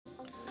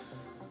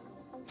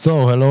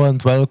So, hello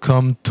and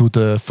welcome to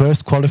the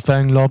first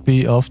qualifying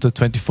lobby of the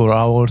 24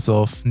 hours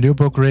of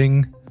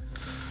Nürburgring,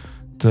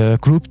 the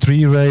Group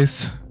 3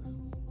 race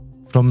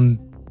from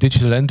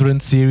Digital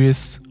Endurance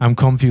Series. I'm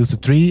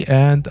Confused3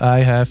 and I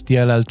have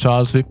DLL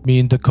Charles with me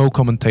in the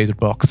co-commentator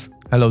box.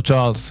 Hello,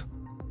 Charles.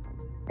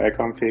 Hi,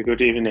 Comfy.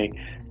 Good evening.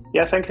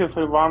 Yeah, thank you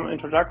for the warm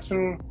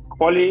introduction.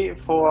 Quali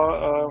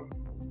for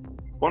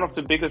one of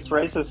the biggest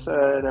races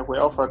that we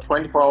offer,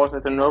 24 hours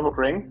at the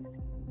Nürburgring.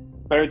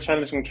 Very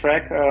challenging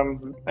track,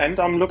 and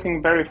I'm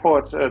looking very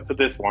forward to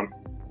this one.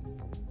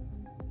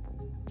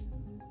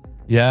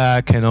 Yeah,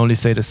 I can only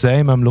say the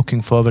same. I'm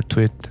looking forward to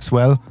it as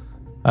well.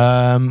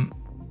 I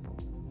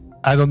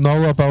don't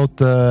know about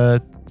the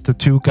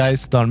two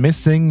guys that are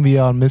missing. We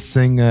are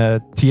missing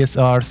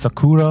TSR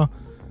Sakura,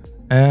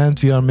 and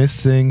we are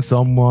missing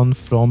someone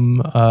from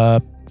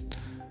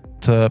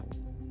the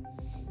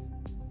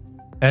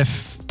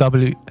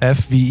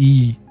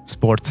FVE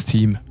sports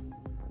team.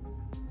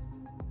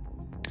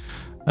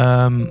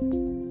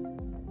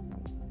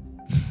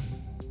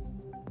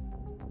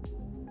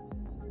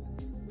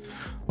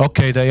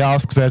 Okay, they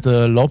asked where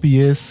the lobby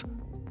is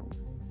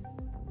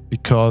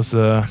because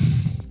I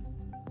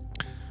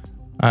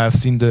have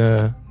seen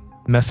the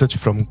message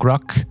from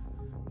Gruk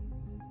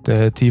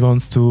that he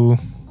wants to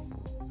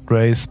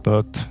race,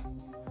 but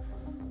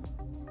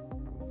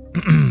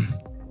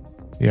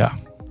yeah,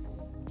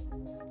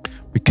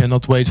 we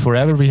cannot wait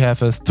forever. We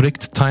have a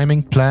strict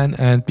timing plan,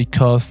 and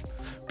because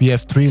we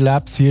have 3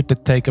 laps here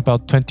that take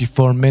about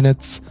 24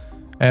 minutes.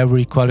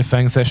 Every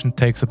qualifying session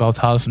takes about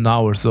half an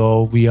hour,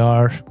 so we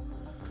are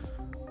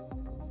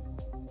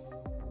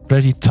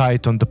pretty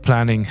tight on the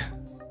planning.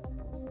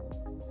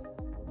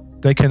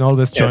 They can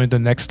always join the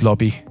next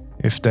lobby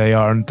if they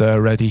aren't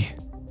ready.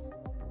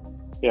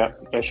 Yeah,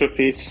 there should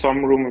be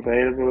some room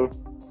available.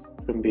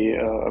 Shouldn't be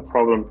a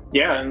problem.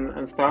 Yeah,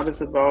 and start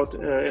is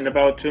in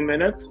about 2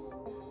 minutes.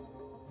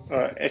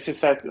 As you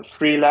said,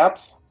 3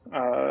 laps.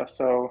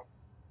 So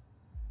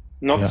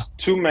not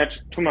too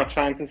much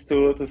chances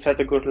to set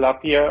a good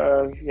lap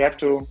here. You have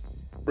to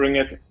bring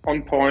it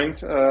on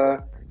point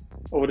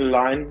over the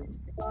line.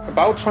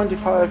 About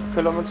 25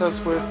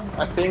 kilometers with,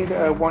 I think,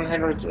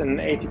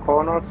 180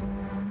 corners.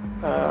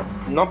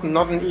 Not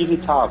an easy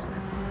task.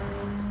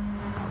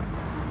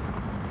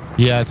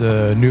 Yeah,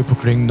 the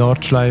Nürburgring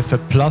Nordschleife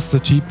plus the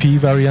GP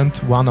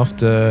variant, one of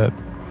the,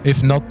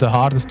 if not the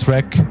hardest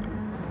track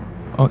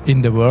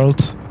in the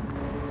world.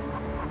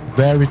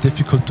 Very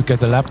difficult to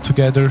get a lap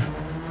together.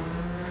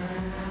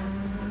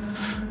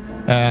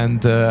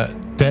 And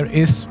there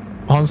is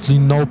honestly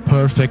no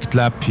perfect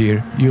lap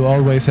here. You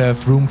always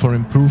have room for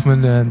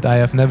improvement, and I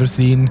have never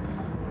seen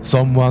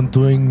someone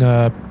doing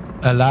a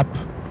lap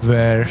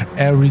where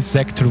every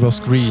sector was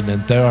green,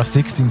 and there are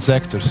 16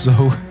 sectors,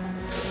 so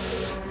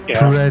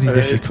pretty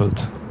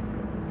difficult.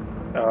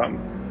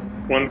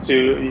 Once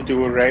you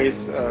do a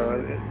race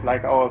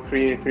like our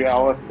 3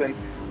 hours stint,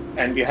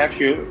 and you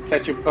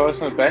set your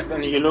personal best,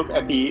 and you look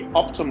at the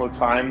optimal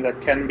time, that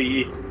can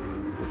be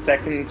a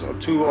second or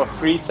 2 or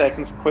 3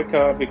 seconds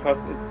quicker,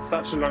 because it's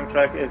such a long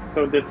track. It's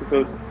so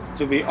difficult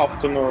to be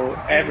optimal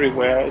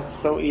everywhere. It's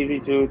so easy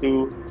to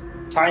do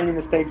tiny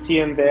mistakes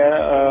here and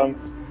there.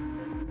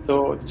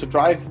 So to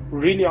drive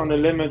really on the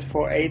limit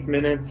for 8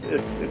 minutes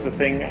is a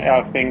thing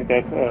I think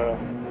that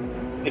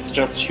it's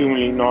just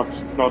humanly not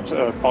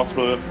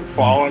possible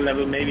for our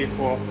level. Maybe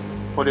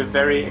for the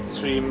very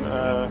extreme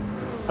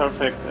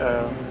perfect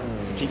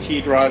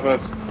GT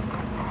drivers.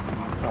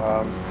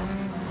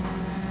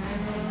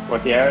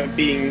 But yeah,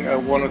 being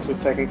 1 or 2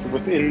 seconds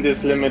within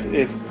this limit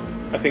is,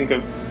 I think, a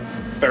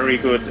very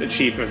good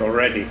achievement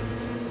already.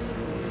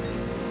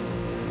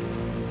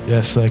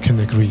 Yes, I can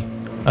agree.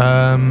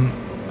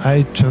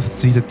 I just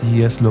see that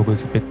the ES logo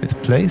is a bit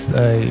misplaced.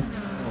 I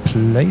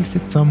placed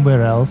it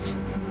somewhere else.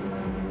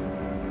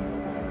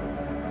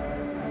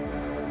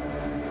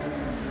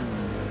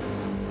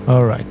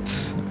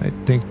 Alright, I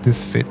think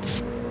this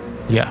fits.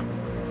 Yeah.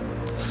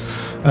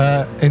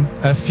 In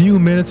a few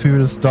minutes we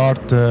will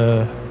start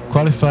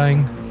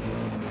qualifying.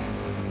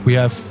 We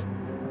have,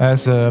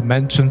 as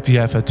mentioned, we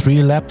have a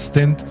 3-lap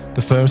stint.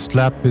 The first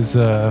lap is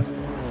the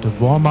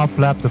warm-up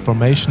lap, the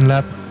formation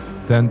lap.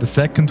 Then the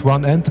second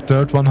one and the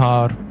third one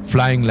are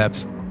flying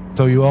laps.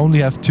 So you only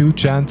have 2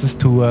 chances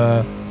to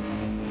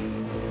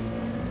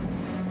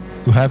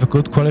have a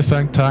good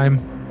qualifying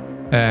time.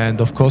 And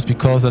of course,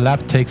 because a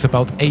lap takes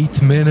about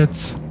 8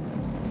 minutes,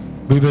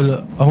 we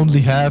will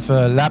only have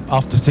a lap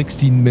after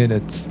 16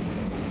 minutes.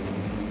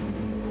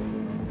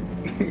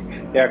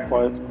 Yeah,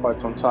 quite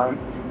some time.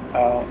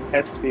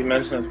 Has to be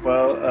mentioned as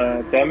well,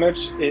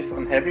 damage is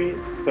on heavy,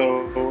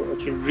 so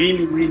you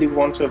really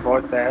want to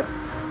avoid that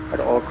at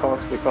all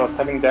costs, because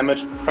having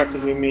damage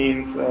practically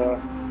means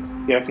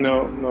you have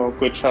no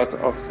good shot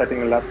of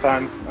setting a lap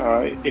time.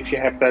 If you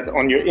have that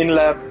on your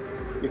in-lap,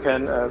 you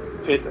can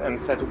pit and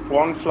set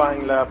 1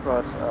 flying lap,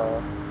 but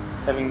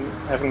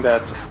having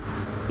that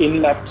in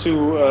lap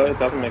 2, it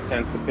doesn't make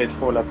sense to pit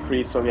for lap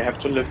 3, so you have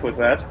to live with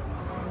that.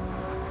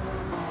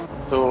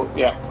 So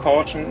yeah,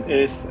 caution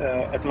is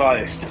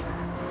advised.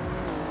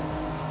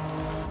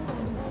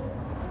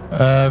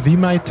 We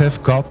might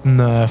have gotten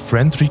a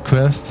friend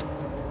request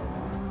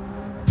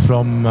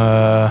from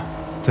the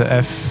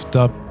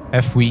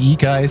FWE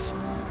guys.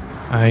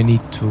 I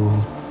need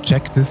to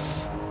check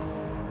this.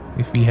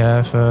 If we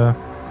have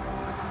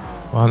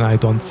one, I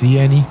don't see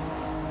any.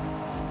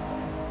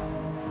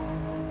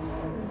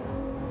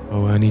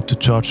 Oh, I need to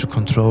charge the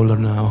controller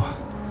now.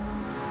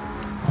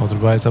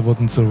 Otherwise I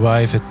wouldn't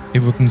survive it.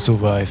 It wouldn't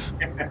survive.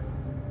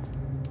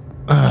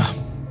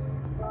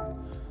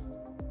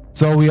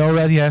 So we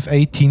already have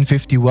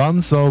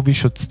 1851, so we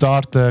should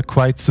start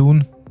quite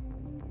soon.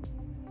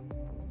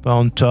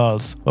 Bound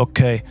Charles,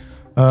 okay.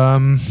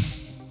 I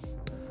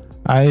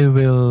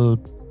will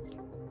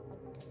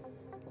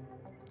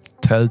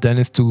tell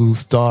Dennis to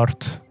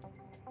start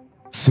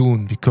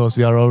soon, because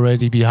we are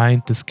already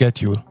behind the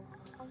schedule.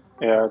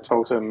 Yeah, I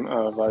told him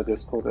via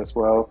Discord as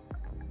well.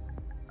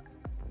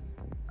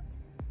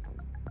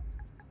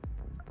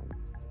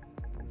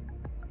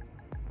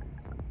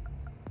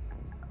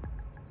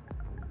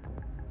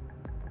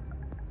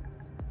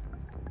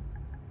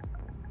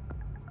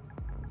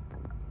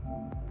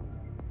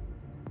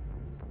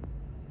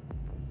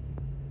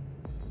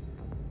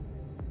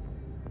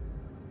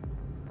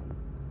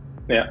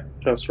 Yeah,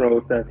 just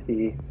wrote that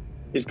he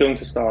is going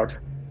to start.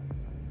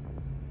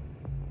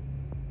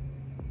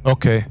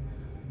 Okay.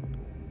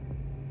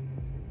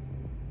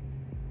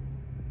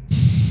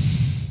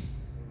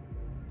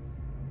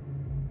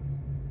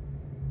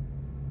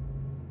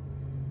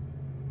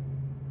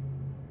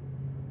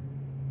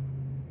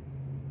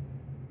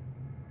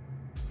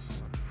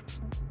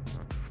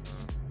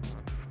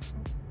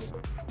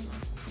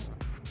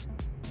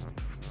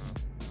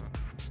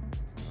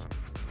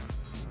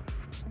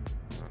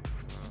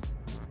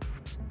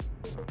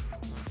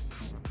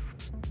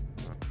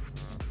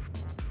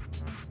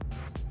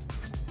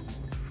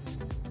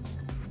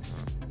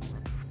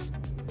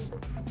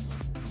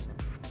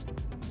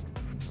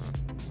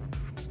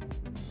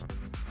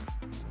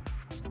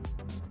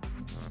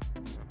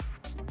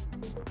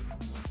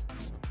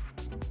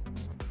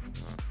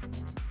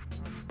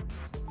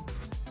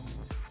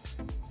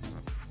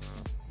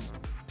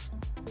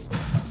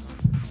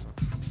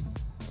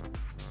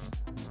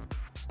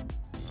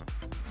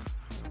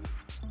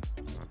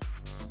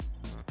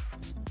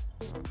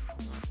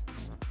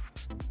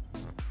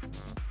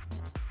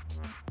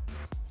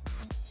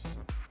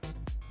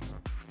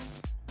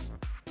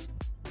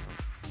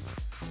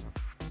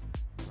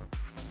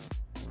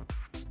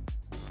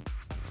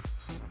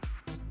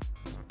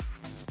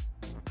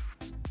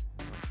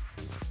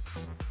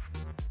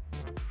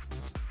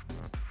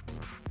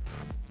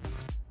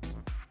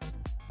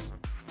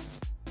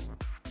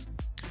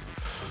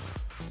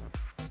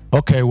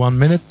 Okay, 1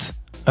 minute.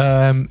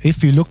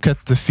 If we look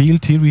at the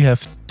field here, we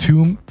have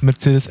 2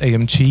 Mercedes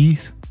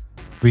AMGs.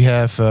 We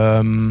have 2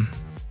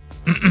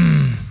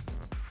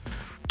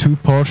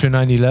 Porsche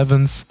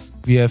 911s.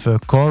 We have a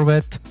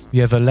Corvette. We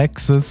have a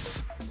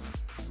Lexus.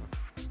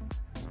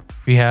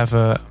 We have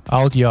a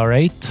Audi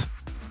R8.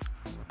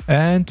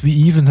 And we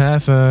even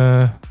have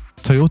a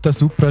Toyota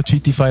Supra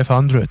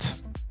GT500.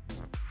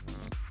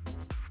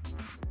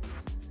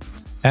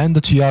 And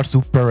the GR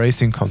Supra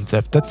Racing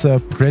concept. That's a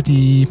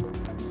pretty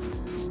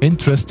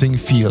interesting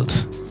field.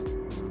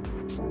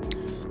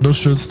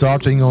 Nuschel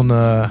starting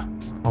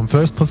on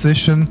first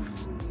position,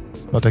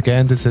 but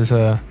again, this is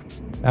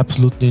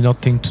absolutely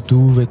nothing to do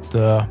with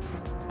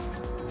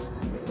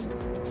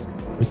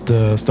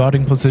the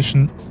starting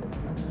position.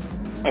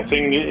 I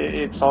think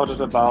it's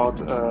sorted about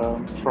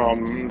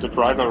from the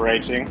driver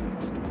rating.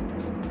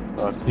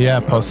 But, yeah,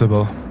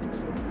 possible.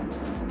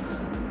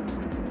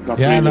 Not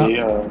yeah, really,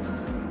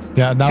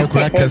 now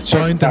Greg has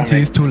joined and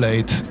he's too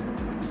late.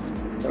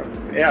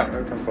 Yeah,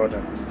 that's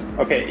important.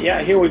 Okay,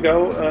 yeah, here we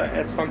go.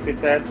 As Conti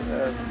said,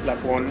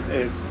 lap 1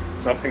 is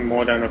nothing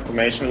more than a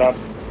formation lap.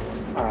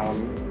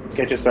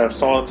 Get yourself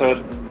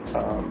sorted,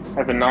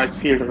 have a nice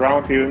field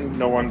around you,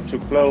 no one too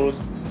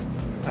close,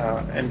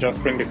 and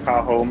just bring the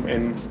car home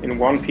in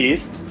one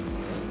piece.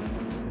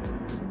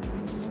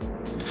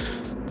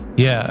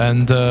 Yeah,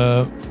 and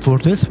for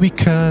this we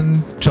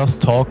can just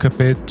talk a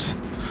bit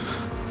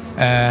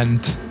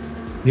and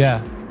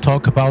yeah,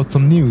 talk about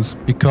some news,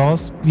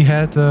 because we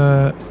had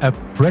a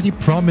pretty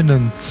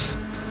prominent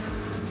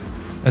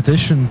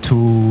addition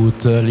to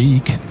the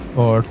league,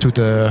 or to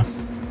the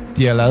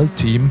DLL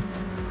team,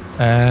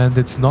 and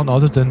it's none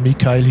other than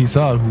Mikhail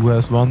Hizar, who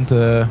has won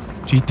the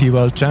GT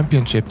World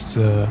Championships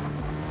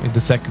in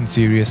the second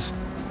series.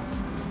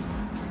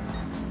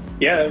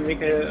 Yeah,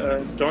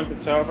 Mikhail joined the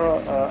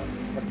server.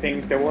 I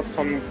think there was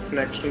some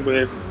connection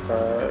with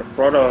a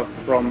brother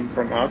from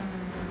us,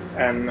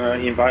 and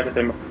he invited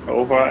him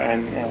over,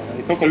 and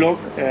he took a look,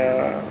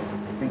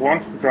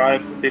 wanted to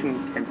drive,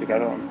 didn't come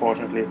together,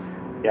 unfortunately.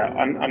 Yeah,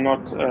 I'm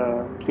not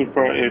too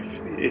sure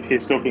if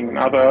he's looking in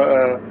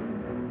other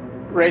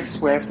races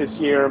we have this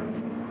year,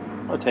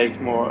 or take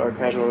more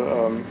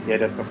casual. Yeah,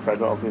 there's no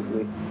pressure,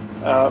 obviously.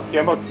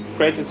 Yeah, but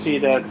great to see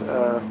that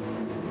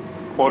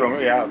quote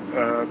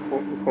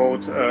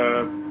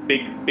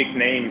big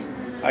names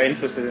are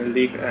interested in the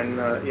league, and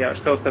yeah,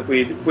 it shows that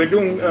we're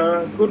doing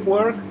good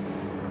work,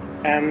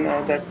 and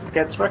that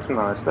gets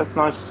recognized. That's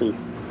nice to see.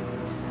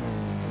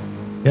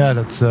 Yeah,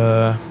 that's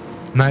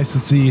nice to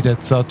see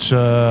that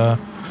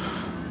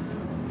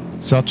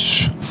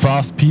such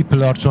fast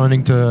people are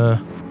joining the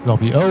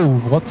lobby. Oh,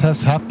 what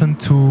has happened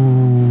to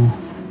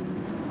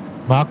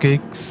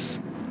Magix?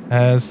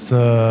 Has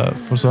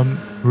for some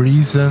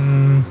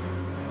reason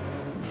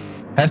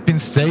has been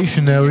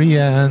stationary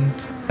and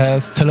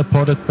has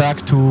teleported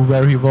back to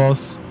where he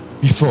was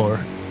before.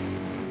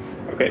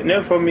 Okay,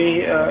 no, for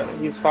me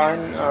he's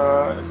fine.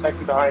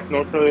 Second height,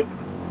 neutral,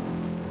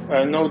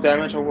 no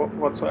damage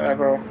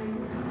whatsoever.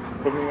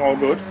 Looking all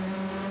good.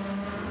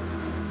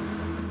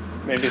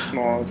 Maybe a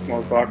small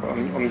bug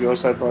on your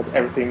side, but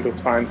everything looked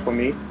fine for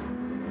me.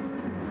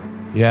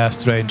 Yeah,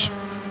 strange.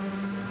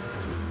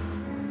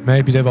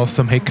 Maybe there was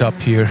some hiccup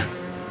here,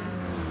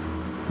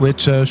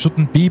 which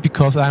shouldn't be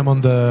because I'm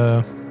on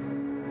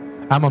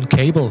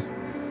cable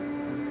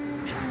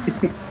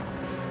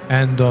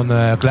and on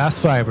glass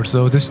fiber,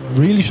 so this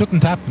really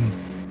shouldn't happen.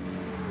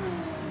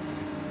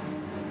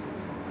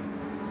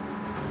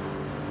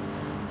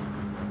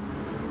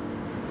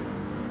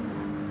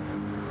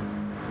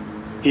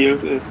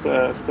 Field is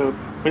still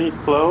pretty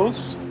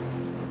close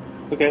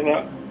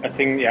together. I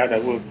think, yeah,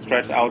 that will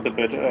stretch out a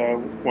bit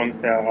once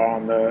they are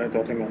on the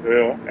Dottinger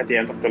Höhe at the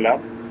end of the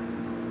lap.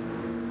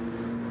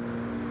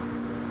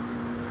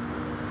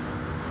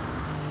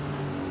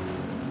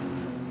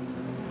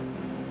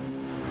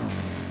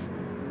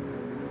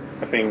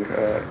 I think,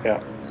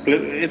 yeah,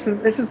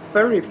 this is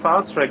very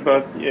fast track,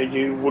 but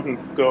you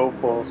wouldn't go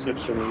for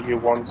slipstream. You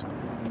want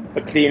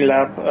a clean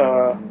lap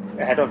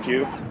ahead of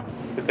you.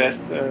 The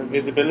best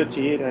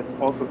visibility, that's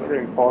also very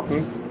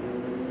important.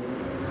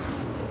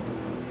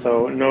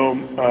 So no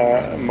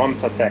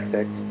monster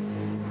tactics.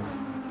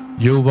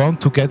 You want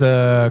to get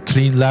a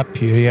clean lap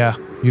here, yeah.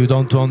 You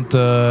don't want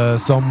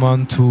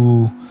someone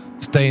to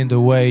stay in the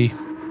way.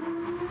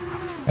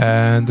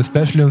 And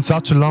especially on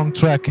such a long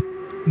track,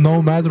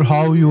 no matter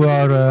how you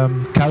are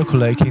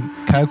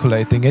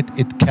calculating it,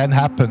 it can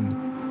happen.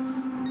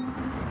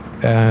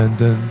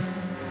 And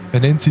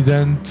an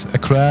incident, a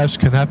crash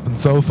can happen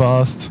so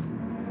fast.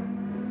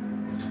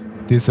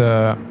 This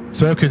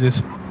circuit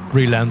is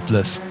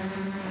relentless.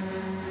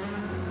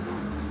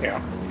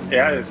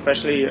 Yeah,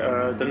 especially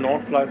the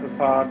Nordschleife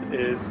part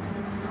is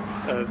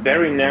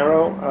very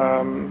narrow.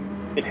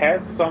 It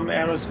has some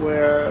areas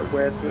where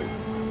it's a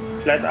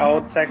flat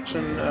out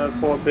section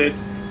for a bit,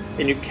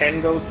 and you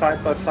can go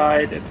side by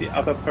side if the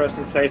other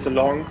person plays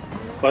along,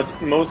 but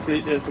mostly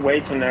it is way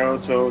too narrow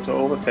to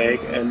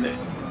overtake, and it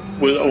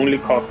will only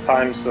cost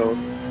time. So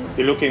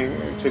you're looking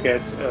to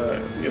get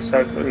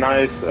yourself a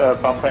nice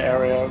buffer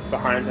area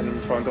behind and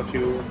in front of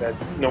you that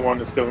no one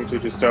is going to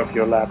disturb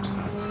your laps.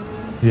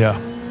 Yeah.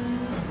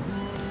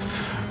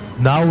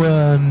 Now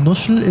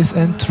Nuschel is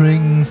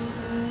entering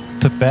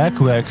the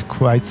Bergwerk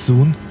quite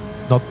soon.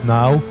 Not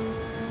now,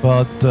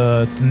 but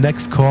the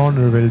next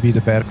corner will be the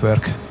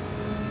Bergwerk.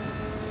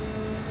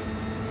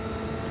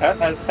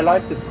 I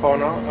like this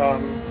corner.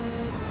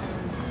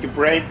 You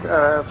brake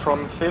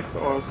from 5th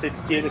or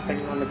 6th gear,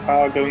 depending on the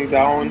car, going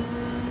down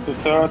to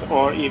 3rd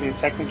or even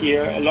 2nd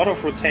gear. A lot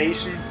of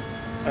rotation.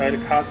 The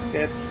car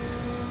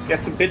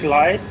gets a bit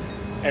light.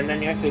 And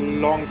then you have the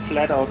long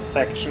flat out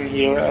section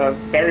here.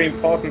 Very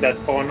important, that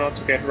corner,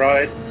 to get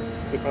right,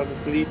 because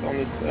it leads on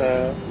this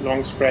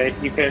long straight.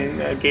 You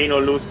can gain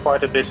or lose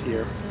quite a bit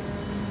here.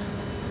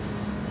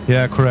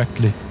 Yeah,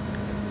 correctly.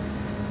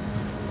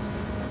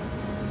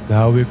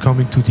 Now we're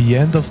coming to the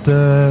end of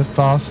the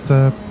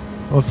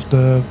of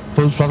the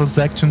full throttle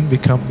section. We're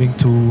coming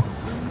to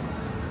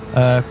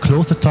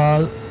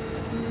Klostertal.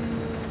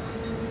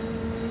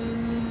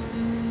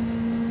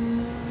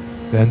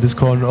 Then this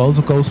corner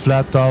also goes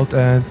flat out,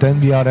 and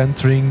then we are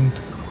entering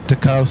the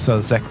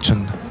carousel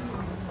section.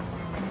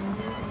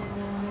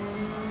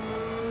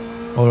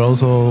 Or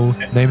also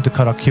named the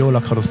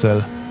Caracchiola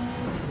carousel.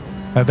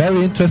 A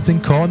very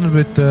interesting corner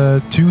with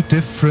two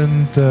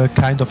different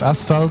kind of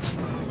asphalts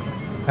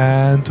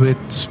and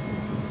with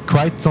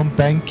quite some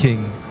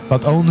banking,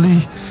 but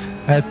only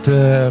at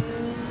the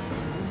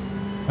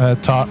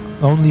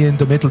only in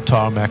the middle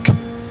tarmac.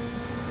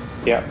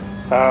 Yeah.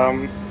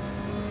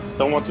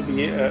 Don't want to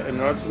be a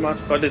nerd too much,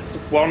 but it's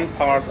one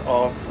part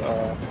of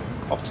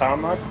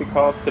tarmac,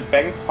 because the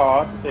bank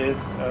part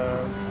is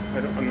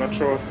I'm not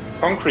sure,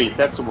 concrete.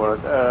 That's the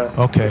word.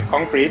 Okay. It's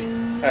concrete,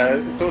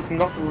 so it's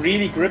not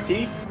really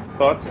grippy,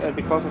 but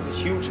because of the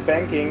huge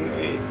banking,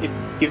 it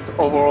gives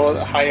overall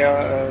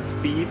higher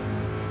speeds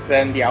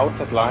than the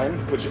outside line,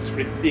 which is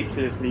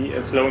ridiculously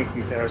slow in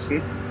comparison.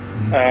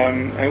 Mm-hmm.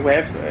 And we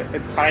have a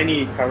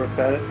tiny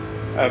carousel.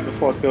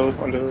 Before it goes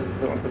on the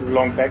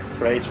long back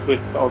straight, which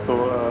is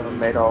also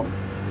made of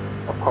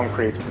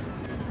concrete.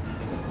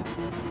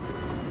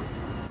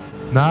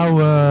 Now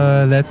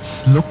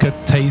let's look at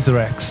Taser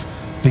X,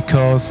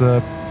 because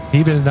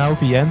he will now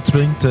be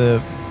entering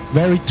the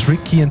very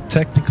tricky and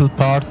technical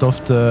part of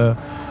the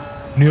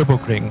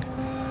Nürburgring.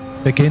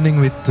 beginning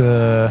with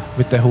the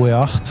Hohe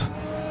 8.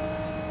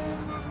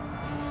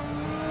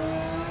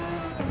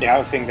 Yeah,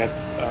 I think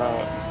that's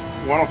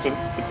one of the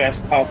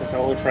best parts of the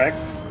whole track.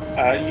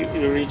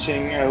 You're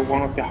reaching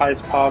one of the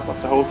highest parts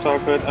of the whole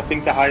circuit. I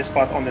think the highest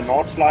part on the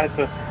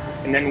Nordschleife,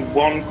 and then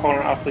one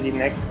corner after the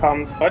next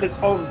comes. But it's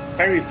all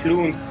very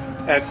fluent.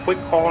 Quick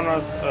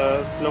corners,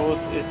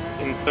 slowest is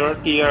in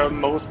third gear,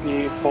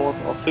 mostly fourth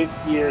or fifth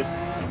gears.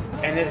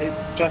 And it's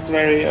just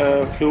very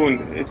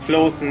fluent. It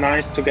flows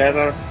nice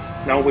together.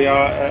 Now we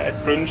are at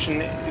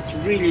Brünchen. It's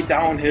really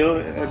downhill.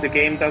 The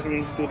game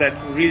doesn't do that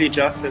really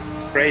justice.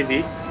 It's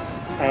crazy.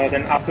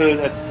 Then uphill,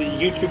 that's the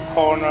YouTube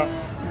corner,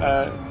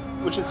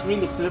 which is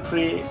really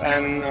slippery.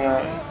 And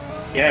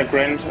yeah,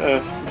 grand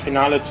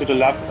finale to the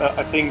lap.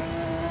 I think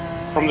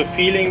from the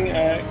feeling,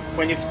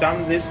 when you've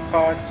done this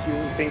part, you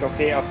think,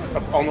 okay,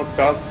 I've almost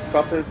got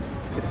it.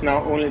 It's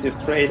now only the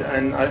straight,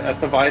 and I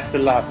survived the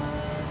lap.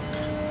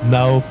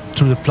 Now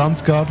through the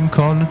Pflanzgarten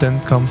corner,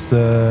 then comes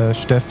the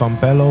Stefan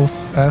Bellow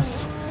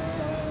S.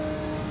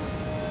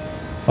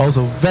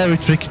 Also very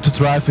tricky to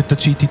drive with the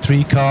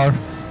GT3 car.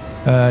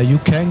 You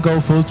can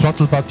go full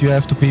throttle, but you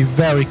have to be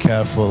very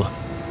careful.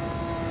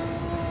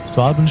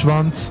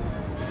 Schwabenschwanz.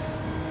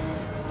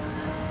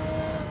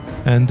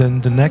 And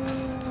then the next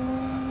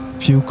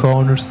few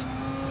corners.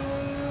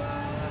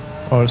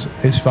 Or is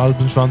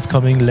Schwabenschwanz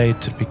coming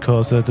later?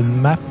 Because the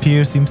map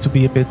here seems to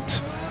be a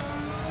bit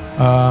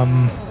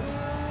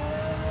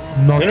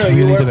not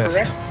really the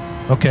best.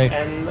 Correct. Okay.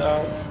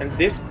 And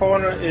this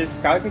corner is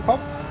Galgenkopf,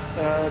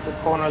 the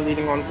corner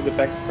leading on to the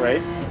back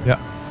straight. Yeah.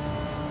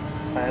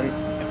 And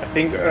I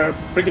think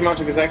pretty much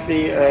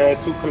exactly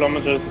 2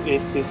 kilometers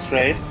is this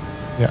straight.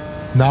 Yeah.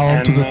 Now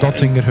onto the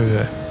Dottinger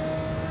Höhe.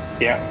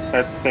 Yeah,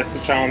 that's the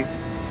chance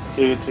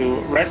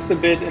to rest a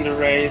bit in the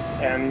race,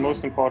 and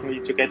most importantly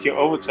to get your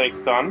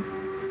overtakes done.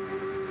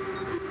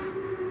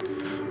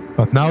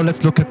 But now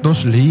let's look at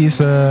Nuschel. He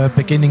is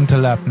beginning the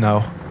lap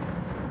now.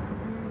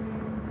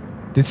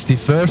 It's the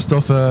first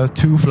of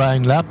 2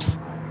 flying laps,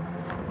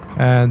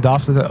 and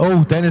after that,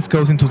 oh, Dennis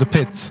goes into the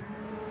pits.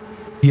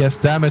 He has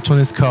damage on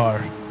his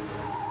car.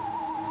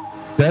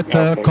 That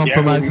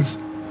compromises.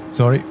 Yeah,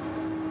 sorry.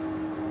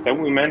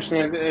 Then we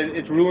mentioned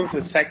it ruins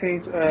his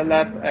second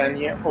lap, and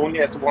he only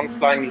has 1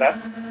 flying lap.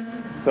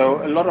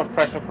 So a lot of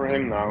pressure for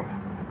him now.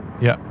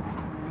 Yeah,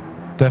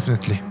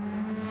 definitely.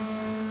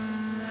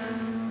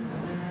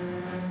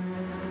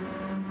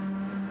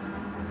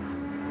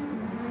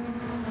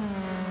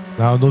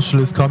 Now Nuschel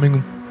is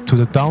coming to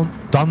the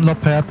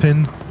Dunlop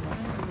hairpin.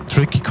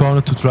 Tricky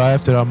corner to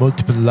drive. There are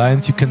multiple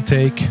lines you can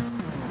take.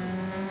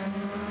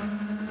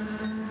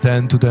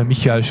 Then to the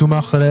Michael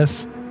Schumacher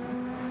S.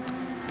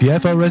 We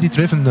have already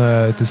driven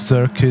the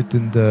circuit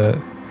in the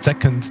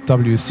second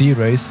WC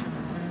race,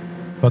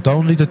 but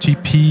only the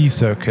GP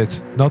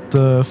circuit, not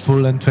the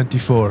full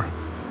N24.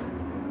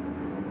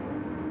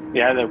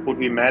 Yeah, that would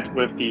be met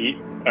with the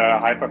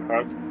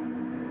hypercar.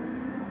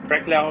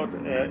 Track layout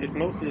is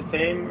mostly the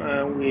same.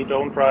 We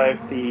don't drive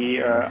the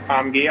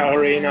AMG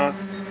arena,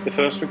 the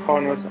first 2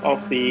 corners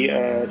of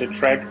the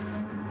track,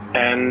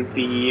 and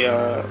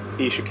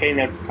the chicane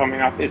that's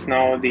coming up is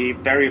now the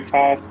very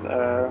fast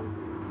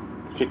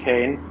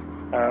chicane,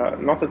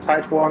 not the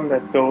tight one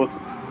that goes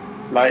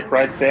like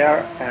right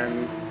there,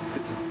 and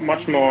it's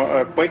much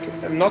more quick.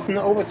 Not an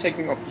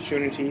overtaking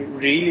opportunity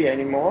really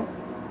anymore,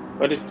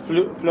 but it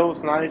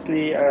flows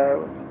nicely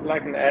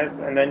like an S,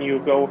 and then you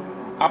go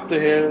up the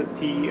hill,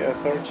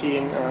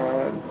 T13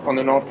 on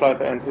the Nordschleife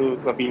and to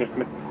Sabine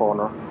Schmidt's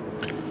corner.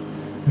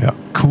 Yeah,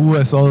 Kuh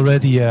has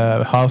already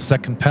a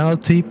half-second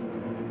penalty.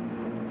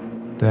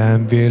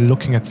 Then we're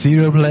looking at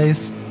Zero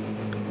Blaze.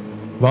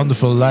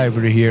 Wonderful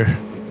livery here.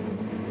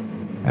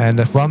 And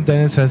F1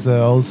 Dennis has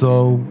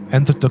also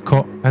entered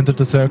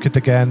the circuit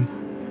again,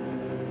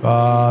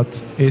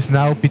 but is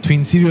now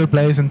between Zero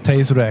Blaze and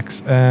Taser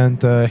X,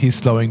 and he's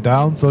slowing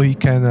down so he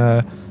can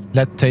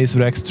let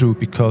Taser X through,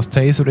 because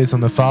Taser is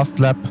on a fast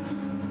lap,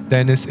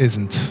 Dennis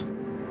isn't.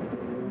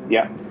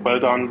 Yeah, well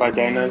done by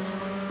Dennis.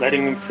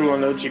 Letting him through on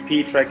the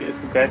GP track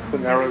is the best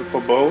scenario for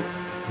both.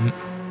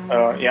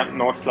 Yeah,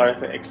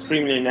 Nordschleife,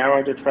 extremely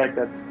narrow the track.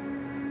 That's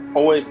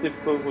always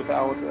difficult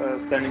without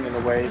standing in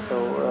the way,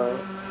 so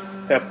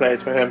fair play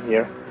to him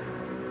here.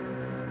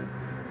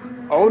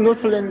 Oh,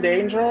 Nuschel in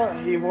danger.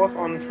 He was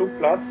on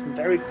Flugplatz,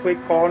 very quick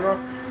corner,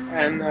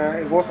 and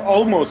it was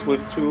almost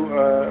with two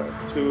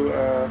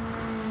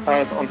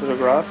tires onto the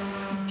grass.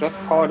 Just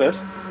caught it.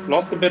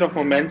 Lost a bit of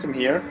momentum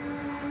here,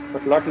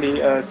 but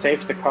luckily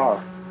saved the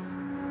car.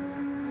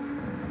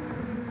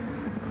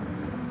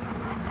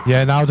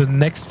 Yeah, now the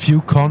next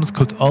few corners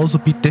could also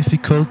be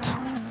difficult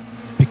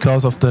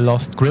because of the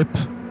lost grip.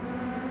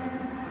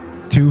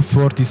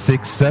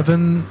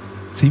 2:46.7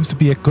 seems to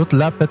be a good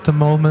lap at the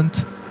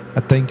moment. I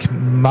think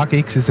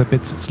Magix is a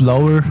bit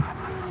slower,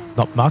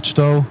 not much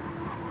though.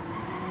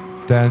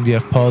 Then we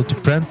have Paul de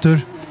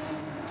Prenter,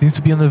 seems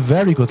to be on a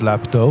very good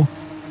lap though.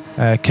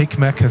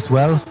 Kickmack as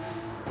well.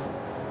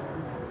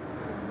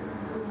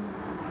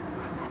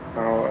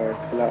 Now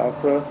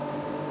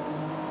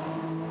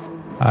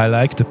I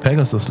like the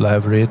Pegasus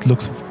livery, it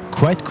looks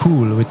quite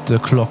cool with the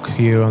clock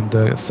here on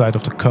the side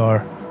of the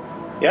car.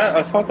 Yeah,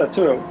 I thought that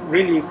too.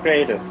 Really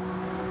creative.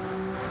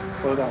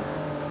 Well done.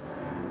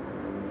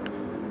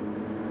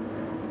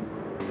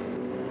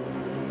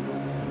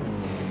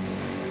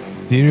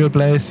 Serial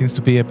Blaze seems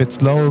to be a bit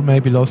slower,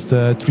 maybe lost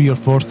 3 or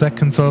 4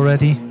 seconds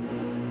already.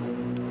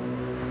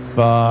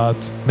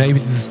 But maybe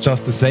this is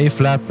just a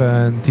safe lap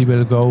and he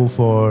will go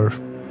for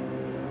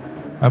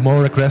a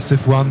more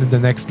aggressive one in the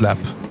next lap.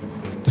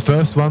 The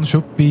first one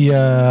should be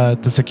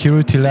the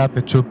security lap.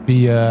 It should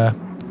be the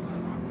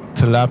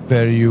lap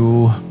where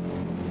you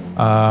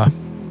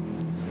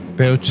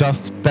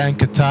just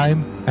bank a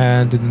time,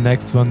 and in the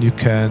next one you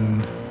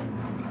can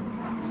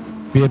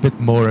be a bit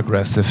more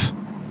aggressive.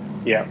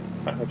 Yeah,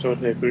 I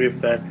totally agree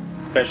with that,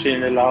 especially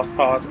in the last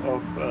part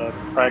of the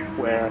track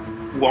where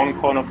one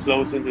corner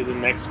flows into the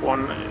next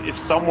one. If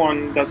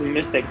someone does a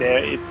mistake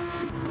there, it's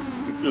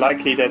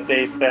likely that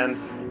they stand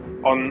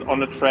on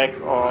the track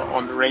or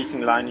on the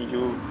racing line.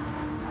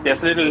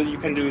 There's little you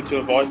can do to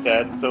avoid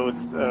that, so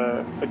it's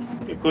a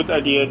good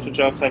idea to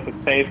just have a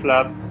safe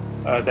lap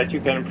that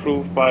you can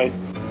improve by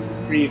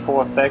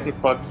 3-4 seconds,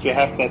 but you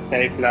have that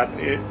safe lap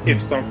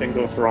if something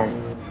goes wrong.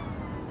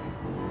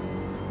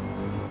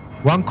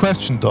 One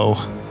question though,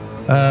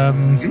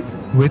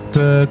 with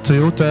the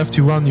Toyota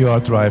FT1 you are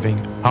driving,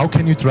 how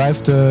can you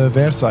drive the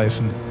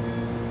Wehrseifen,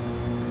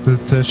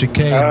 the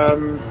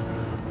chicane?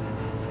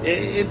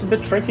 It's a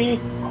bit tricky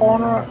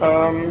corner,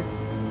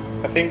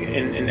 I think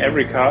in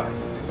every car,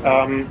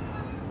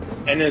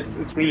 and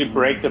it's really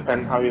brake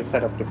dependent how you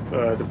set up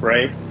the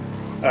brakes.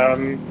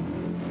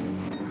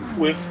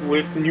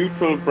 With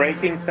neutral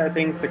braking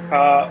settings, the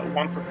car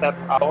wants to step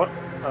out,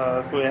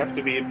 so you have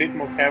to be a bit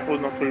more careful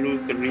not to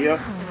lose the rear.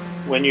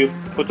 When you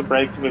put the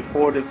brakes a bit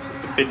forward, it's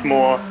a bit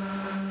more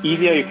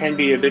easier. You can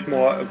be a bit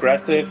more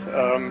aggressive,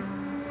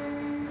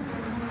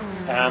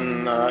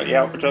 and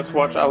just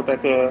watch out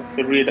that the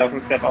rear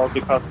doesn't step out,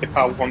 because the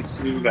car wants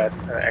to do that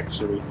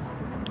actually.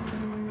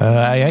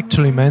 I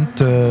actually meant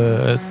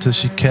the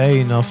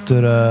chicane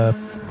after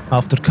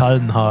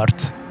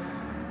Kallenhardt.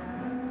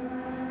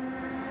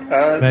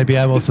 Maybe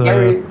I was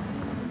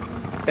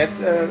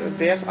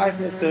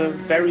Wehrseifen is a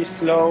very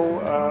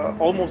slow,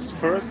 almost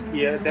first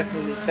gear,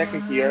 definitely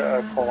second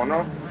gear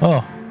corner.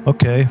 Oh,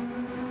 okay.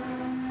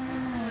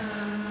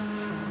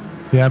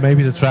 Yeah,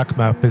 maybe the track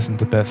map isn't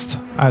the best.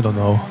 I don't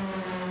know.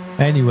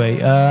 Anyway,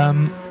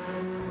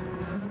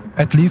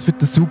 at least with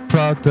the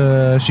Supra,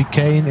 the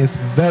chicane is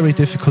very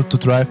difficult to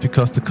drive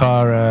because the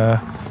car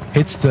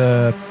hits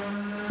the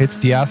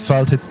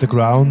asphalt, hits the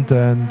ground,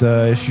 and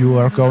if you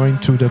are going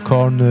through the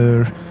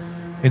corner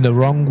in the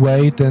wrong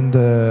way, then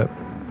the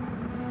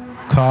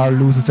car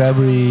loses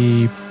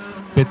every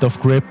bit of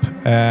grip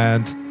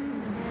and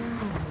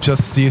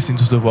just steers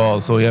into the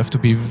wall. So you have to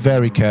be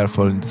very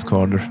careful in this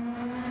corner.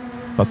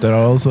 But there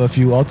are also a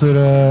few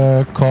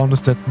other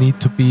corners that need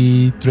to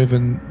be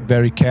driven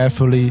very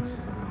carefully,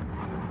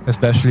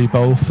 especially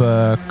both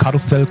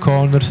carousel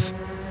corners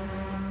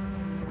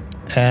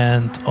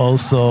and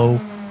also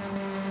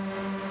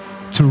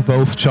through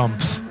both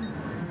jumps.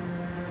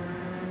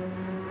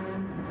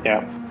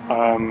 Yeah,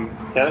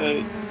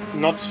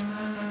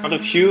 not a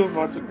few,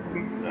 but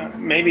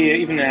maybe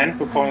even a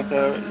handful of corners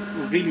are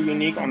really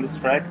unique on this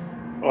track,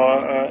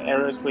 or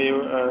areas where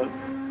you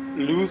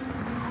lose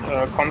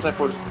contact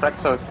with the track,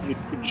 so you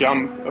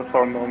jump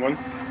for a moment,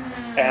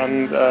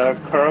 and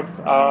curbs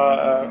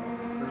are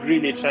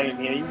really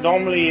challenging.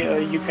 Normally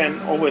you can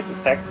always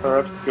attack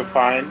curbs, you're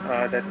fine,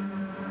 that's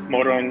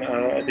modern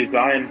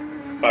design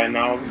by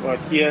now, but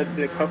here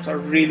the curbs are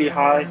really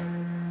high,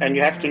 and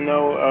you have to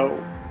know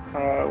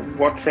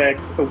what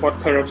tracks, what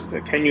curves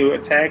can you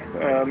attack,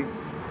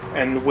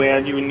 and where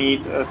you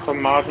need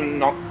some margin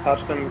not to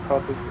touch them,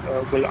 because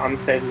it will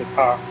unstable the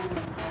car.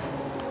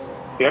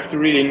 You have to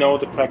really know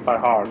the track by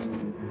heart.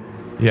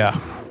 Yeah,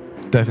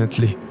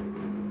 definitely.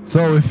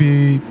 So if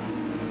we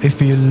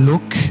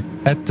look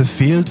at the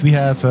field, we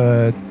have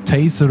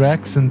Taser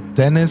X and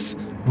Dennis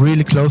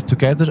really close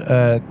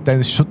together.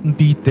 Dennis shouldn't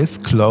be this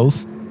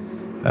close.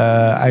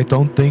 I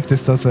don't think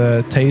this does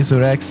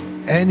Taser X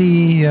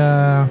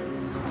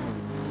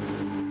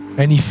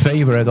any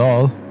favor at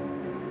all,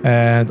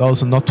 and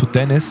also not to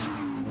Dennis.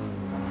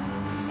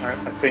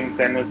 I think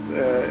Dennis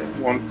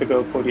wants to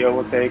go for the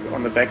overtake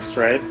on the back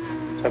straight,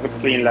 to have a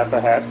clean lap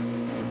ahead.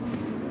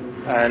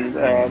 And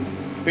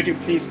could you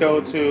please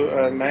go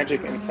to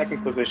Magic in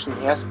second position?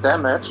 He has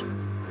damage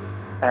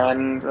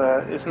and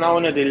is now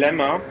in a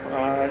dilemma.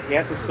 He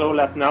has a slow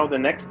lap now, the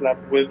next lap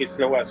will be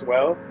slow as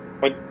well,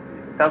 but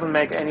it doesn't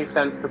make any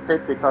sense to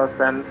pit, because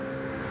then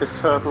his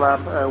third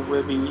lap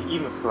will be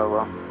even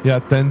slower. Yeah,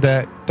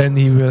 then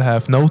he will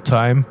have no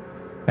time,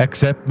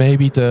 except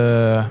maybe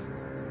the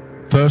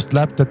first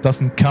lap that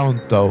doesn't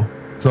count though.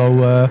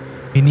 So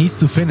he needs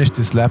to finish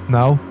this lap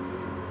now,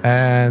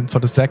 and for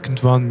the second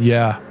one,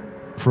 yeah,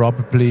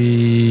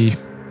 probably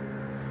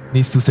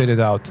needs to sit it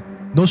out.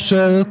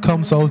 Nuschel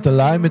comes over the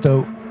line with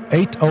a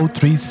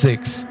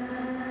 8:036.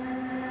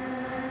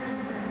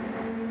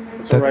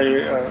 It's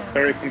already a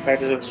very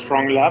competitive,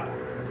 strong lap,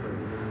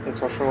 that's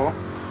for sure.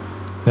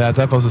 Yeah,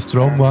 that was a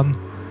strong one.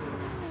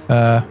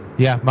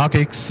 Yeah,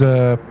 Magix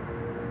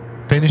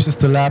finishes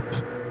the lap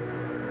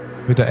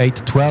with an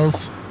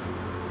 8:12.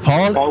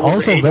 Paul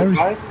also very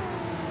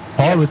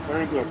Paul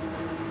very good.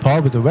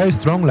 Paul with a very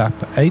strong lap,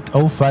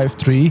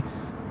 8:053.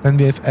 Then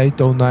we have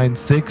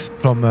 8:096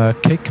 from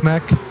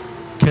Kickmack.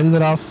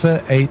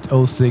 Killeraffe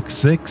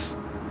 8:066.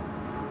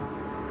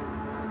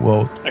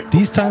 Whoa,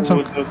 these times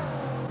are.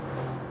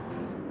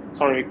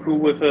 Crew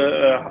with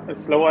a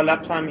slower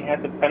lap time, he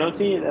had the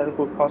penalty. That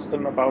will cost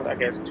him about, I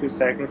guess, 2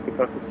 seconds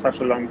because it's such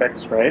a long back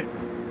straight.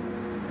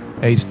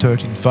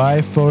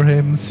 8:13.5 for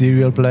him.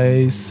 Serial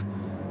Blaze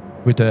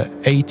with a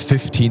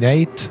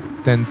 8:15.8.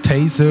 Then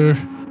Taser.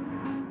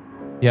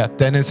 Yeah,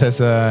 Dennis has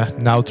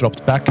now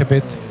dropped back a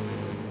bit.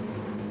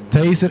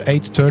 Taser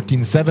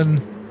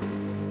 8:13.7.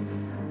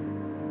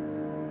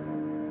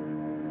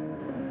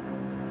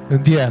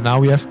 And yeah, now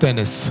we have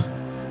Dennis,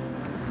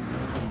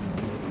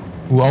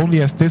 who only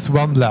has this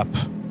one lap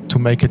to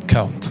make it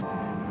count.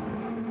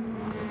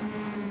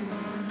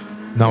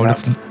 Now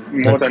let's...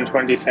 More than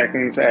 20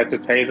 seconds at the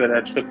Taser,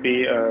 that should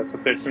be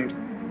sufficient.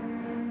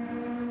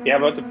 Yeah,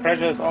 but the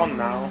pressure is on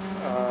now.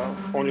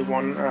 Only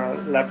one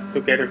lap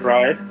to get it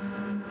right.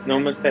 No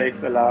mistakes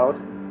allowed.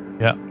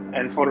 Yeah.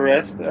 And for the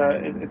rest,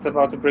 it's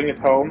about to bring it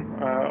home.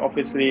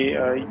 Obviously,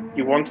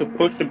 you want to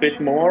push a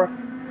bit more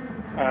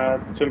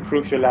to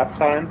improve your lap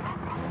time,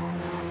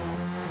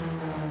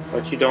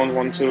 but you don't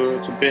want to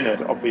bin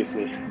it,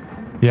 obviously.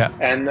 Yeah.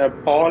 And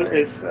Paul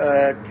is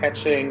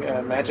catching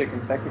Magic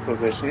in second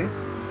position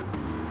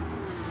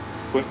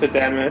with the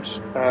damage.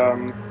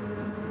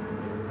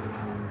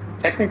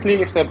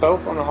 Technically, if they're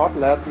both on a hot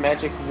lap,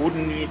 Magic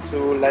wouldn't need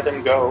to let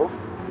him go.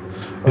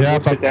 But yeah,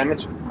 with the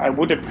damage, I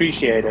would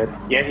appreciate it.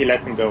 Yeah, he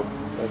let him go.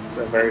 That's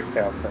very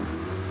fair of him.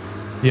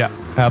 Yeah,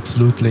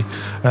 absolutely.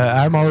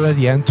 I'm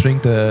already entering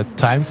the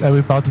times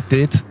everybody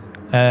did,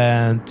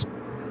 and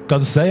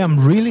gotta say I'm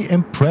really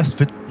impressed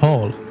with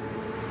Paul.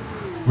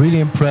 Really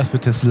impressed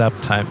with his lap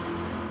time.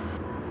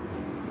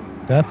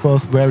 That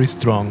was very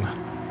strong.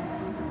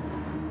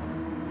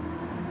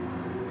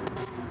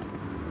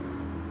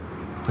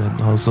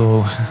 Then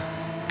also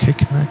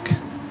Kickmack.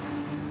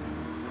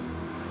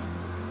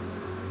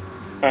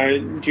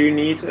 Do you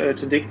need to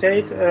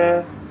dictate?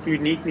 Do you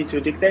need me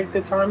to dictate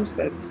the times?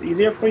 That's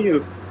easier for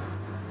you.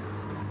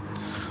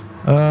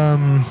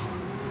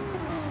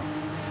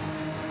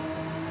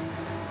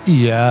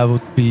 Yeah,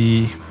 would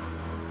be.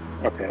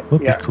 Okay.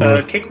 Would be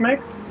cool.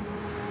 Kickmack.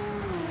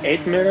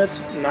 8 minutes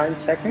 9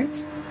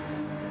 seconds.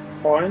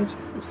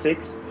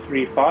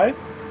 0.635.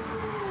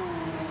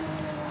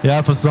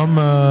 Yeah, for some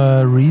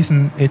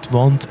reason it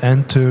won't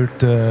enter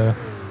the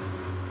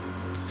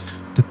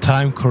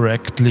time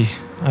correctly.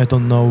 I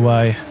don't know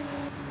why.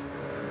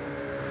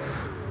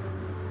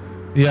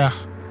 Yeah,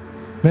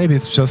 maybe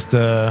it's just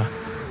an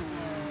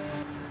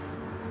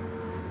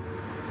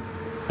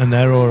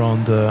error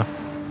on the...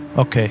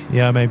 Okay,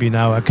 yeah, maybe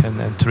now I can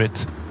enter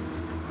it.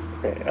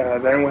 Okay,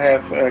 then we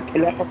have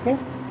Killeraffe.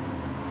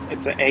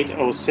 It's an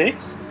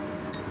 8:06.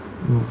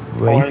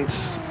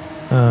 Wait,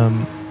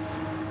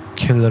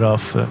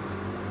 Killeraffe.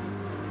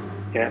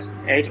 Yes,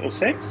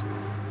 8:06.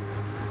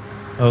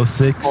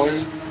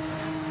 06.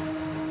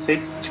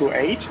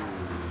 628.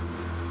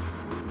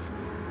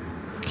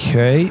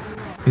 Okay,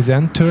 is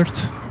entered.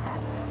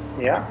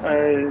 Yeah,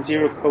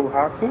 Zero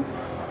Kohaku.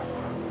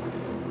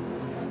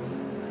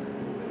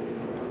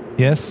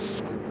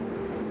 Yes.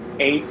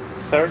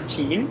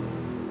 8:13.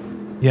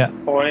 Yeah.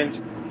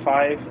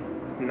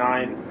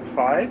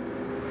 0.595.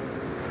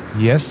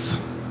 Yes.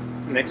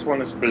 Next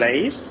one is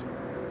Blaze.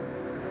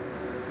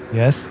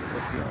 Yes.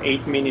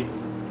 8 minute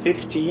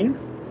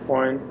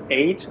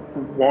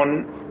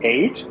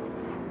 15.818.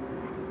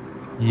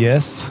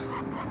 Yes.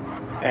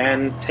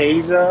 And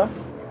Taser.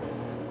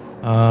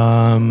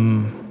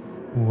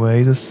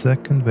 Wait a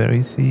second. Where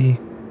is he?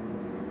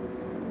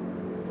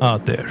 Ah,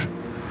 there.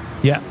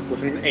 Yeah.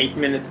 With an 8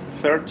 minute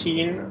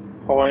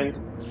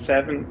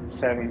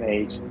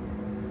 13.778.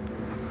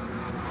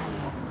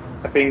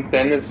 I think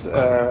Dennis'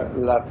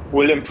 lap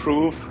will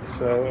improve,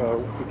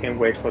 so we can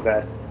wait for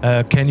that.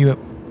 Can you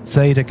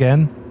say it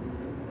again?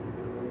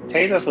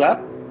 Taser's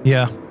lap?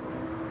 Yeah.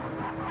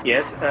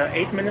 Yes,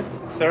 8 minute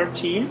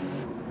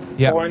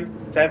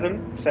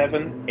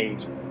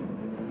 13.778.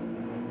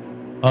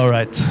 All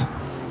right.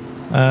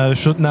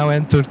 Should now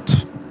enter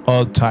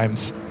all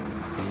times.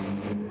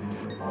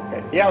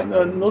 Okay. Yeah,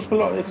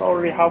 Nürburgring is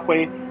already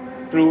halfway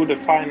through the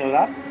final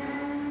lap.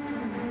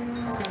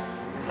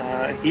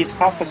 He's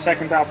half a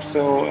second up,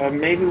 so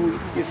maybe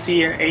we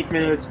see an 8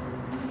 minute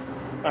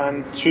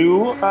and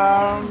 2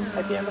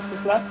 at the end of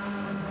this lap.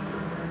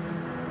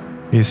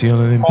 Is he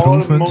on an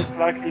improvement? Paul most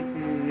likely is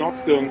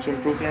not going to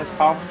improve. He has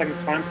half a second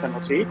time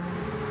penalty.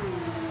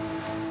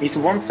 He's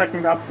 1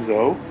 second up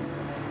though.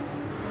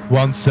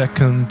 1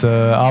 second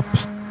up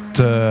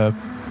the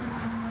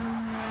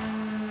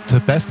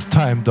best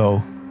time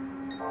though.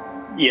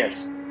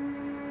 Yes.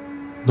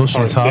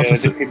 Nuschel is half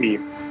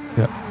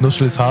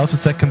Nuschel is half a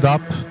second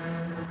up.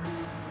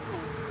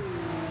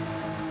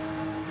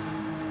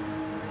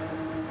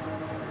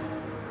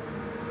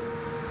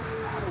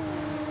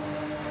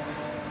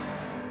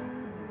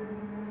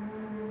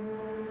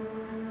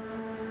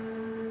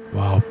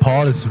 Wow,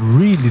 Paul is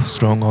really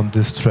strong on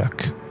this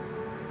track.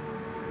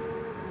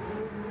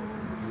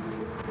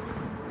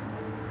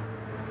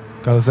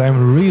 Guys,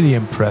 I'm really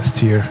impressed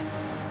here.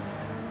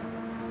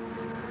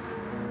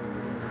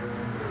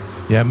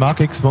 Yeah,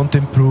 Magix won't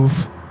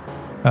improve.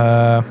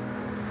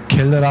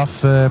 Killer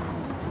Affe,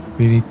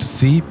 we need to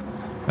see.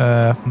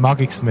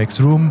 Magix makes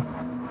room.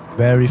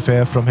 Very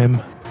fair from him.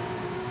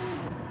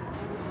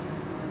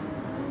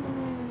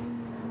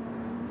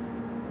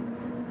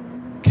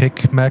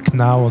 Kick Mac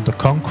now on the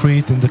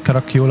concrete in the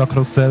Caracciola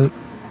Carousel.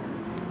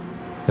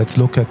 Let's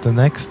look at the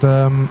next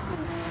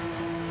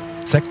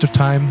sector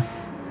time.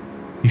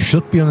 He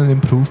should be on an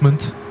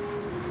improvement.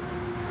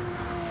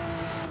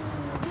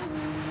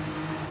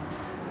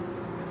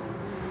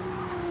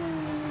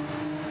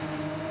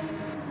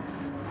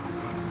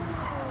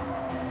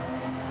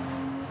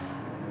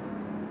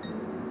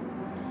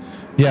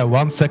 Yeah,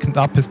 1 second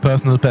up his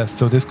personal best,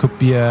 so this could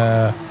be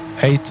a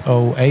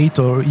 8:08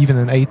 or even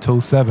an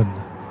 8:07.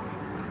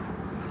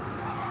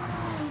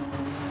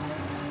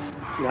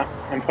 Yeah,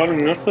 I'm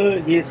following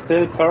Nürburgring. He is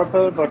still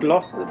purple, but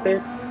lost a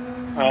bit.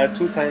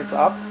 2 times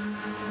up.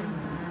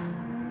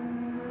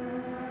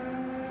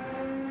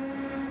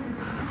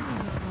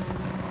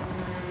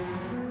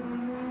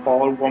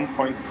 Ball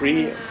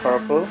 1.3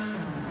 purple.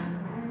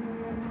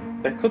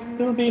 There could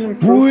still be an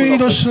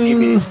improvement.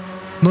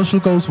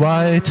 Nuschel goes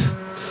wide.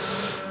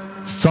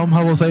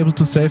 Somehow was able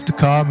to save the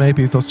car.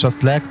 Maybe it was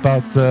just lag,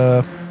 but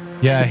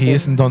yeah, he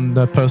isn't on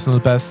the personal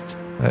best.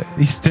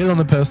 He's still on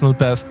the personal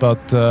best,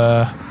 but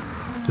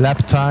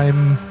lap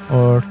time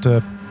or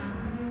the...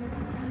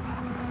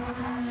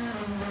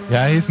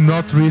 Yeah, he's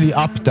not really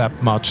up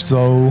that much,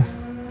 so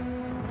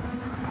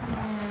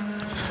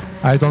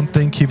I don't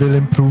think he will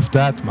improve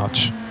that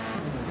much.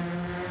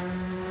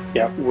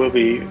 Yeah, will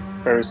be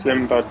very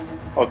slim, but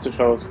also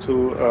shows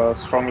 2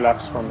 strong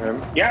laps from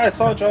him. Yeah, I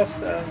saw just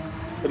the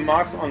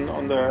marks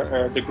on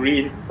the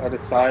green by the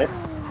side.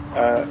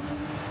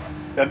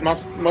 That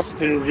must have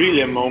been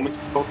really a moment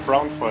to go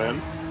round for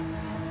him.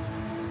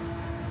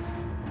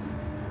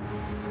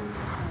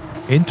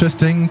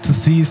 Interesting to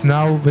see is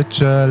now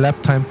which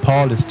lap time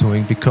Paul is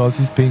doing, because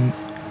he's been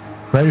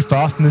very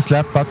fast in this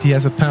lap, but he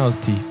has a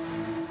penalty.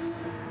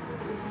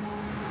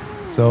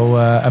 So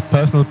a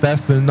personal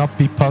best will not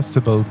be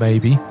possible,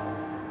 maybe.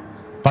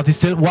 But he's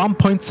still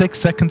 1.6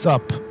 seconds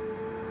up.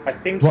 I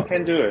think he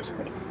can do it.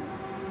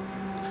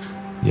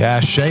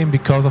 Yeah, shame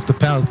because of the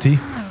penalty.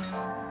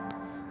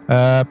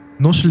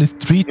 Nuschel is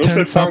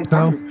 3/10 up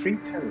now.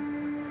 3/10.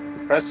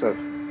 Impressive.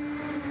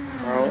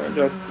 Now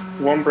just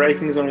 1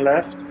 braking zone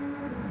left.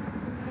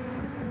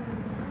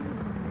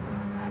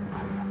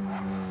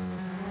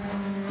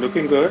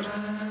 Looking good.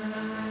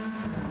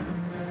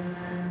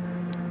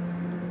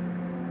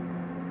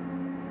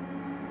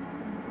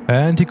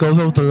 And he goes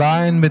over the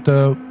line with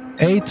a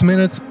 8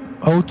 minutes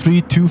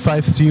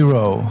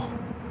 03.250.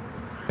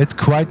 It's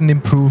quite an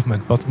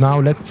improvement, but now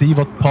let's see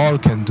what Paul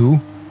can do.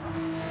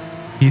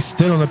 He's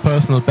still on a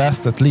personal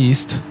best at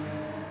least.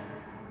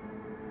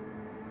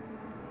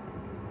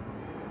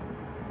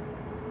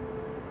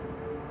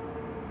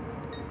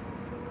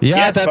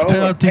 Yeah, that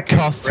penalty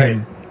cost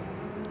him.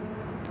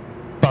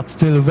 But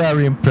still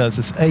very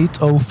impressive.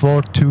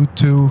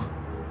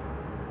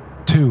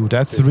 8:04.222.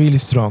 That's really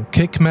strong.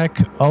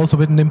 Kickmack also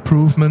with an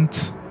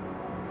improvement.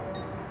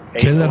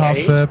 Killer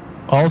Haffe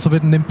also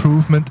with an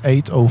improvement.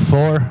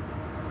 8:04.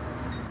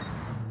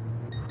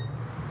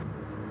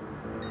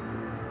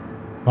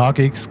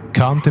 Magix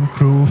can't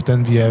improve.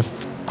 Then we have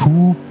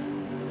Q.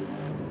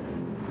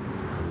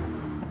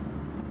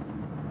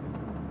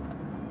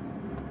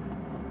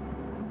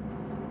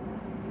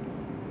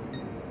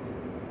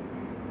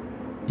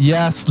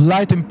 Yeah,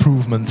 slight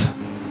improvement.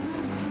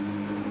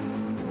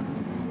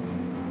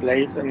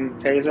 Blaze and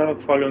Taser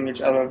following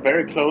each other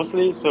very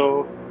closely,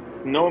 so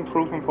no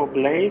improvement for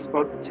Blaze,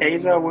 but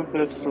Taser with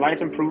a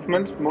slight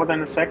improvement, more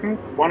than a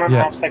second,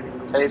 1.5 seconds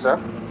for Taser.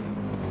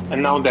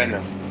 And now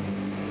Dennis.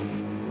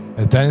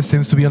 Dennis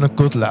seems to be on a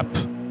good lap.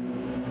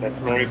 That's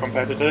very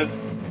competitive.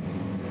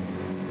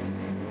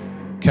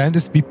 Can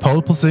this be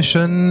pole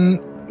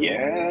position?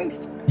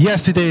 Yes.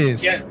 Yes, it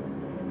is. Yeah.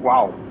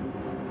 Wow.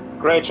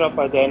 Great job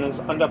by Dennis,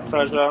 under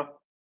pressure,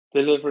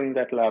 delivering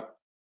that lap.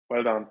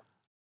 Well done.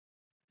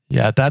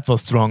 Yeah, that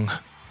was strong.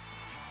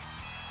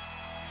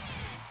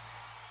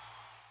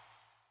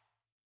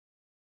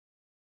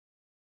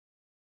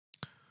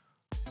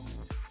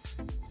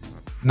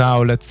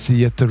 Now let's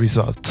see at the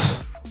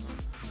result.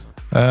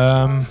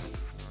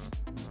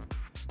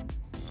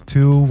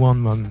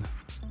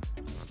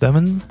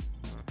 2:117.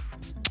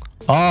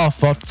 Oh,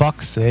 for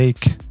fuck's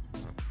sake.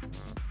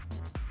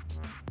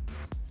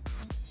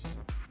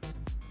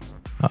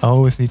 I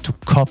always need to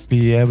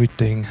copy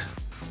everything.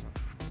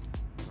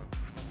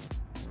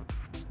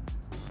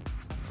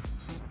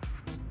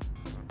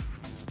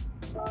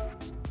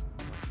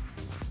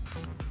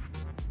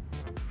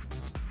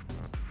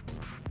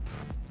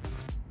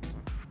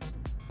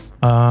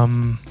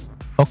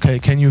 Okay,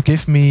 can you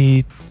give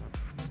me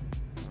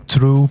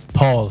through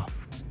Paul?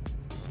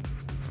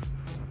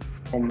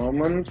 One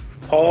moment.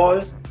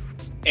 Paul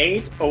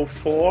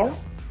 804.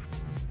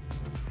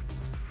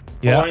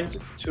 Yeah.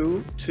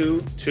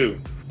 0.222.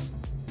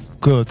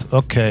 Good.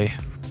 Okay.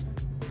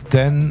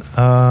 Then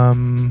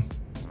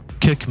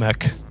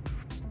Kickmack.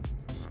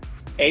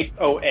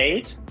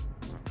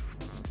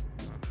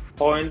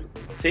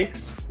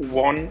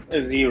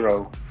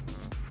 808.610.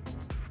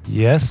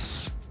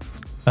 Yes.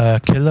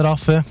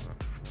 Killeraffe.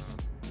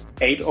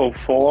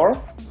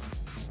 804.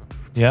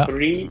 Yeah.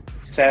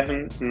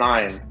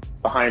 379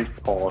 behind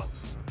Paul.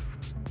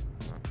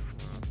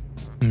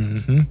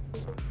 Mm-hmm.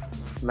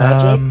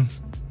 Magic.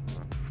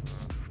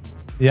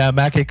 Yeah,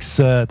 Magix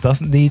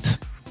doesn't need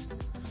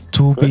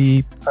to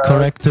be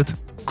corrected.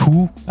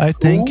 Q, I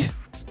think.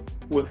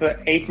 With an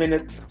 8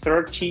 minute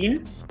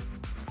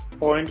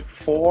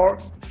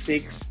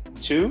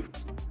 13.462.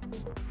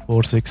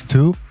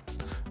 462.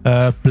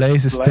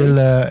 Blaze is still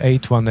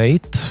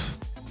 818.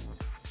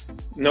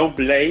 No,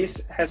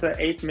 Blaze has an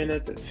 8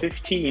 minute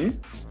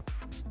 15.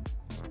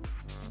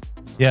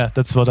 Yeah,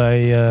 that's what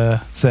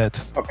I said.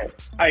 Okay.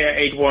 Yeah,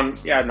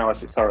 8-1. Yeah, no, I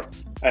see. Sorry.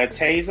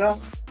 Taser,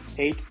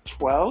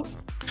 8-12.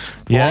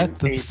 Yeah,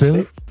 that's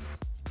still.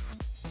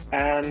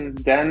 And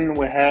then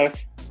we have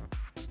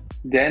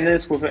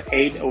Dennis with an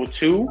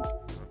 802.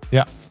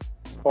 Yeah.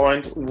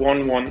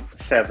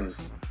 0.117.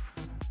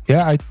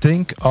 Yeah, I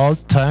think all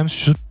times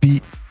should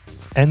be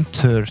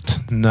entered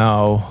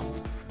now.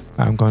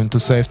 I'm going to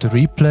save the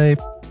replay.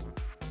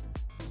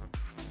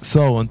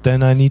 So, and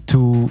then I need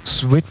to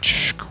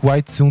switch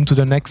quite soon to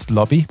the next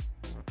lobby.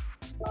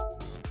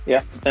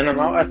 Yeah, then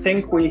now I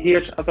think we hear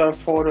each other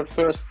for the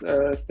first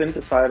Stint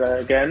decider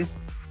again.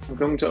 I'm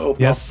going to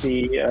open up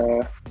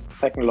the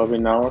second lobby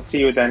now. See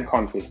you then,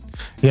 Confi.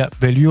 Yeah,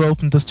 will you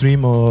open the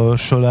stream or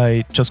shall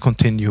I just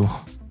continue?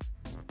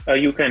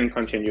 You can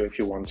continue if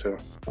you want to.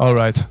 All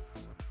right.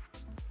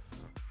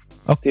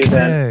 Okay. See you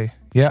then.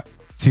 Yeah,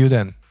 see you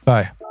then.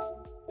 Bye.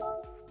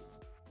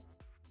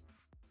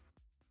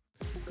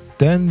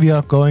 Then we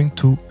are going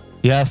to...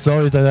 Yeah,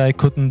 sorry that I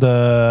couldn't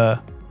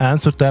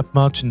answer that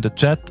much in the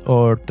chat,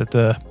 or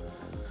that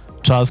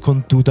Charles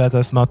couldn't do that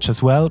as much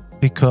as well,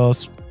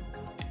 because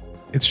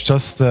it's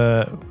just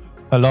a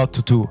lot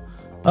to do.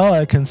 Oh,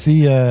 I can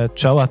see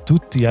ciao a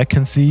tutti. I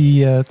can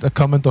see a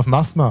comment of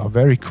Masma.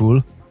 Very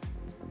cool.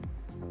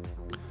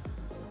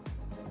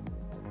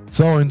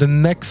 So in the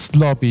next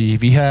lobby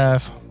we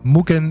have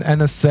Mugen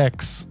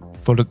NSX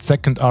for the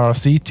second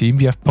RRC team.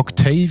 We have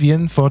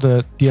Poctavian for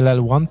the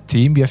DLL1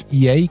 team. We have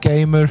EA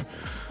Gamer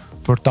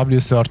for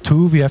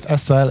WSR2. We have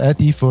SIL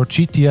Eddie for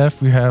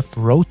GTF. We have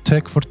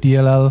Roadtech for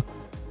DLL.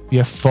 We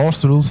have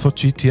Force Rules for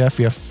GTF.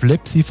 We have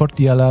Flipsy for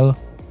DLL.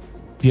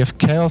 We have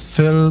Chaos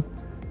Phil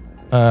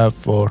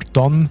for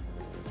Don.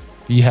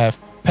 We have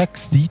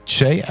Pex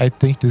DJ. I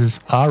think this is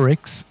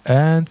RX.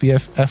 And we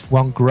have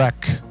F1 Greg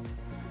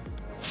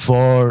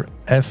for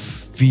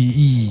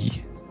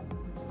FVE.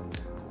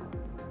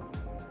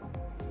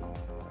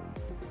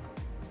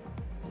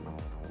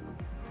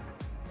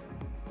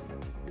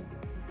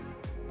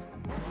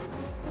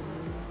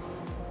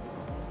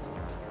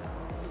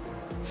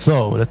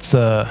 So let's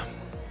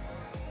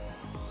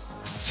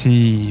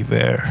see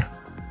where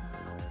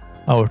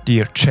our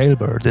dear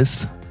Jailbird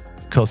is,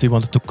 because he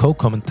wanted to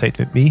co-commentate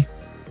with me.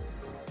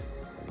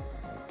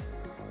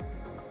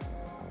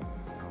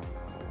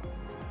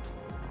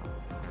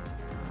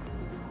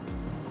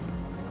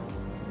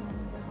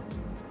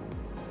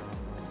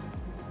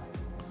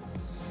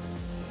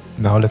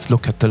 Now let's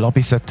look at the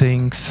lobby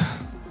settings.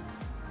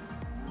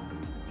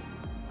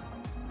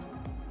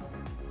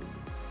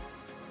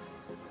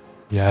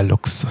 Yeah,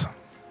 looks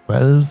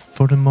well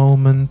for the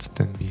moment.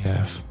 Then we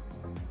have...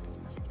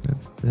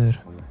 That's there.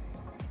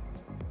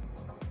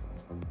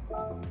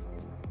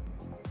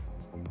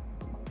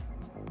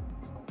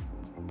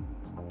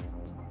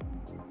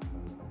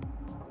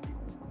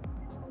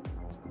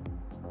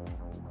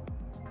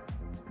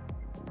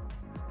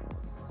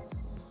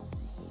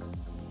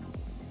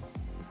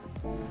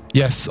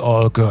 Yes,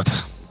 all good.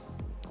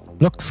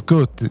 Looks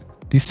good.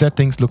 These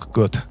settings look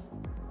good.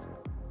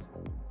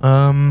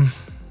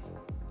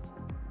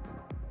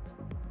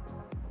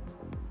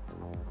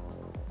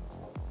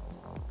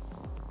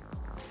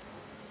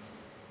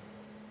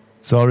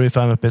 Sorry if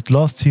I'm a bit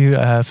lost here.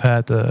 I have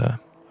had a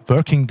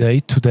working day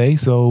today,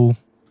 so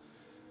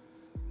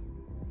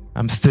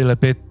I'm still a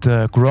bit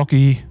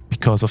groggy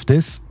because of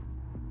this.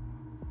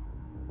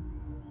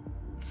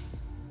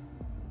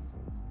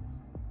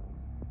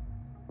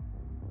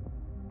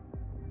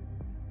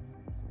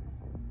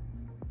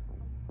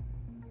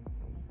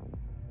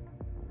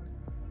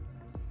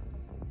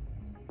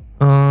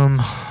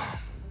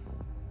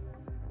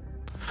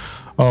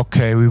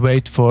 Okay, we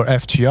wait for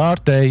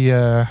FGR. They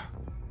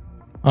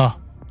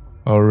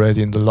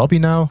already in the lobby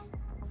now.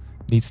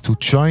 Needs to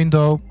join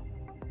though.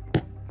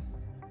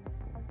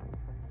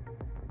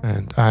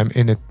 And I'm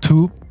in it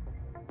too.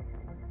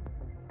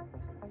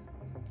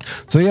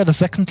 So yeah, the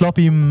second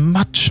lobby,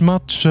 much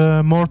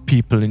more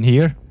people in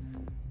here.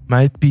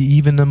 Might be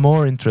even a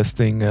more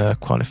interesting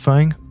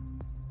qualifying.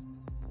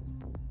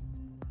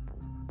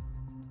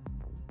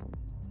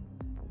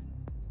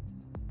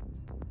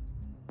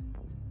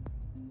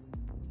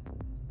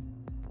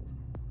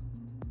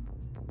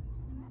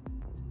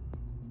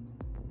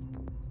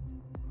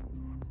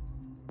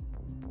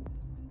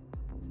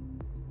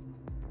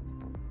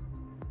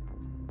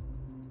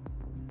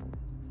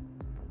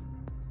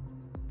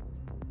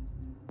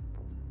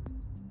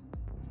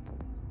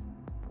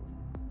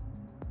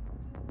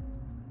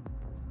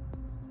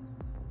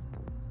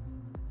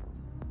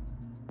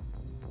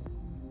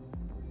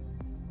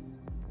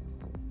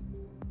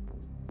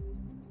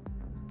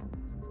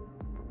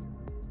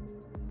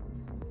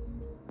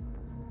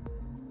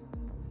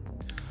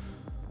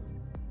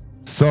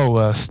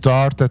 So,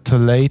 start at the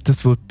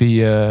latest would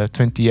be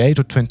 28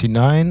 or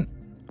 29.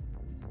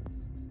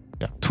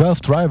 Yeah,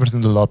 12 drivers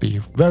in the lobby.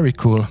 Very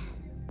cool.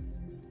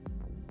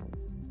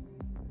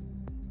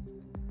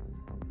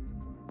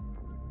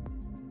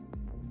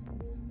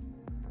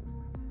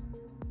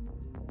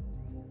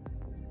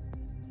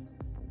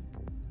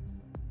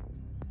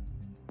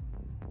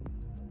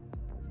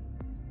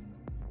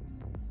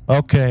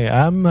 Okay,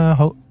 I'm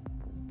now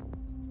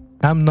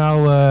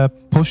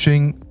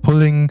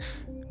pulling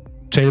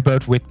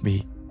Jailbird with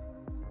me.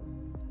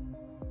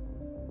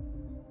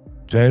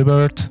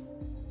 Jailbird.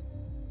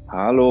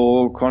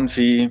 Hallo,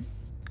 Konfi.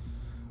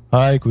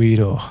 Hi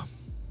Guido.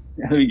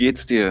 Wie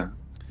geht's dir?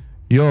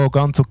 Jo,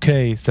 ganz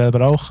okay.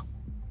 Selber auch?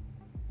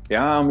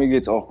 Ja, mir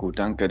geht's auch gut,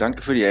 danke.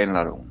 Danke für die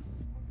Einladung.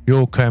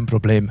 Jo, kein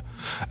Problem.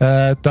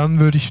 Dann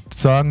würde ich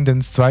sagen,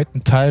 den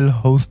zweiten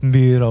Teil hosten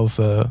wir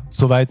auf,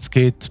 soweit es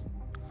geht,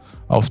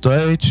 auf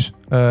Deutsch.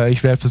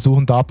 Ich werde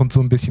versuchen, da ab und zu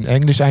ein bisschen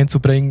Englisch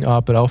einzubringen,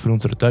 aber auch für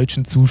unsere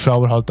deutschen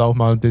Zuschauer halt auch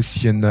mal ein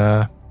bisschen,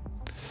 damit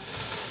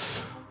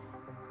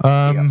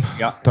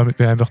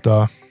wir einfach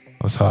da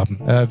was haben.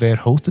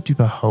 Wer hostet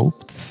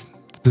überhaupt? Das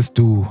bist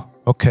du.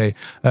 Okay,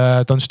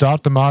 dann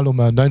starte mal um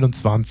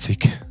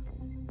 29.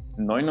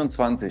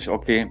 29,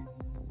 okay.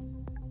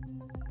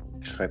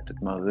 Ich schreibe das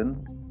mal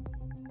rein.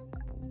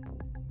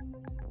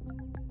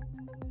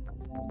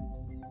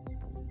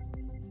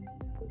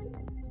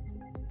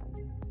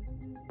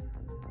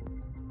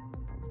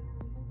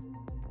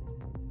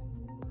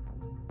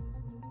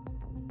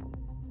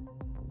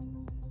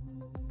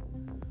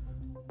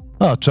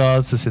 Ah,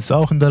 Charles ist jetzt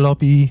auch in der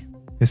Lobby,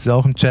 ist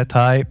auch im Chat,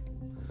 hi.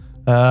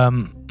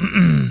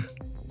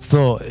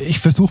 So, ich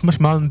versuche mich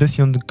mal ein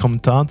bisschen an den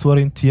Kommentaren zu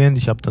orientieren,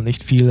 ich habe da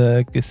nicht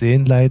viel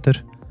gesehen leider.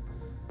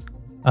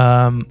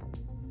 Um,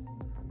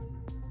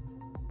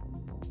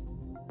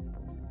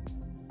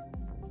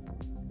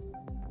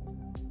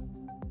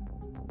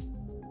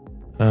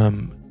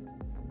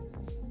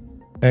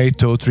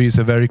 8:03 is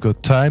a very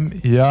good time.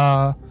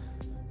 Yeah,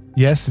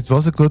 yes, it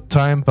was a good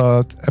time,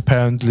 but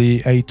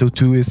apparently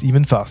 8:02 is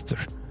even faster.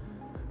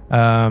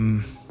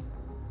 Paul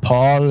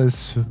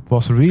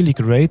was really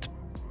great.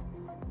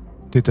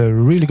 Did a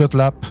really good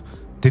lap.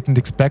 Didn't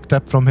expect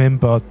that from him,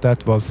 but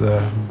that was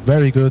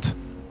very good.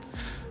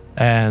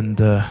 And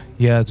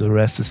yeah, the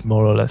rest is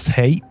more or less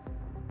hay.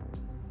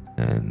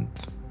 And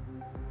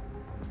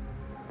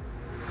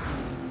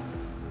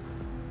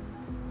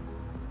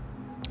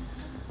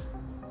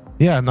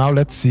yeah, now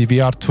let's see.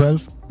 We are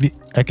 12. We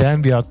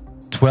are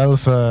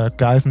 12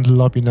 guys in the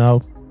lobby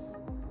now.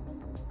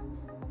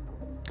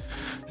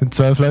 Sind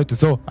 12 Leute.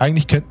 So,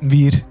 eigentlich könnten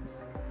wir.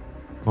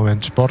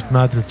 Moment,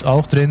 Sportmat ist jetzt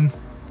auch drin.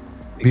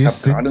 Ich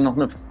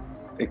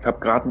habe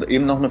gerade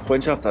eben noch eine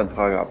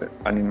Freundschaftsanfrage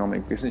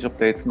angenommen. Ich weiß nicht, ob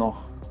der jetzt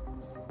noch.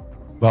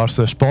 War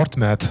es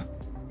Sportmat?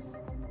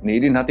 Nee,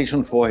 den hatte ich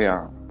schon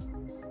vorher.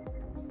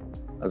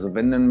 Also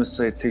wenn, dann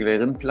müsste jetzt hier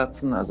gleich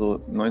platzen. Also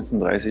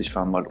 19:30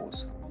 fahren wir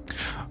los.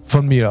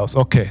 Von mir aus,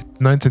 okay.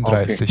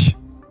 19:30. Okay.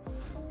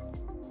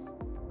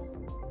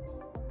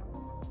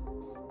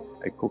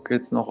 Ich gucke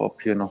jetzt noch,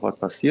 ob hier noch was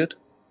passiert.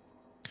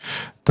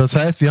 Das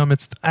heißt, wir haben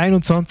jetzt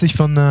 21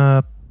 von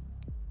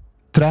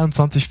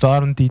 23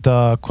 Fahrern, die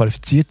da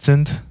qualifiziert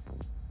sind.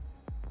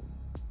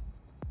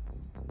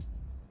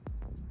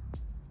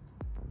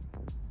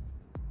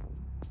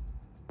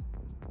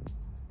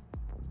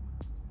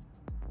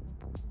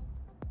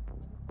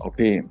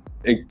 Okay,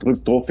 ich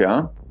drück drauf,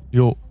 ja?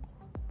 Jo.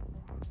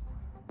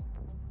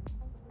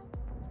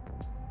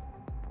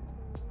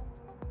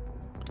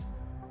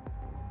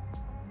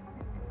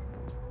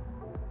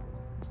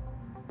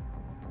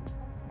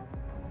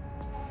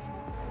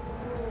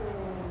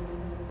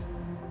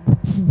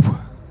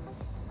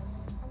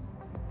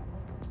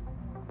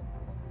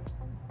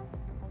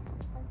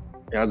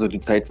 Ja, also die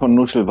Zeit von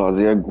Nuschel war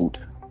sehr gut,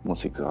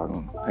 muss ich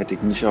sagen. Hätte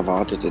ich nicht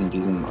erwartet in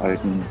diesem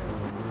alten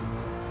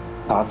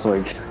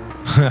Fahrzeug.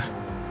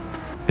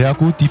 Ja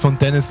gut, die von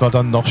Dennis war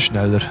dann noch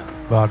schneller.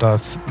 War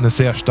das eine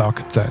sehr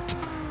starke Zeit.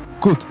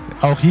 Gut,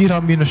 auch hier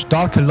haben wir eine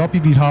starke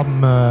Lobby. Wir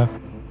haben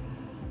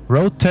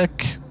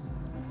Roadtech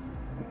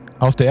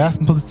auf der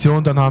ersten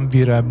Position. Dann haben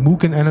wir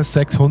Mugen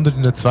NS600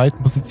 in der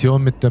zweiten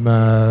Position mit dem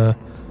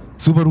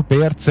Subaru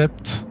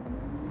BRZ.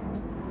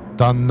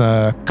 Dann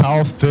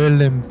Chaos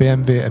Phil im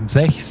BMW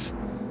M6.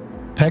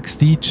 Pax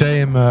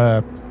DJ im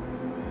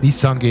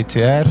Nissan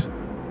GTR.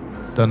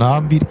 Dann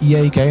haben wir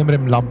EA Gamer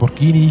im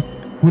Lamborghini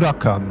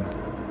Huracan.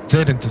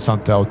 Sehr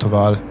interessante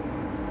Autowahl.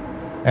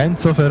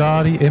 Enzo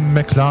Ferrari im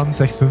McLaren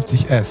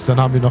 650S. Dann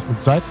haben wir noch den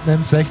zweiten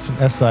M6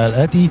 von SAL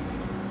Eddy.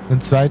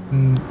 Den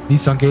zweiten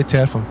Nissan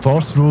GTR von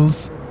Force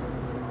Rules.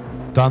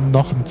 Dann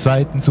noch einen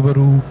zweiten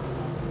Subaru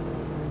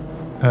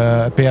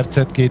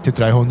BRZ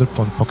GT300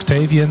 von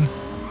Octavian.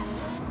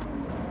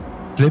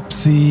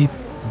 Flipsy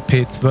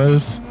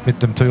P12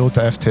 mit dem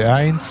Toyota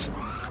FT1.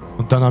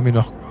 Und dann haben wir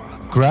noch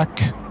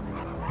Crack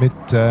mit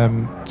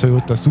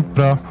Toyota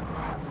Supra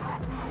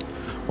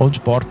und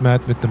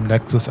Sportmat mit dem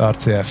Lexus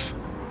RCF.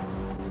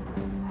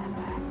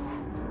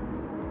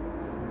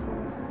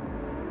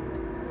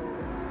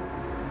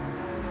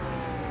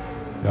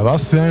 Ja,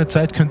 was für eine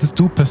Zeit könntest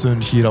du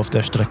persönlich hier auf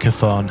der Strecke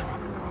fahren?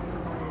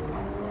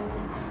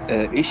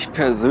 Ich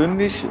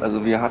persönlich,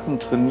 also wir hatten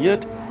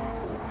trainiert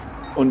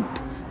und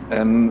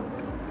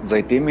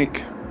seitdem ich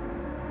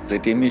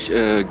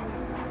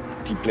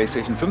die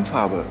PlayStation 5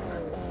 habe,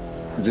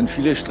 sind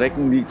viele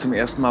Strecken, die ich zum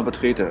ersten Mal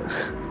betrete.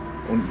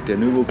 Und der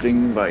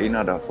Nürburgring war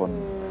einer davon.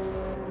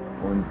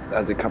 Und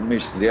also ich habe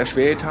mich sehr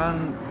schwer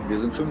getan. Wir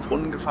sind 5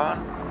 Runden gefahren.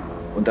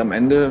 Und am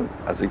Ende,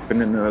 also ich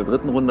bin in der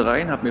 3. Runde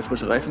rein, habe mir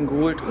frische Reifen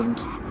geholt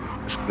und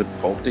Sprit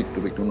brauchte ich,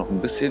 glaube ich, nur noch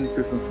ein bisschen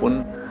für 5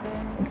 Runden.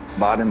 Und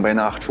war dann bei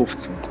einer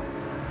 8,15.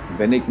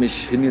 Wenn ich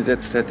mich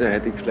hingesetzt hätte,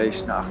 hätte ich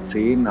vielleicht eine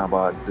 8,10,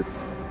 aber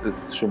das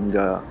ist schon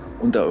wieder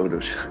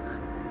unterirdisch.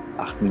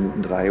 8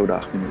 Minuten 3 oder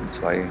 8 Minuten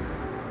 2.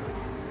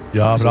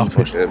 Ja, das ist aber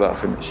unvorstellbar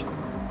für mich.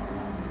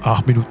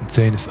 8 Minuten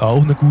 10 ist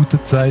auch eine gute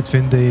Zeit,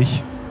 finde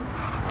ich.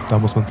 Da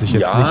muss man sich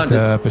jetzt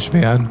nicht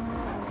beschweren.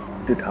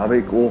 Das habe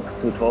ich auch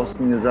zu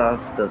Thorsten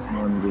gesagt, dass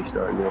man sich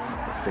da überhaupt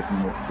nicht verstecken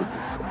muss. Das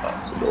ist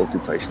absolut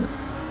ausgezeichnet.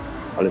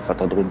 Alles, was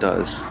da drunter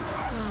ist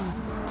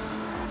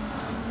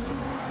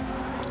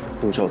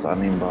durchaus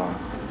annehmbar.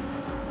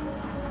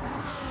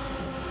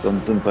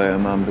 Sonst sind wir ja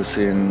immer ein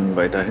bisschen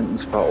weiter hinten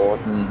zu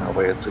verorten,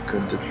 aber jetzt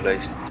könnte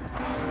vielleicht...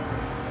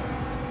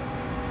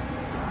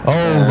 Oh,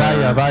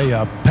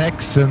 weia.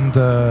 Pax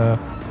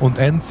und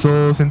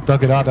Enzo sind da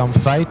gerade am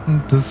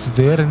Fighten. Das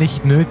wäre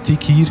nicht nötig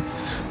hier.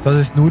 Das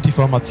ist nur die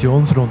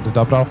Formationsrunde.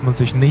 Da braucht man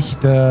sich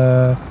nicht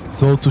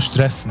so zu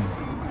stressen.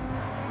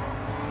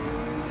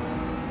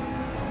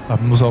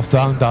 Aber man muss auch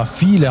sagen, da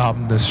viele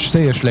haben eine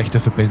sehr schlechte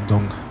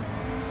Verbindung.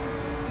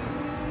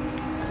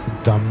 Sind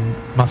da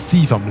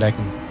massiv am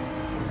Lecken.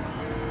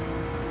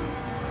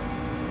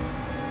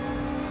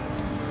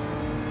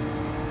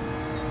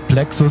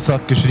 Plexus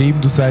hat geschrieben,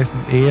 du seist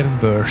ein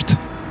Ehrenbird.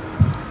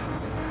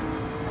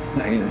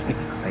 Ein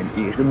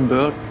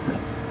Ehrenbird?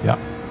 Ja.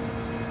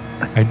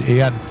 Ein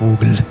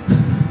Ehrenvogel.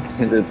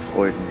 Das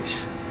freut mich.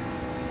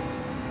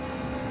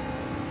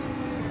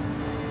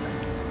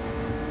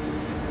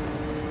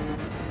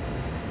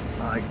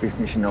 Ich weiß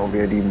nicht genau,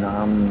 wer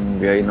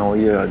genau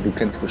hier, du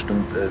kennst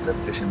bestimmt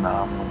sämtliche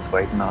Namen und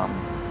Zweitnamen.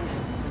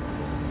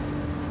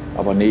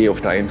 Aber nee, auf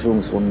der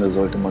Einführungsrunde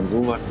sollte man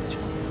sowas nicht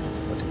machen,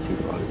 was ich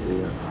hier gerade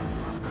sehe.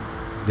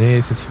 Nee,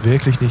 es ist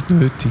wirklich nicht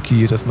nötig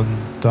hier, dass man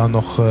da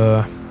noch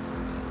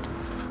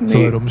so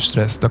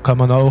herumstresst. Da kann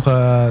man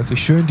auch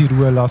sich schön die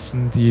Ruhe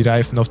lassen, die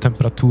Reifen auf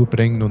Temperatur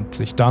bringen und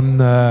sich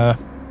dann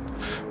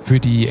für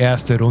die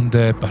erste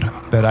Runde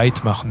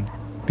bereit machen.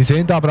 Wir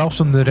sehen da aber auch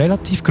schon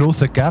relativ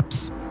große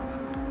Gaps.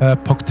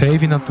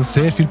 Poctavian hat da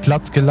sehr viel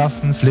Platz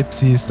gelassen,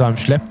 Flipsy ist da im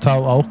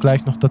Schlepptau auch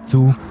gleich noch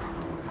dazu.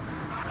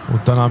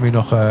 Und dann haben wir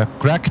noch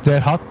Greg,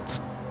 der hat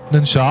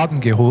einen Schaden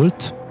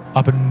geholt,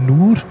 aber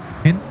nur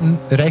hinten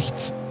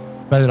rechts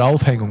bei der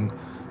Aufhängung.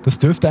 Das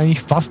dürfte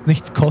eigentlich fast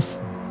nichts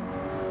kosten.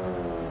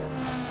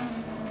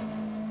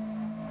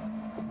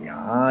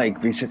 Ja, ich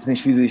weiß jetzt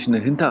nicht, wie sich eine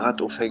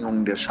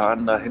Hinterradaufhängung der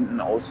Schaden da hinten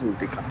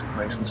auswirkt. Ich hab das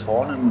meistens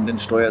vorne und dann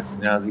steuert's,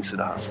 ja, siehst du,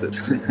 da hast du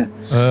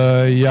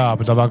das. Ja,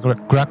 aber da war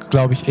Greg,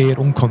 glaube ich, eher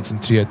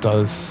unkonzentriert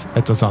als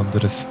etwas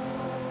anderes.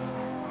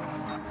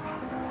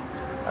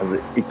 Also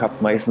ich hab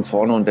meistens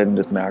vorne und dann,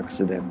 das merkst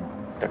du, denn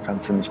da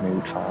kannst du nicht mehr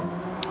gut fahren.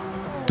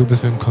 Du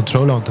bist mit dem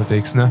Controller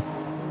unterwegs, ne?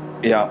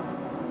 Ja.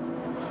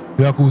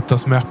 Ja gut,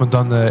 das merkt man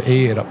dann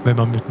eher. Wenn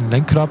man mit dem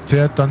Lenkrad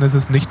fährt, dann ist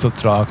es nicht so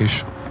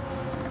tragisch.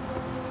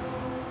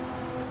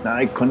 Na,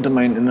 ich konnte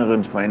meinen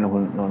inneren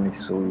Schweinehund noch nicht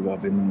so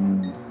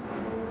überwinden.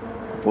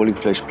 Obwohl ich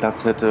vielleicht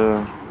Platz hätte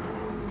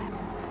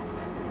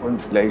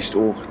und vielleicht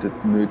auch das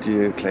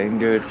nötige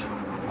Kleingeld.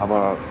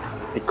 Aber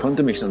ich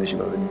konnte mich noch nicht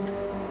überwinden.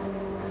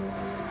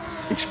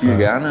 Ich spiele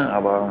gerne,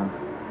 aber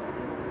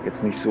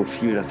jetzt nicht so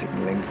viel, dass ich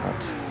ein Lenkrad.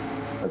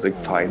 Also ich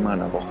fahre einmal in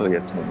der Woche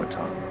jetzt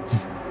momentan.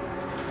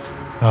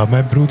 Ja,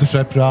 mein Bruder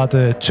schreibt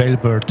gerade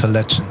Jailbird a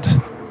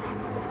Legend.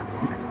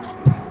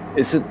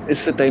 Ist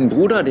es dein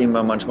Bruder, den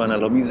wir manchmal in der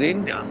Lobby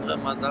sehen, der andere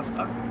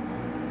Masafra?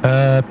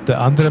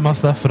 Der andere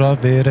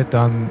Masafra wäre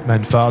dann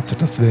mein Vater,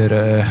 das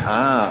wäre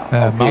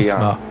okay,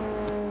 Masma. Ja.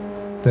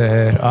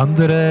 Der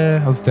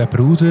andere, also der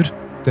Bruder,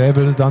 der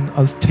würde dann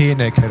als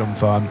Tenek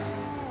herumfahren.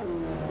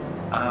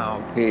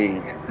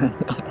 Okay.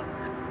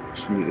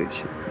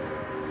 Schwierig.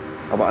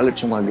 Aber alles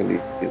schon mal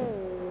gelesen.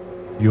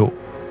 Jo.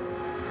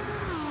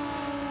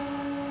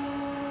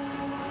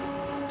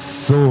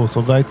 So,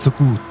 soweit so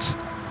gut.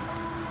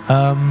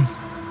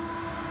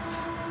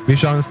 Wir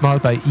schauen uns mal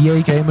bei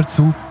EA Gamer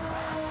zu.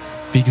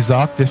 Wie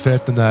gesagt, der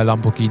fährt einen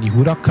Lamborghini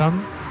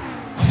Huracan.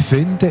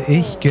 Finde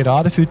ich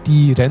gerade für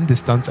die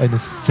Renndistanz eine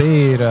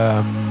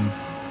sehr,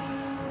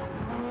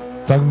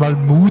 sagen wir mal,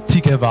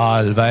 mutige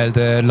Wahl, weil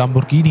der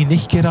Lamborghini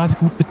nicht gerade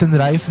gut mit den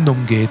Reifen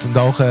umgeht und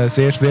auch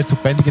sehr schwer zu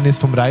bändigen ist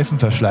vom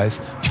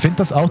Reifenverschleiß. Ich finde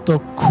das Auto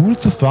cool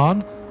zu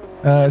fahren.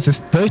 Es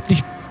ist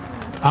deutlich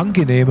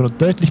angenehmer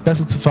und deutlich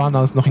besser zu fahren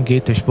als noch in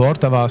GT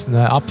Sport. Da war es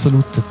eine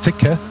absolute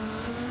Zicke.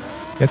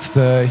 Jetzt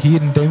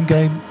hier in dem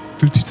Game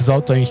fühlt sich das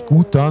Auto eigentlich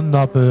gut an,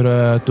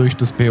 aber durch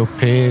das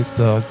BOP ist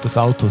das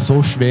Auto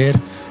so schwer.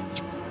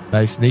 Ich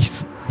weiß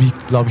nicht,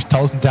 wiegt glaube ich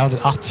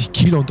 1380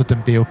 Kilo unter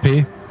dem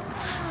BOP.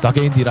 Da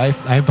gehen die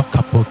Reifen einfach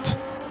kaputt.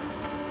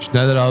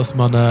 Schneller als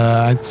man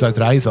 1, 2,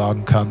 3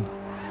 sagen kann.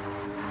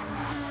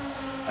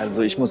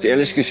 Also ich muss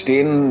ehrlich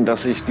gestehen,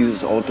 dass ich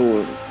dieses Auto,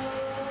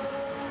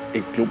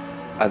 ich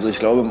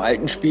glaube im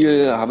alten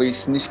Spiel habe ich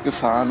es nicht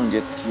gefahren und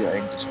jetzt hier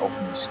eigentlich auch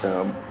nicht.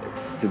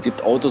 Es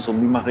gibt Autos,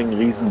 um die mache ich einen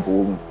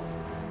Riesenbogen.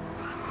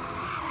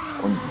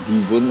 Und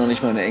die würden noch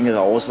nicht mal in eine engere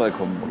Auswahl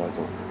kommen oder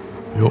so.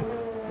 Jo.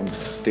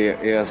 Und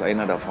er ist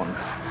einer davon.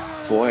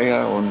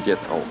 Vorher und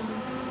jetzt auch.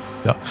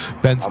 Ja,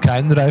 wenn es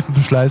keinen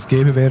Reifenverschleiß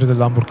gäbe, wäre der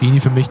Lamborghini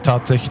für mich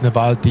tatsächlich eine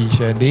Wahl, die ich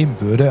nehmen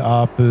würde.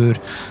 Aber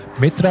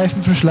mit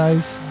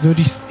Reifenverschleiß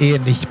würde ich es eher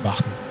nicht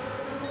machen.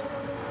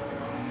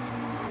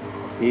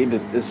 Okay,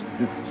 das ist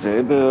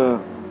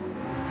dasselbe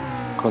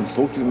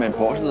Konstrukt wie mein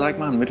Porsche, sag ich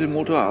mal, ein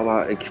Mittelmotor,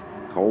 aber ich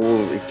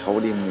trau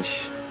dem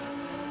nicht.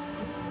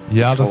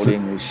 Ja,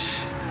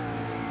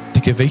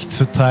 die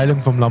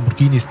Gewichtsverteilung vom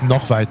Lamborghini ist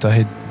noch weiter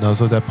hinten.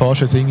 Also der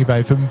Porsche ist irgendwie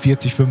bei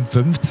 45,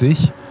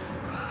 55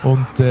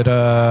 und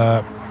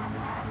der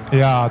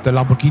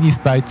Lamborghini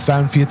ist bei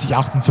 42,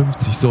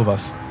 58,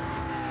 sowas.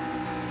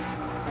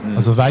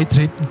 Also weiter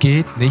hinten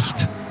geht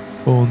nicht.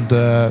 Und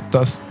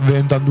das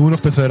wären dann nur noch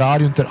der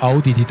Ferrari und der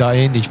Audi, die da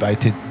ähnlich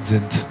weit hinten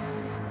sind.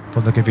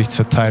 Von der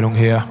Gewichtsverteilung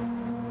her.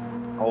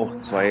 Auch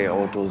zwei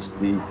Autos,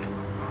 die ich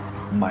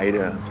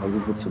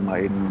versuche zu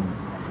meiden,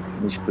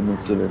 nicht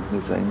benutze, wenn es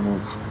nicht sein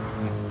muss.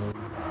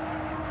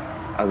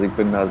 Also ich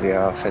bin da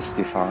sehr fest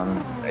gefahren.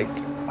 Ich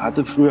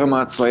hatte früher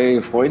mal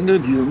zwei Freunde,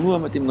 die sind nur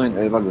mit dem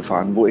 911er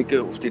gefahren, wo ich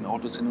auf den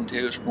Autos hin und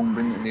her gesprungen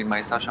bin in den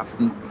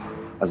Meisterschaften.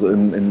 Also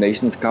im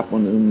Nations Cup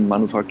und im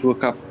Manufaktur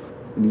Cup.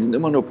 Und die sind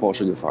immer nur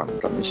Porsche gefahren.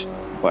 Das hat mich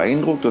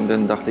beeindruckt und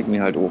dann dachte ich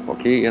mir halt, oh,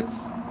 okay,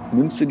 jetzt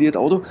nimmst du dir das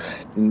Auto.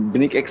 Dann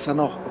bin ich extra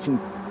noch auf dem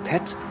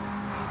Pad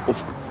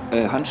auf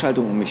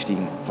Handschaltung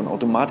umgestiegen. Von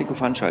Automatik auf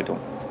Handschaltung.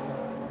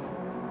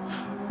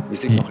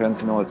 Weiß ich noch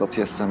ganz genau, als ob es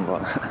gestern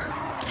war.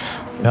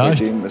 Und ja,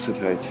 seitdem ist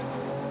es halt.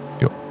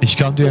 Jo, ich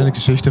kann dir eine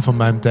Geschichte von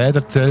meinem Dad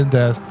erzählen,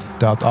 der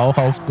hat auch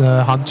auf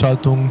der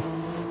Handschaltung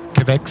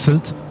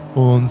gewechselt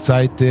und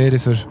seitdem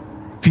ist er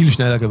viel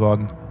schneller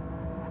geworden.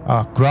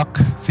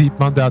 Gruck sieht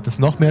man, der hat jetzt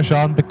noch mehr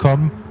Schaden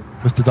bekommen,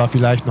 müsste da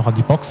vielleicht noch an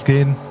die Box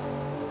gehen.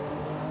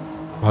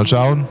 Mal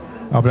schauen,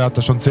 aber er hat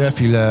da schon sehr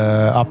viel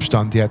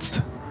Abstand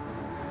jetzt.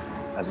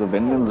 Also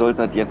wenn, dann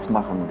sollte er das jetzt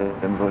machen,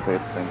 dann sollte er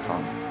jetzt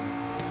reinfahren.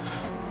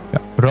 Ja,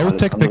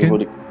 Roadtech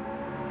beginnt.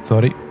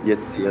 Sorry.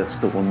 Jetzt die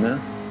erste Runde.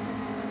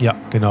 Ja,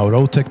 genau.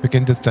 Roadtech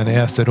beginnt jetzt seine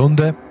erste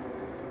Runde.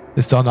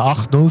 Ist da eine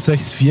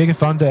 8.064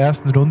 gefahren der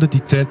ersten Runde.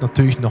 Die zählt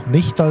natürlich noch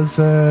nicht als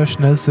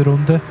schnellste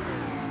Runde.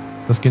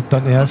 Das geht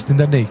dann erst in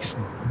der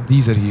nächsten. In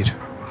dieser hier.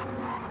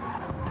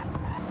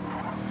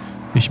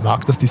 Ich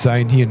mag das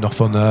Design hier noch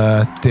von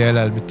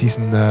DLL mit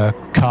diesen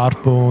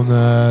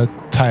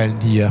Carbon-Teilen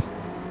hier.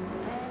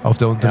 Auf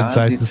der unteren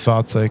Seite des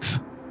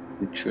Fahrzeugs.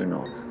 Sieht schön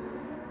aus.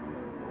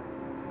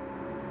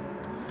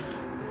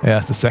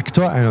 Erster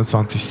Sektor,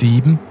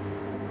 21,7.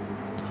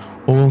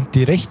 Und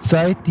die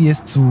Rechtszeit, die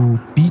es zu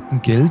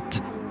bieten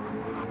gilt,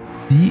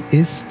 die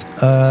ist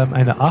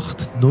eine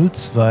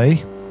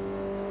 8.02.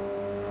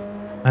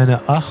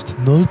 Eine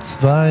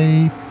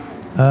 8.02.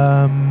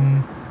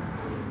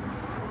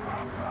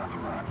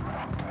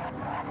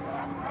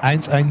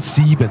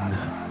 117.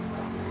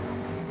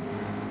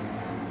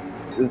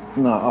 Ist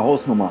eine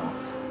Hausnummer.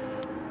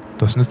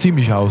 Das ist eine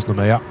ziemliche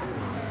Hausnummer, ja.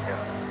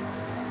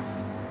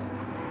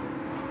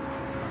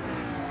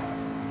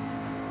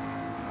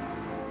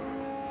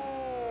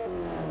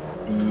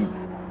 Die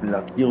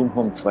Lackierung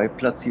vom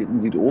Zweitplatzierten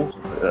sieht auch,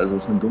 also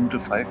es ist eine dunkle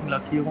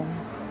Falkenlackierung.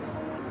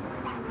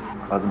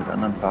 Quasi mit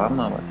anderen Farben,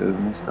 aber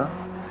dasselbe Muster.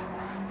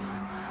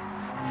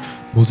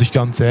 Muss ich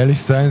ganz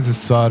ehrlich sein, es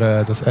ist zwar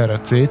das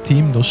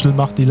RRC-Team, Nuschel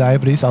macht die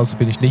Libraries, also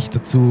bin ich nicht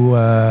dazu,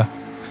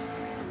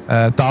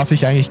 darf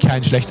ich eigentlich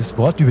kein schlechtes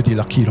Wort über die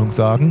Lackierung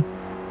sagen.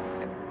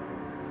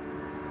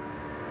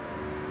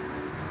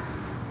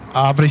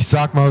 Aber ich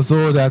sag mal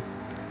so, der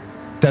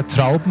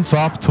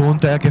Traubenfarbton,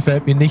 der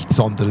gefällt mir nicht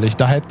sonderlich.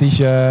 Da hätte ich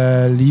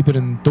lieber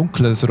ein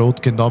dunkles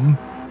Rot genommen.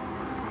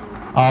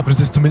 Aber es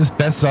ist zumindest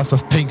besser als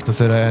das Pink,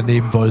 das er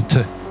nehmen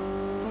wollte.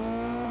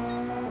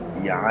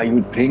 Ja,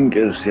 gut, Pink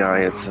ist ja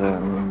jetzt,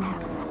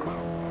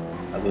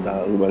 also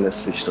darüber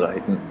lässt sich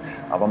streiten.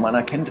 Aber man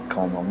erkennt es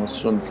kaum, man muss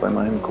schon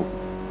zweimal hingucken.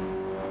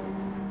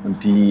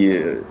 Und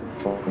die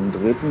vom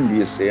dritten,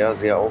 die ist sehr,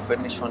 sehr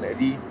aufwendig von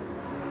Eddie.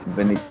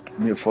 Wenn ich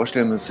mir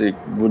vorstellen müsste, ich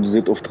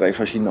würde das auf 3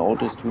 verschiedene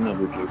Autos tun, dann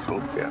würde ich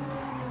verrückt werden.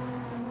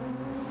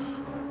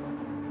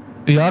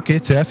 Ja,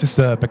 GCF ist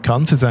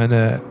bekannt für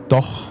seine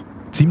doch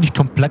ziemlich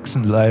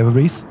komplexen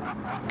Libraries.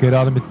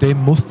 Gerade mit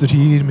dem Muster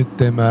hier, mit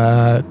dem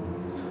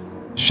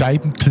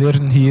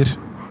Scheibenklirren hier,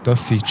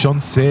 das sieht schon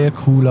sehr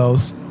cool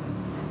aus.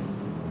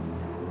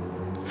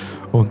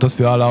 Und das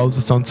für alle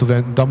Autos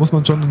anzuwenden, da muss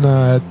man schon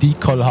ein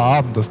Decal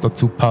haben, das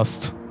dazu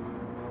passt.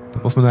 Da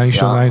muss man eigentlich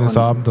schon eines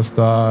haben, das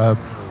da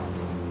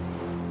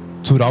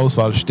zur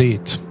Auswahl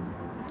steht.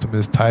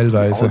 Zumindest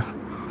teilweise.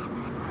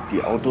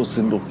 Die Autos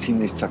sind doch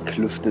ziemlich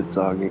zerklüftet,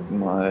 sage ich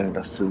mal,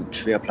 dass du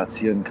schwer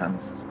platzieren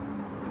kannst.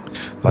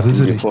 Das ist was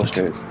du dir richtig.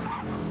 vorstellst.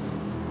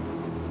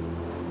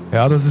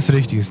 Ja, das ist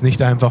richtig. Es ist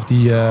nicht einfach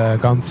die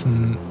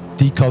ganzen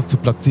Decals zu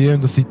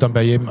platzieren. Das sieht dann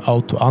bei jedem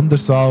Auto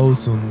anders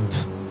aus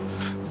und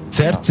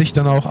zerrt sich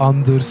dann auch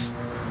anders.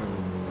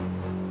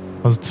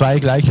 Also 2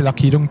 gleiche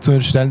Lackierungen zu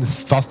erstellen,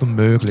 ist fast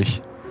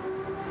unmöglich.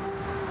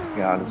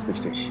 Ja, das ist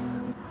richtig.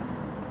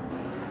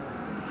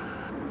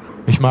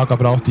 Ich mag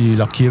aber auch die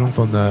Lackierung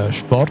von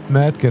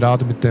Sportmat,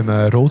 gerade mit dem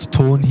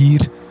Rotton hier.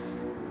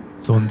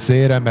 So ein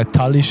sehr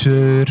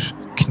metallischer,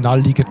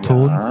 knalliger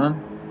Ton. Ja,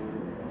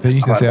 Finde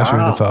ich eine aber sehr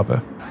schöne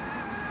Farbe.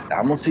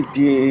 da muss ich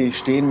dir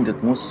stehen, das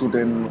musst du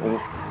denn auch.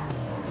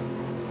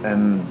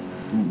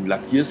 Du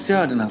lackierst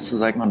ja, dann hast du,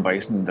 sag mal, einen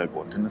weißen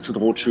Hintergrund, dann ist das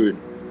rot schön.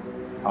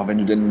 Aber wenn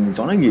du denn in die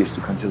Sonne gehst,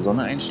 du kannst ja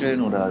Sonne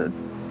einstellen oder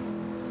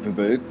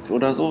bewölkt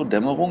oder so,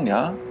 Dämmerung,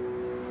 ja.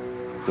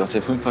 Du hast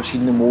ja 5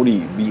 verschiedene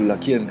Modi, wie du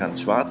lackieren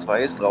kannst. Schwarz,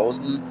 weiß,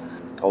 draußen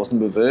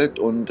bewölkt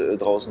und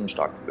draußen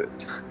stark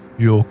bewölkt.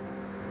 Jo.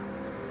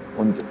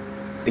 Und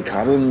ich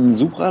habe einen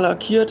Supra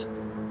lackiert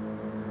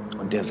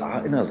und der sah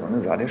in der Sonne,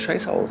 der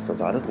scheiße aus. Da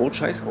sah das rot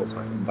scheiße aus,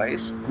 weil in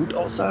weiß gut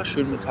aussah,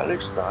 schön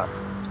metallisch, sah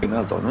in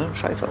der Sonne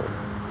scheiße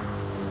aus.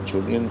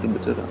 Entschuldigen Sie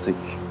bitte, dass ich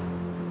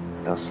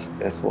das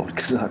S-Wort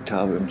gesagt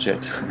habe im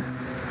Chat.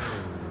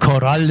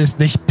 Korall ist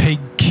nicht pink.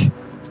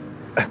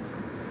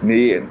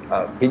 Nee,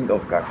 pink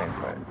auf gar keinen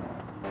Fall.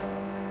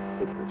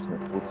 Das ist eine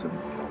Todsünde,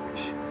 glaube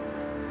ich.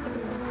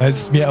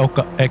 Es ist mir auch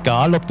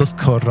egal, ob das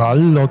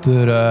Korall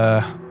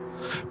oder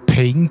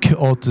Pink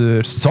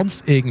oder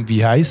sonst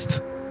irgendwie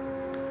heißt.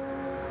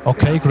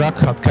 Okay,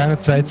 Grug hat keine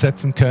Zeit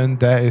setzen können,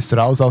 der ist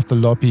raus aus der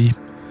Lobby.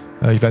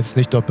 Ich weiß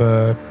nicht, ob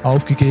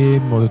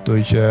aufgegeben oder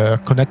durch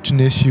Connection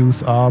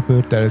Issues,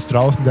 aber der ist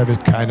draußen, der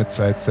wird keine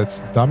Zeit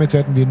setzen. Damit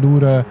werden wir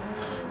nur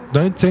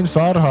 19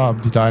 Fahrer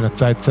haben, die da eine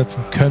Zeit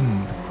setzen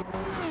können.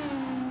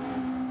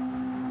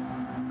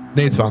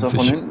 Nee,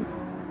 20.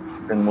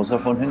 Dann muss er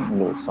von hinten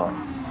losfahren,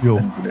 Jo.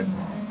 wenn sie denn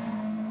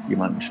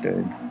jemanden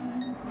stellen.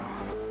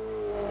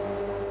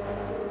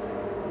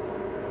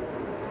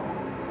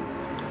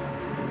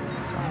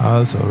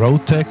 Also,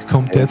 Roadtech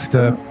kommt jetzt.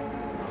 Wir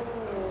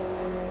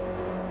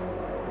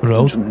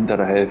sind schon hinter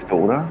der Hälfte,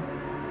 oder?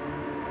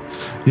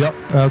 Ja,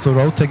 also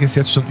Roadtech ist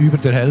jetzt schon über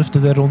der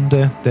Hälfte der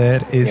Runde.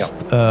 Der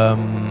ist,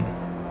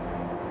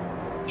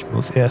 ich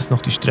muss erst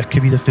noch die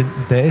Strecke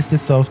wiederfinden. Der ist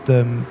jetzt auf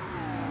dem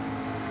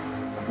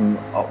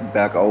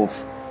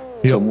Bergauf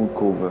zur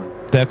Mutkurve.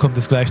 Der kommt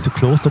jetzt gleich zu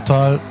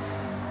Klostertal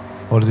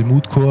oder die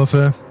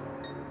Mutkurve.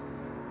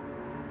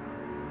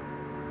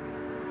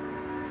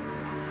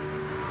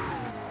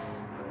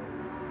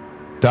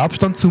 Der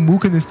Abstand zu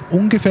Mugen ist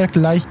ungefähr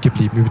gleich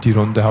geblieben über die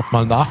Runde. Hat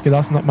mal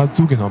nachgelassen, hat mal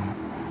zugenommen.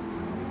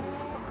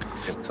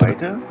 Der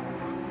zweite?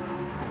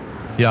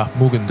 Ja,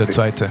 Mugen, der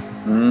zweite.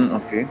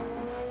 Okay.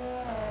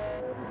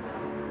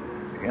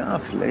 Ja,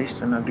 vielleicht,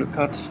 wenn er Glück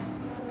hat,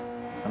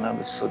 kann er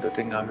bis zur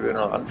Döttinger Höhe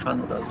noch anfahren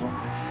oder so.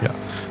 Ja,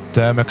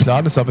 der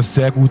McLaren ist aber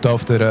sehr gut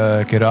auf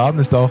der Geraden,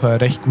 ist auch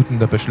recht gut in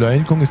der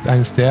Beschleunigung, ist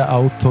eines der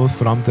Autos,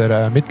 vor allem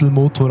der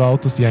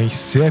Mittelmotorautos, die eigentlich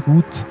sehr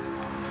gut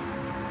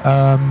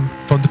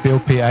von der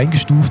BOP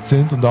eingestuft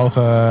sind und auch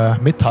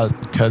mithalten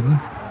können.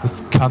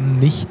 Das kann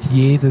nicht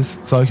jedes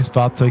solches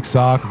Fahrzeug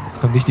sagen. Das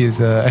kann nicht jedes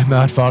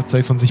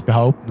MR-Fahrzeug von sich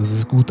behaupten, dass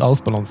es gut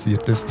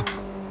ausbalanciert ist.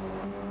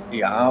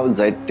 Ja,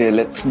 seit der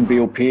letzten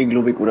BOP,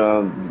 glaube ich,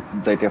 oder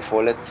seit dem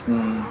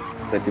vorletzten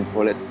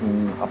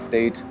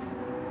Update.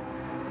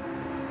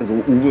 Also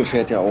Uwe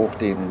fährt ja auch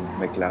den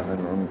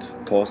McLaren und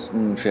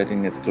Thorsten fährt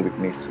ihn jetzt, glaube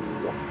ich, nächste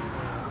Saison.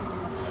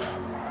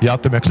 Ja,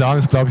 der McLaren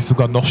ist, glaube ich,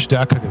 sogar noch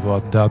stärker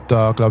geworden. Der hat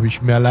da, glaube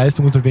ich, mehr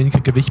Leistung oder weniger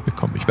Gewicht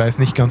bekommen. Ich weiß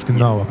nicht ganz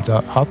genau, aber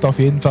der hat auf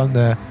jeden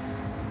Fall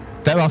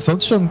das war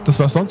sonst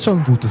schon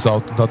ein gutes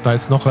Auto und hat da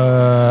jetzt noch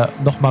mal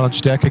an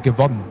Stärke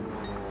gewonnen.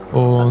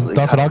 Und also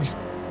da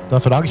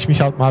frage ich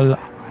mich halt mal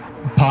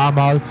ein paar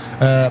Mal,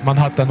 man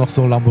hat dann noch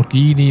so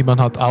Lamborghini, man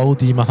hat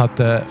Audi, man hat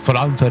vor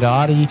allem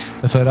Ferrari.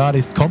 Der Ferrari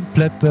ist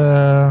komplett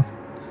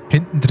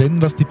hinten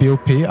drin, was die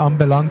BOP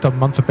anbelangt, aber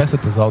man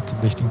verbessert das Auto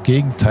nicht. Im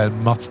Gegenteil,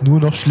 man macht es nur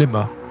noch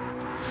schlimmer.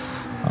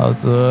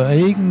 Also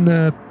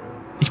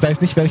ich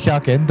weiß nicht, welche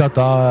Agenda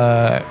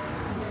da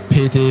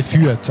PD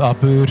führt,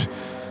 aber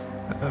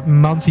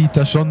man sieht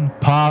da schon ein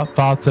paar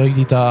Fahrzeuge,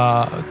 die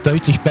da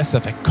deutlich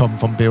besser wegkommen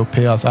vom BOP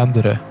als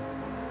andere.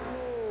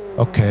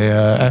 Okay,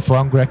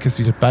 F1 Greg ist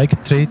wieder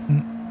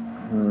beigetreten.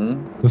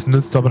 Das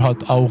nützt aber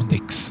halt auch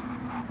nichts.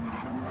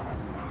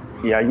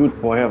 Ja gut,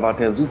 vorher war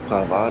der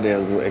Supra,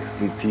 der so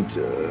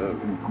explizit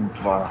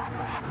gut war,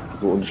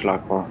 so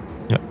unschlagbar.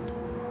 Ja.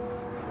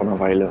 Vor einer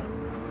Weile.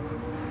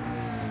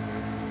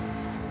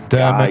 Ich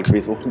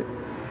weiß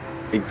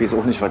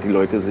auch nicht, was die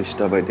Leute sich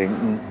dabei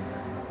denken.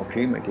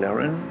 Okay,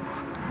 McLaren,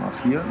 Nummer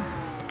 4.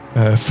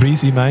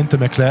 Freezy meinte,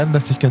 McLaren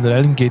lässt sich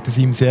generell in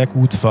GT7 sehr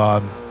gut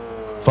fahren.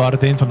 Fahre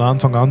den von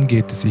Anfang an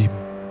GT7.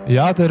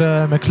 Ja,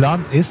 der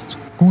McLaren ist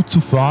gut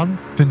zu fahren,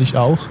 finde ich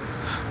auch.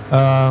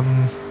 Aber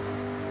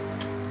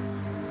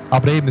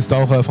eben ist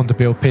auch von der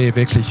BOP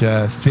wirklich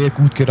sehr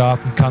gut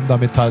geraten, kann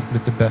damit halt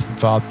mit den besten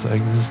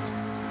Fahrzeugen. Es ist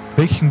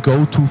wirklich ein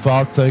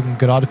Go-To-Fahrzeug und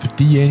gerade für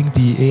diejenigen,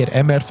 die eher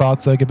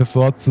MR-Fahrzeuge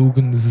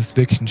bevorzugen, das ist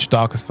wirklich ein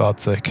starkes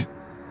Fahrzeug.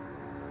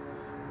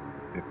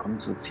 Wir kommen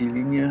zur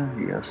Ziellinie.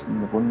 Die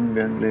ersten Runden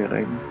werden gleich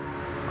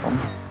reinkommen.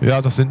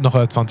 Ja, das sind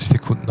noch 20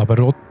 Sekunden, aber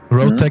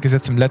Roadtech ist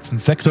jetzt im letzten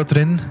Sektor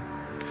drin.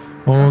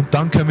 Und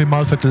dann können wir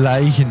mal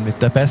vergleichen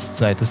mit der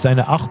Bestzeit. Das ist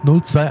eine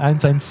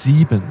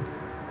 8:02.117.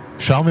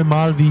 Schauen wir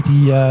mal, wie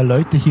die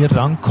Leute hier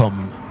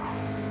rankommen.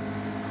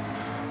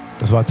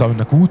 Das war jetzt aber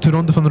eine gute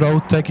Runde von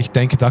Roadtech. Ich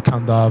denke, da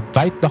kann da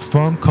weit nach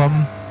vorn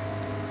kommen.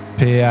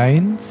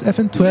 P1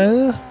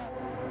 eventuell.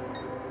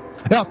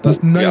 Ja, das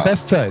ist eine neue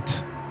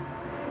Bestzeit.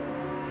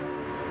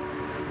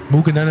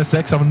 Mugen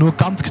NS6, aber nur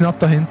ganz knapp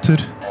dahinter.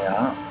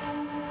 Ja.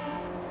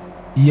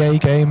 EA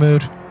Gamer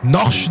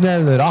noch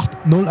schneller,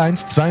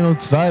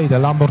 8:01.202. Der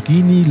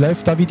Lamborghini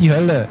läuft da wie die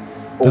Hölle.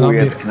 Dann Oh,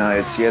 jetzt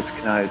knallt's.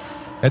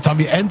 Jetzt haben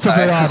wir Enzo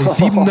Ferrari,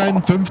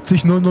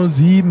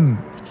 7:59.007.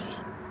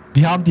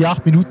 Wir haben die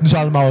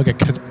 8-Minuten-Schallmauer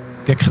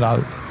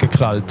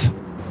gekrallt.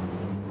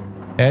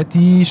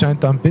 Eddie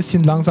scheint da ein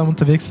bisschen langsam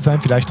unterwegs zu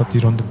sein. Vielleicht hat die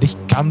Runde nicht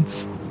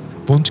ganz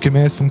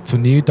wunschgemäß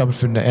funktioniert, aber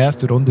für eine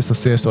erste Runde ist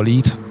das sehr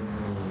solid.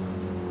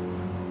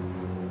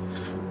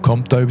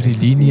 Kommt da über die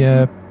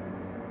Linie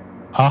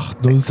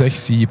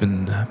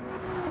 8:067.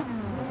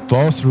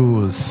 Force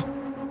Rules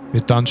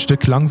wird dann ein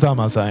Stück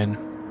langsamer sein.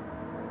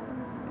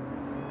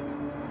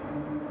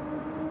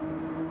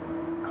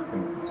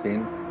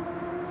 10.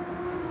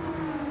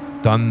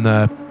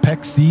 Dann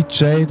PAX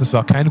DJ, das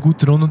war keine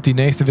gute Runde und die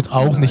nächste wird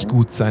auch nicht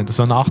gut sein. Das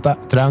war eine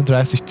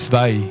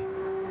 8:33.2.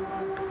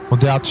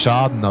 Und er hat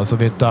Schaden, also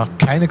wird da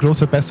keine große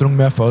Verbesserung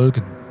mehr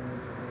folgen.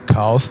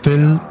 Chaos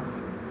Phil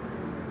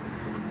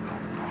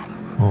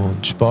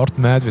und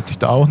Sportmad wird sich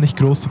da auch nicht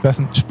groß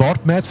verbessern.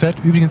 Sportmad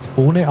fährt übrigens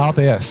ohne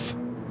ABS.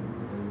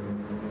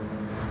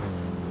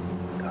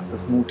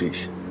 Das ist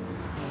mutig.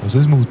 Das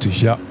ist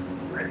mutig, ja.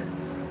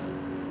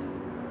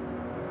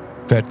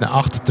 Fährt eine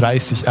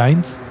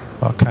 8:30.1.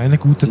 War keine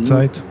gute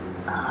Zeit.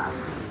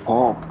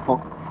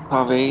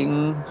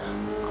 Pavane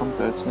kommt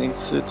als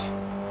nächstes.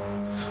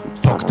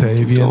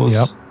 Octavian,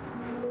 ja.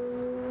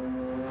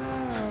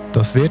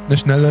 Das wird eine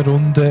schnelle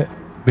Runde.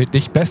 Wird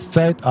nicht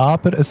Bestzeit,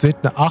 aber es wird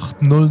eine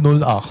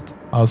 8:008.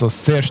 Also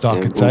sehr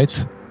starke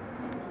Zeit.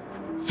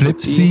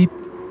 Flipsy.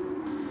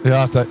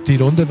 Ja, die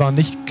Runde war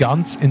nicht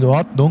ganz in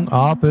Ordnung,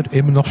 aber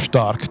immer noch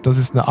stark. Das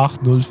ist eine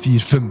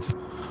 8:045.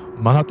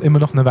 Man hat immer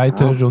noch eine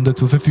weitere Runde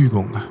zur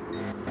Verfügung.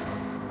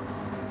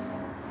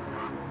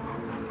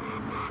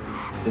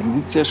 Dann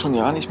sieht es ja schon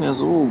ja nicht mehr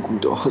so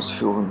gut aus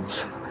für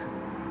uns.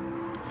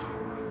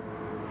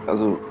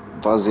 Also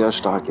war sehr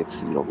stark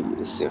jetzt, die Lobby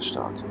ist sehr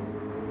stark.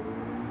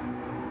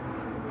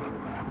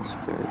 Muss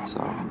ich ja jetzt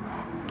sagen.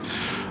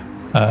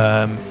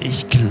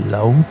 Ich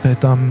glaube,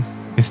 dann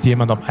ist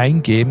jemand am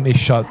Eingeben.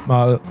 Ich schalte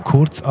mal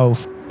kurz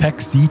auf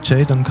PAX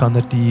DJ, dann kann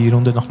er die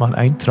Runde nochmal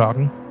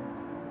eintragen.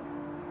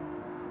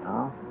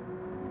 Ja.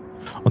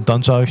 Und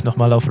dann schaue ich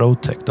nochmal auf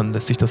Roadtech, dann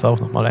lässt sich das auch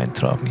nochmal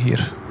eintragen hier.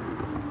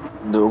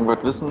 Wenn du irgendwas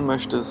wissen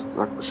möchtest,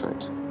 sag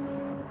Bescheid.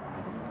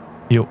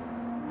 Jo.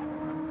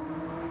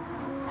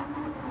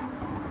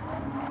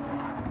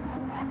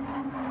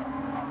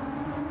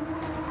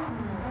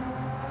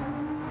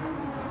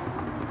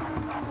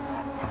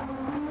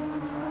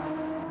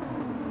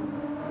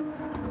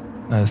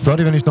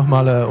 Sorry, wenn ich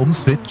nochmal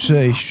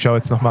umswitche. Ich schaue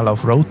jetzt nochmal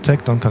auf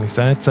Roadtech, dann kann ich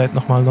seine Zeit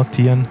nochmal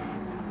notieren.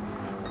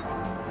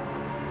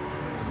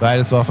 Weil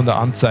es war von der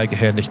Anzeige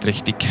her nicht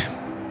richtig.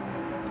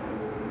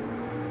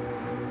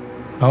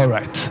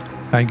 Alright,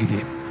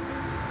 eingegeben.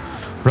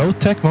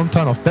 Roadtech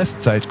momentan auf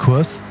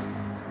Bestzeitkurs.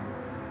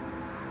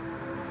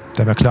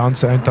 Der McLaren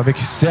scheint da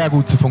wirklich sehr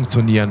gut zu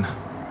funktionieren.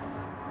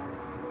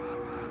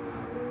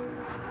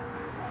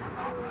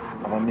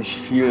 Aber nicht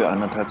viel,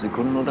 1,5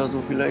 Sekunden oder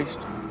so vielleicht.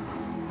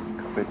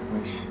 Ich habe jetzt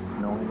nicht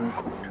genau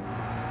hingeguckt.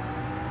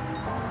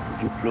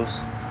 Wie viel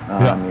plus?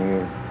 Ja.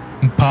 Nee.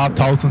 Ein paar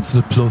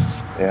Tausendstel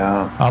plus.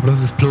 Ja. Aber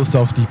das ist plus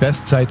auf die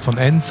Bestzeit von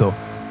Enzo.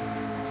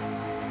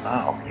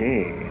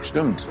 Okay.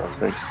 Stimmt, du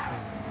hast recht.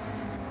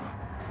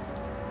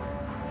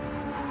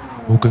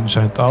 Mugen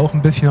scheint auch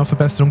ein bisschen auf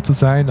Verbesserung zu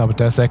sein, aber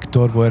der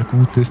Sektor, wo er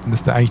gut ist,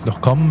 müsste eigentlich noch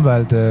kommen,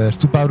 weil der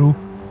Subaru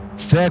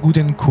sehr gut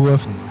in den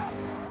Kurven.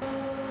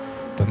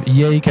 Dann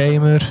EA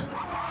Gamer.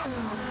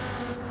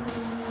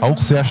 Auch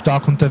sehr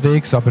stark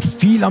unterwegs, aber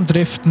viel am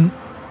Driften,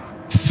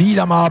 viel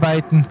am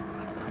Arbeiten.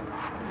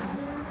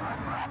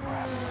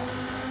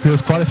 Für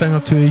das Qualifying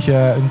natürlich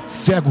ein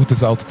sehr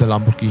gutes Auto, der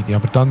Lamborghini,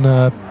 aber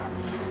dann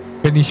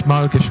bin ich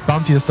mal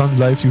gespannt, wie es dann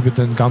läuft über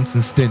den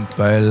ganzen Stint,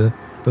 weil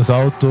das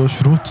Auto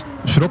schrubbt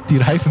die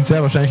Reifen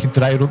sehr wahrscheinlich in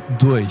 3 Runden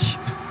durch.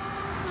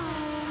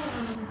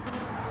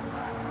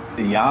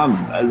 Ja,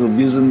 also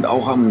wir sind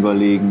auch am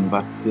Überlegen,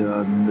 was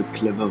eine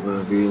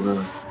clevere wäre.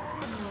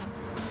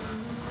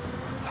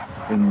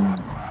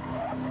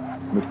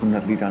 Mit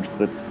 100 Litern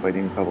Sprit bei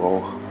dem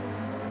Verbrauch.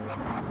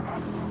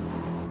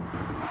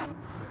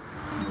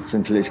 Was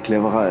denn vielleicht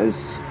cleverer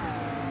ist,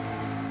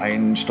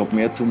 einen Stopp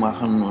mehr zu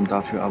machen und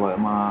dafür aber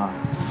immer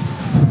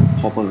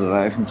propere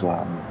Reifen zu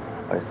haben.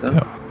 Weißt du?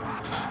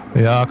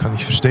 Ja, kann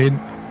ich verstehen.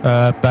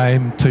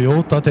 Beim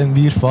Toyota, den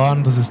wir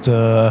fahren, das ist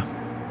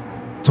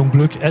zum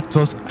Glück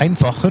etwas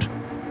einfacher.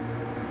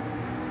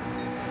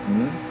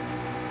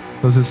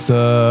 Das ist,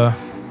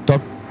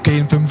 dort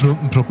gehen 5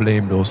 Runden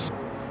problemlos.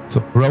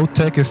 So,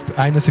 Roadtech ist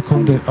 1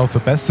 Sekunde auf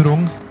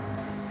Verbesserung.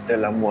 Der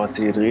Lambo hat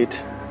sich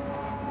gedreht.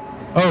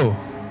 Oh,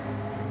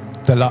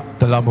 der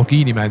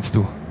Lamborghini meinst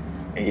du?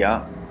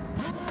 Ja,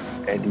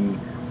 Eddie.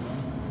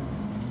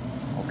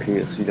 Okay,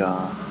 ist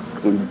wieder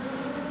grün.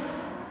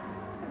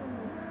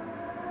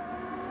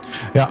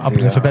 Ja, aber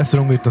Ja. eine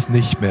Verbesserung wird das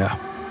nicht mehr.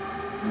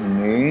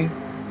 Nee.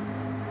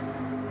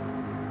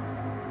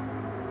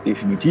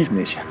 Definitiv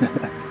nicht,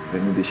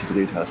 wenn du dich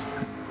gedreht hast.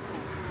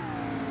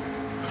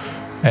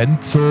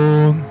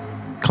 Enzo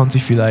kann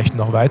sich vielleicht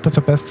noch weiter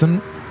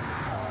verbessern.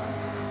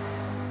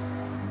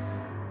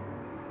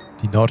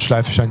 Die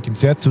Nordschleife scheint ihm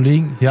sehr zu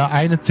liegen. Ja,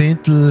 1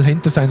 Zehntel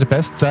hinter seiner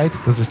Bestzeit,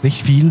 das ist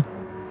nicht viel.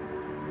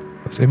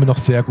 Das ist immer noch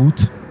sehr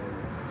gut.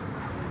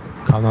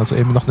 Kann also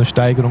immer noch eine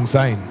Steigerung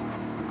sein.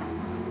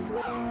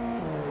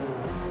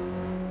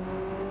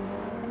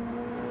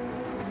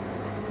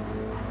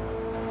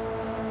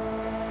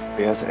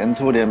 Wer ist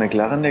Enzo? Der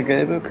McLaren, der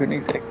gelbe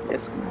Königsegg?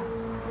 Yes.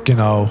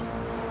 Genau.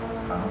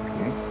 Ah,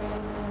 okay.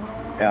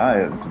 Ja,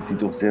 er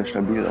sieht doch sehr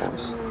stabil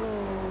aus.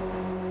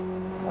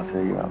 Was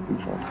er hier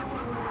abliefert.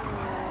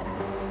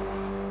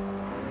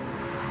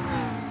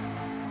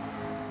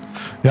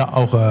 Ja,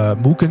 auch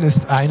Mugen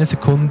ist 1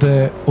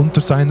 Sekunde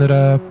unter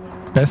seiner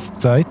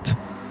Bestzeit.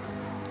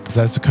 Das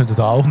heißt, er könnte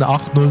da auch eine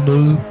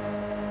 8:00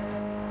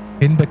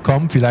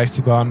 hinbekommen, vielleicht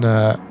sogar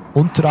eine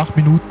unter 8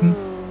 Minuten.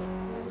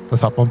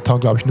 Das hat momentan,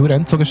 glaube ich, nur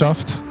Enzo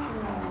geschafft.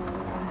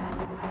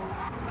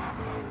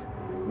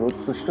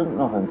 Wird bestimmt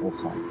noch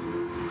interessant.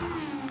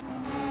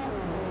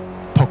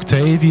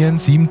 Octavian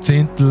 7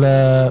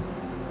 Zehntel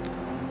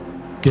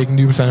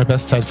gegenüber seiner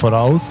Bestzeit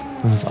voraus.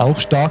 Das ist auch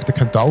stark, der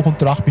könnte auch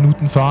unter 8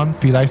 Minuten fahren,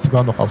 vielleicht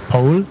sogar noch auf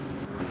Pole.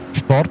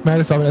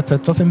 Sportman ist aber jetzt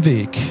etwas im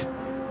Weg.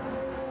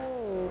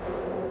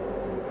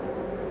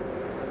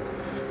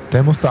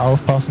 Der muss da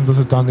aufpassen, dass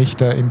er da nicht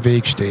im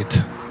Weg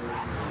steht.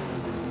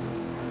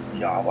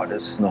 Ja, aber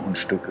das ist noch ein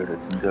Stück,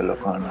 das sind ja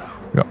locker. Ne?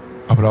 Ja,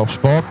 aber auch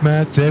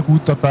Sportman sehr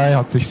gut dabei,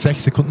 hat sich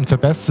 6 Sekunden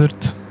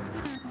verbessert.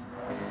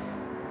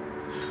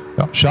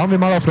 Ja, schauen wir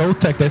mal auf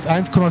Roadtech, der ist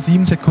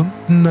 1,7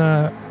 Sekunden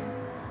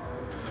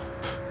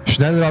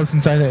schneller als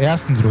in seiner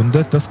ersten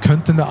Runde. Das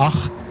könnte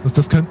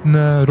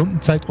eine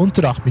Rundenzeit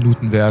unter 8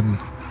 Minuten werden.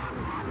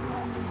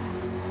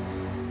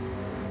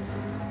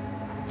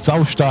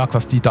 Sau stark,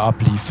 was die da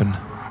abliefern.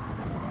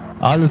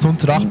 Alles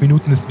unter 8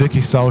 Minuten ist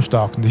wirklich sau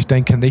stark und ich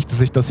denke nicht,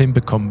 dass ich das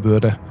hinbekommen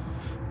würde.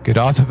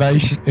 Gerade weil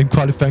ich in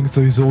Qualifying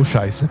sowieso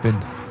scheiße bin.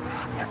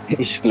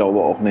 Ich glaube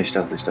auch nicht,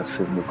 dass ich das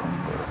hinbekommen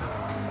würde.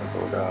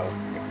 Also da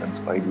bin ich ganz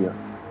bei dir.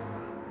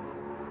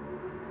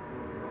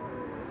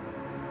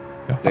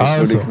 Ja, Vielleicht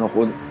würde ich es also, noch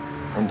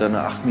unter eine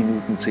 8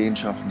 Minuten 10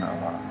 schaffen,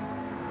 aber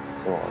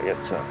so,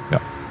 jetzt.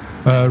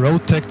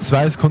 Roadtech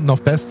 2 Sekunden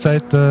auf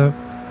Bestzeit,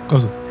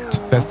 also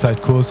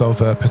Bestzeitkurs auf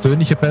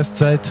persönliche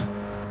Bestzeit.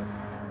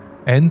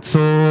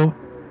 Enzo,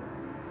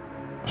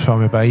 schauen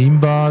wir bei ihm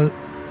mal.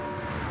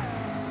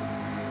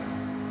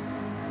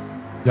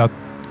 Ja,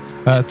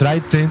 3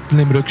 Zehntel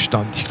im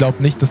Rückstand. Ich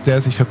glaube nicht, dass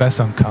der sich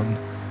verbessern kann.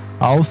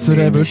 Außer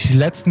er wird die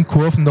letzten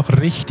Kurven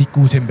noch richtig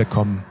gut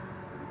hinbekommen.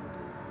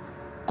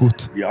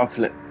 Gut. Ja,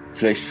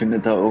 vielleicht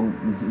findet er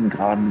irgendeinen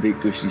geraden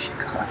Weg durch die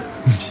Schikane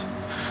durch.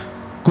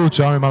 Gut,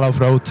 schauen wir mal auf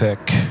Roadtech.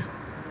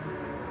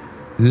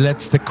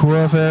 Letzte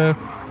Kurve.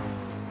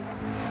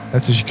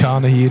 Letzte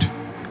Schikane hier.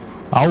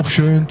 Auch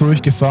schön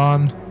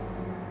durchgefahren.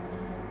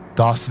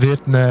 Das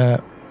wird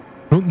eine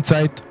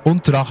Rundenzeit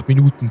unter 8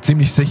 Minuten,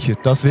 ziemlich sicher.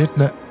 Das wird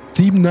eine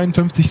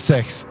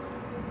 7:59,6.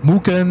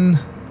 Mugen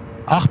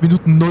 8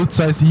 Minuten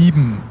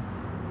 0,27.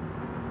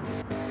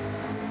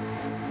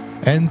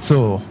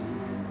 Enzo,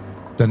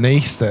 der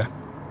nächste.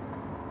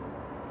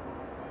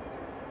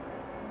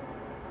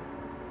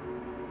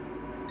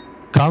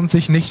 Kann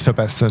sich nicht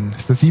verbessern.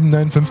 Ist der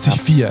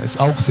 7:59,4.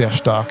 Ist auch sehr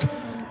stark.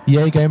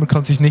 EA Gamer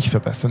kann sich nicht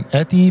verbessern.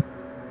 Eddie,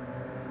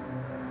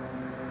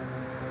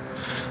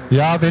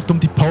 ja, wird um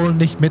die Pole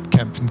nicht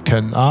mitkämpfen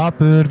können,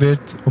 aber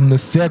wird um eine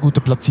sehr gute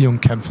Platzierung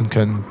kämpfen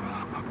können.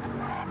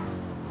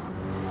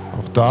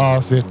 Auch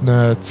das wird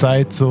eine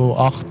Zeit so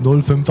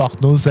 8:05,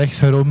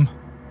 8:06 herum.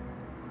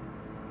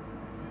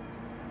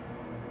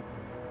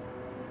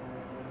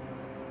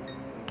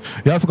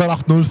 Ja, sogar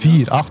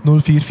 8:04,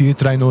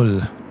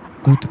 8:04,430.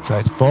 Gute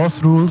Zeit.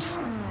 Force Rules.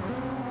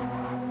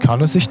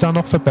 Kann er sich da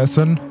noch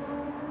verbessern?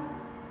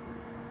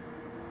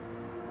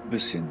 Ein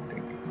bisschen,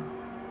 denke ich mal.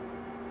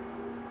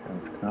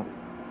 Ganz knapp.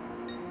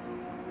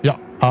 Ja,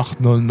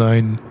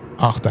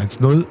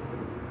 8:09,810.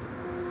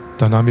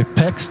 Dann haben wir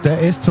Pex, der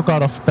ist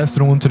sogar auf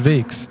Verbesserung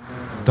unterwegs.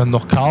 Dann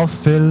noch Chaos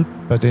Phil,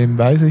 bei dem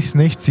weiß ich es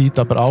nicht, sieht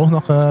aber auch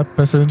noch eine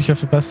persönliche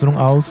Verbesserung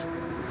aus.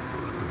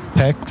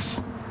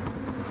 Pex.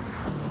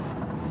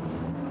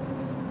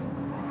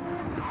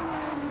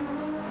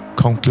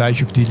 Kommt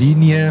gleich über die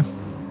Linie.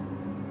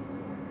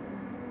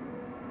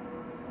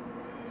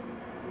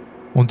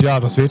 Und ja,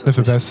 das wird eine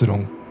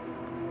Verbesserung.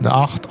 Eine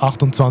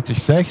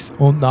 8:28,6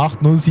 und eine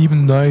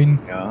 8:07,9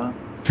 Ja,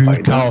 für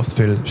beide. Chaos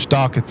Phil.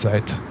 Starke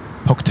Zeit.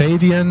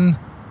 Octavian.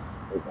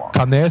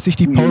 Kann er sich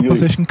die Pole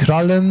Position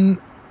krallen?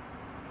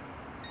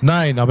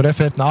 Nein, aber er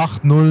fährt eine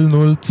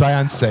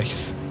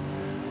 8.00.216.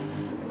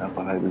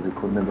 Knappe halbe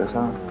Sekunde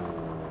besser.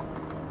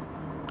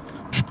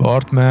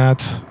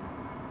 Sportmad.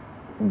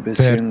 Ein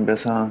bisschen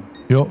besser.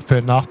 Jo,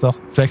 fährt nach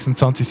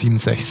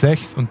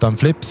 26.766 und dann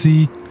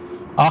Flipsy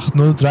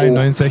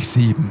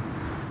 8.03.967.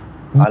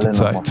 Gute Alle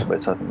Zeit. nochmal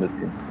verbessert ein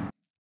bisschen.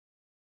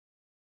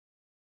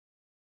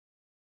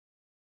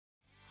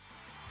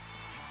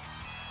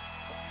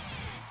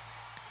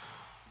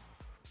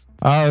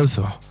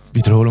 Also,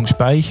 Wiederholung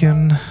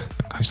speichern,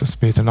 dann kann ich das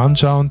später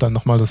anschauen, dann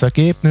nochmal das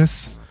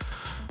Ergebnis.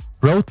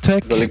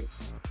 Roadtech.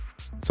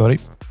 Soll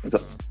ich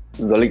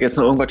jetzt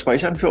noch irgendwas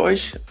speichern für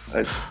euch?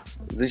 Als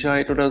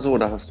Sicherheit oder so?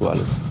 Oder hast du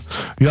alles?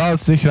 Ja,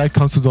 als Sicherheit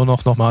kannst du doch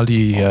noch mal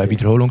die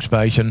Wiederholung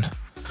speichern.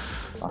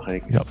 Ach,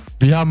 ich. Ja.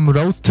 Wir haben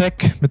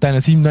Roadtech mit einer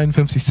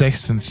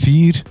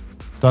 759.654,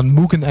 dann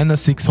Mugen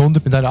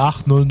NS600 mit einer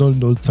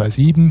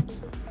 8.00.027,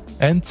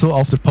 Enzo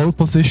auf der Pole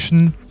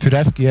Position für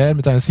FGR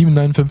mit einer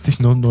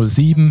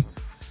 759.007,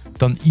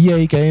 dann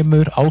EA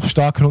Gamer, auch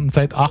starke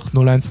Rundenzeit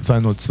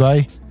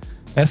 8.01.202,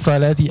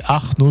 SILEDI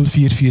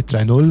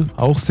 8.04430,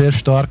 auch sehr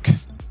stark.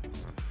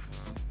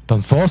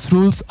 Dann Force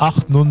Rules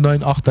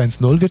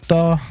 8.09810 wird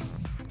da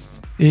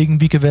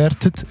irgendwie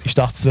gewertet. Ich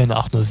dachte, es wäre eine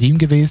 8.07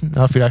 gewesen,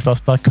 ja, vielleicht war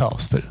es bei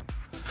Chaosphil.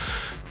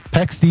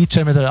 Pax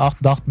DJ mit einer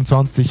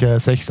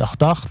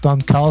 8.28.688,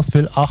 dann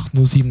Chaosphil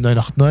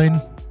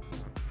 8.07989.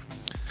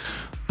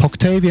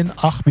 Octavian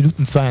 8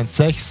 Minuten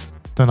 216,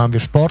 dann haben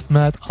wir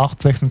Sportmad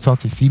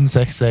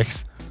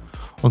 8.26.766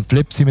 und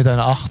Flipsy mit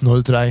einer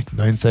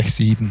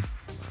 8.03.967.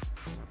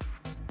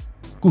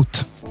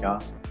 Gut. Ja,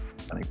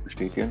 kann ich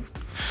bestätigen.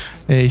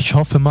 Ich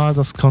hoffe mal,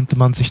 das konnte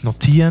man sich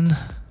notieren.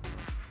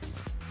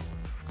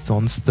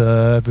 Sonst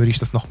würde ich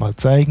das nochmal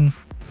zeigen.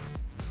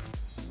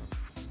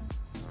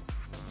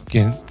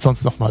 Gehen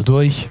sonst nochmal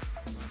durch.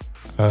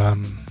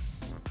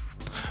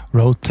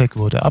 Roadtech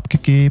wurde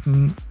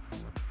abgegeben.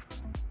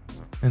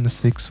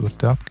 NS6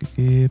 wurde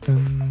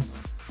abgegeben.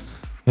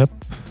 Yep.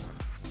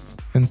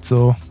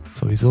 Enzo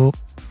sowieso.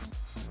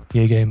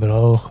 Gamer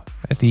auch.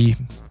 Ready.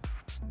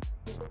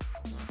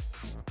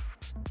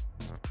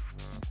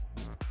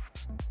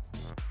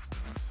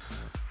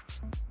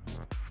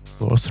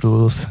 Force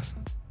Rules.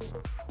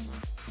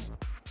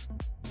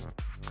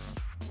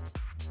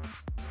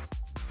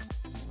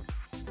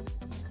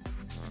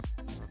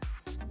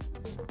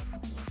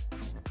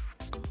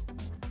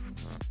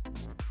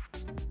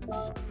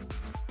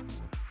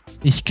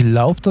 Ich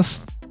glaube,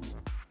 das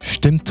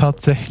stimmt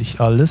tatsächlich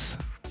alles.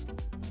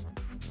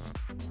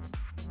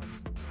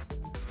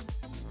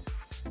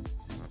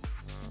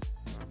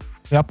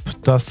 Ja,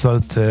 das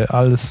sollte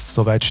alles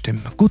soweit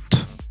stimmen. Gut,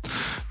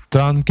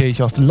 dann gehe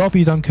ich aus der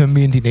Lobby, dann können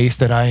wir in die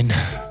nächste rein.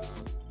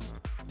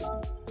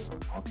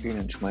 Okay,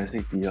 dann schmeiße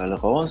ich die alle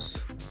raus.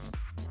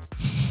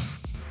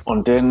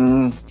 Und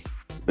dann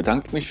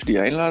bedanke ich mich für die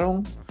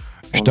Einladung.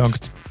 Ich danke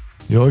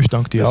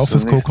dir auch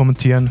fürs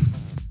Co-Kommentieren.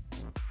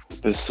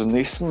 Bis zum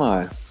nächsten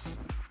Mal.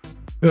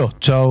 Ja,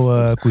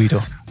 ciao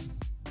Guido.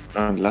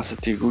 Dann lass es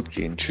dir gut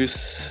gehen.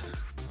 Tschüss.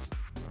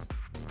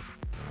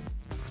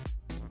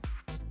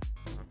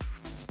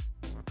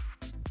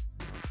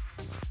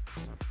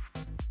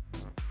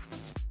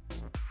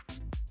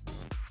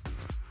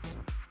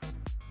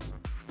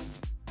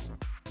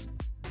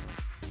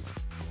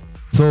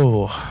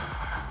 So.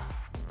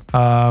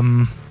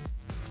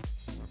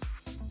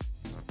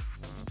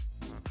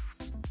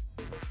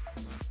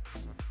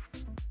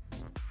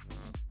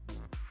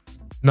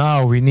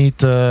 Now we need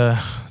to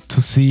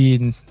see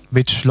in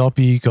which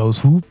lobby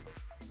goes who.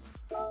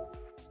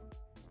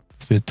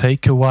 It will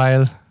take a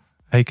while,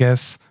 I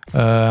guess.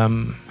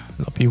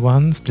 Lobby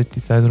 1, split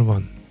decider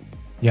 1.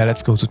 Yeah,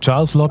 let's go to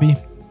Charles' lobby.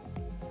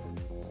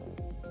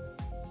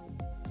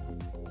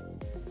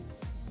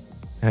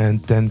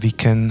 And then we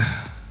can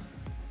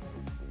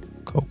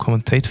go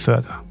commentate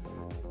further.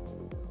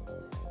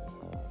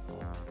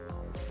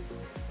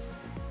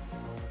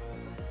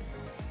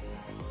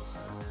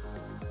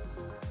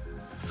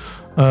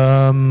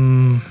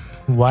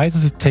 Why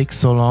does it take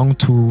so long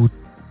to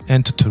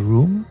enter the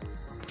room?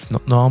 It's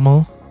not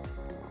normal.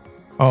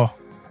 Oh,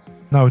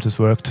 now it has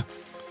worked.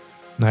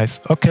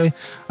 Nice. Okay,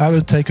 I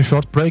will take a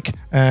short break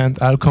and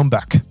I'll come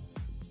back.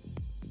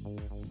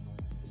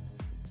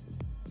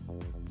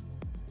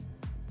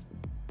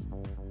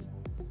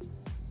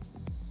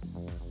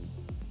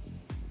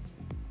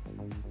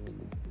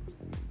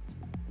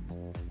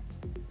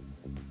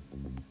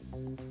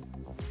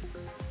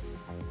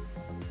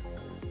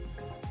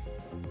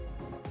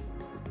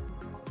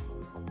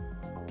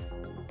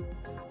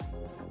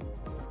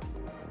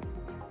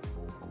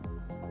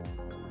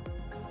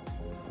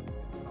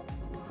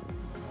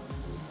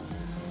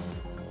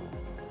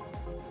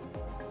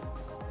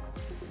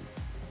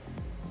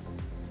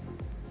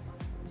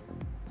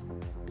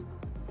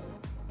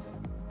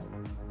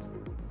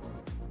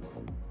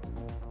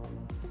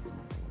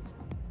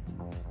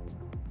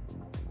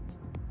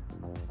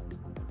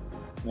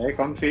 Nee,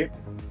 Konfi.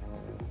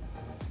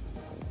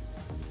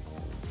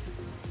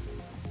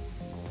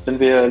 Sind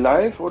wir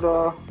live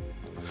oder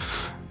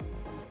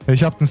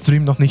Ich habe den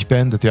Stream noch nicht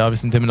beendet, ja, wir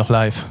sind immer noch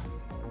live.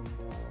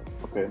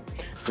 Okay.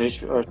 Ich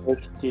stelle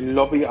die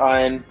Lobby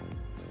ein.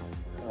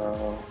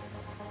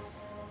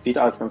 Sieht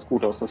alles ganz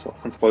gut aus, dass wir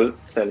auch schon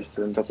vollzählig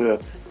sind, dass wir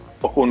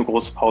auch ohne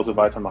große Pause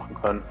weitermachen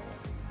können.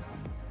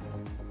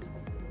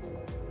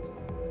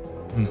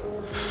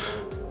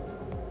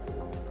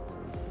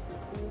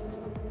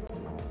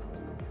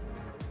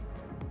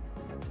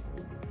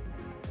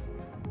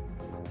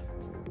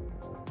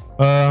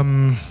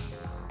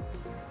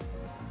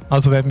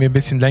 Also werden wir ein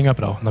bisschen länger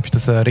brauchen, habe ich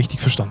das richtig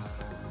verstanden?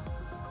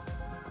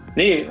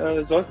 Nee,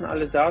 sollten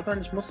alle da sein.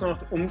 Ich muss noch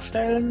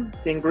umstellen,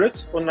 den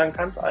Grid, und dann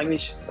kann es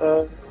eigentlich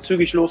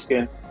zügig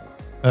losgehen.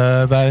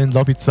 Weil in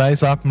Lobby 2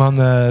 sagt man,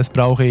 es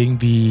brauche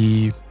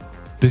irgendwie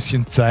ein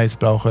bisschen Zeit, es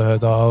brauche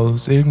da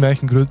aus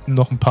irgendwelchen Gründen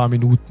noch ein paar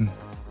Minuten.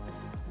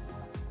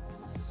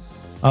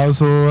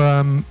 Also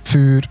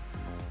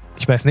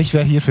ich weiß nicht,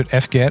 wer hier für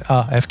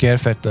FGR, FGR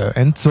fährt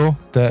Enzo,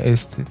 der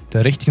ist in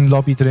der richtigen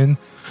Lobby drin.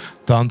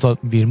 Dann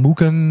sollten wir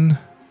Mugen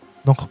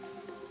noch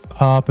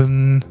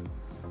haben.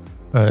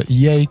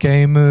 EA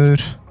Gamer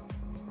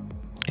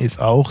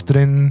ist auch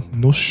drin.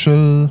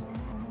 Nuschel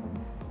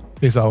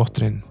ist auch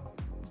drin.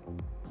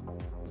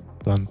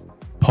 Dann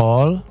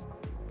Paul.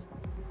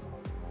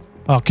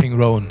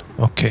 King Rowan,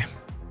 okay.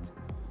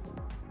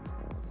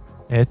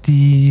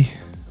 Eddie.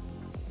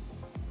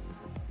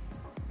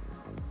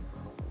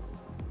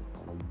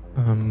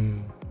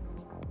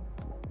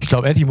 Ich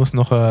glaube, Eddie muss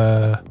noch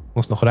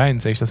rein,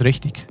 sehe ich das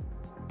richtig?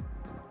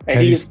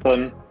 Eddie ist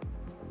drin.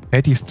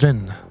 Eddie ist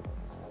drin.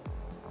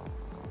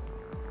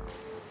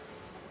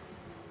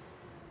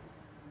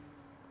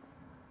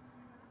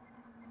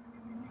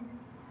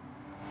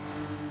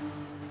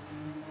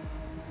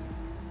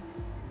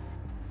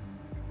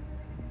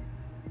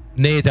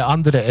 Nee, der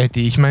andere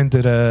Eddie. Ich meine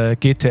der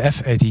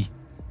GTF Eddie.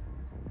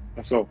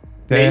 Achso.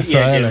 Der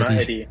FL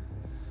Eddie.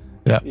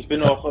 Ja. Ich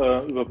bin auch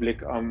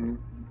Überblick am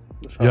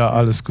Beschaffen. Ja,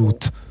 alles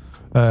gut.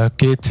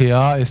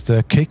 GTA ist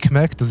der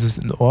Kickmac, das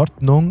ist in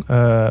Ordnung.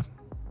 Ja,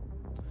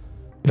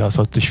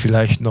 sollte ich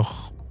vielleicht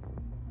noch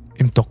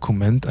im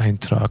Dokument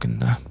eintragen.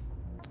 Ne?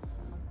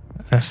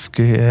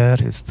 FGR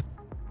ist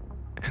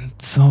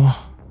Enzo.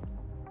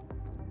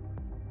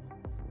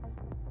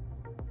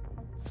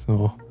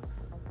 So.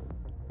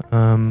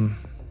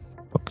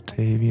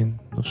 Octavian,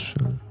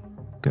 Nuschel,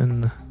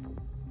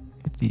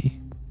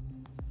 Eddie.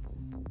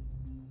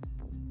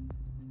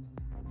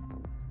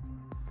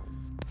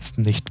 Das ist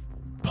nicht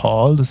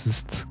Paul, das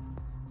ist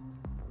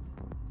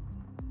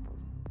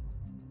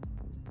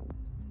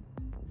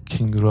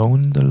King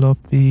Rowan in der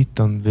Lobby,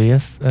 dann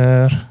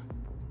WSR.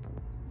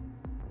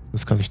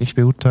 Das kann ich nicht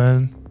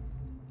beurteilen.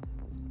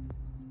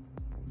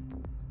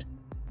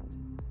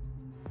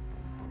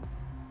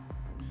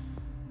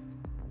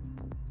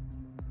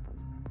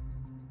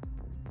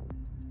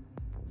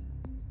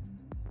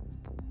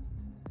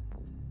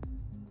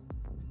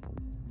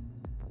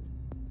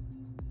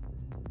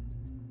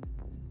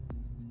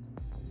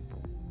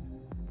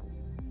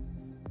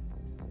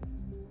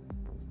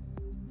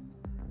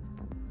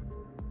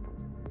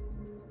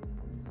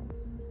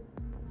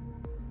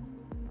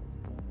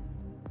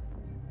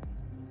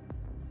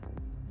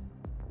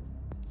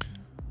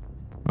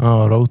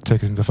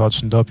 Roadtech ist in der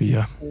falschen Lobby,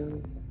 ja.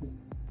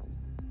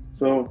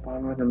 So,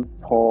 waren wir den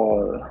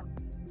Paul?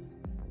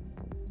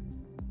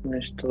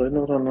 Nicht drin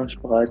oder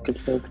nicht bereit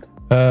gedrückt?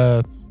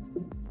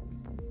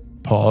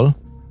 Paul.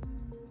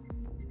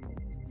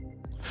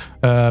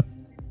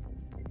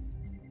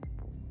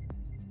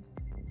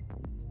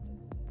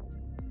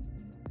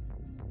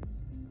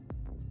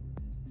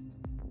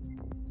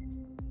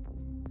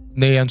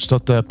 Nee,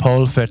 anstatt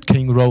Paul fährt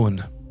King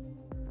Rowan.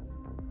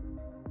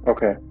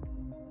 Okay.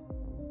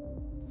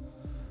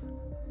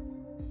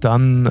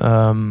 Dann,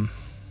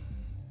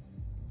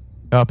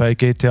 ja, bei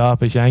GTA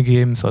habe ich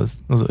eingegeben,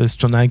 also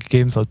ist schon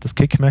eingegeben, sollte das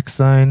Kickmac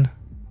sein.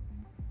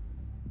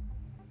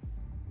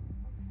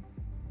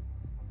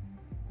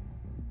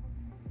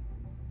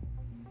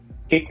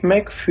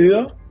 Kickmac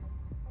für?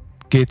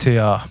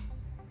 GTA.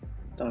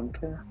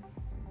 Danke.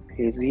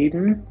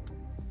 P7.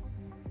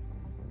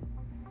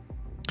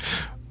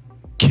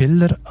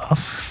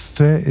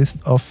 Killeraffe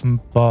ist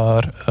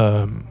offenbar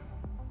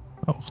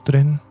auch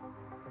drin.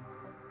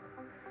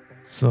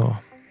 So.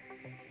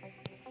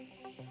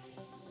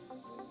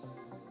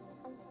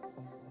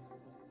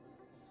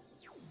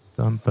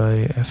 Dann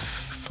bei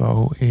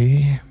FVE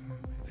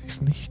weiß ich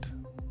es nicht.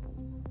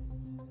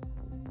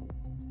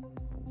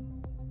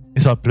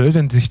 Ist halt blöd,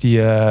 wenn sich die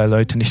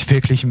Leute nicht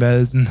wirklich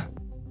melden.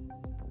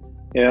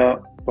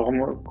 Ja, warum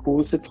Q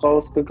ist jetzt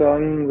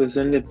rausgegangen? Wir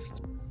sind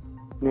jetzt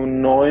nur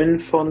 9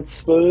 von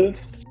 12.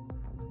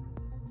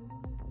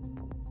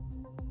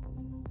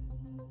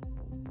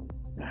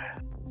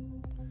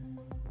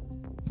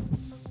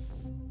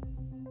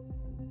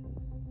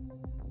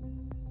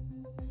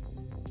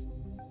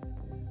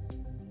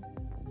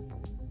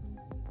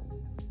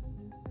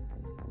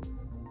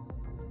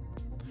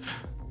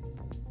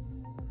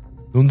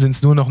 Nun sind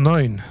es nur noch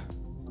 9.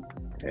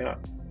 Ja.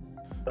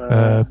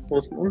 Wo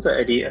ist denn unser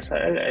Eddie?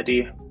 SRL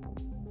Eddie.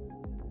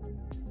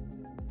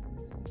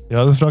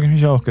 Ja, das frage ich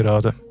mich auch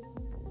gerade.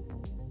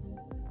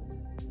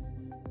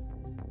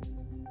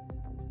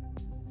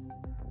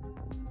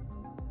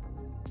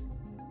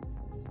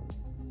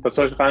 Was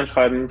soll ich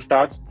reinschreiben?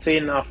 Start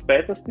 10 nach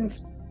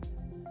spätestens?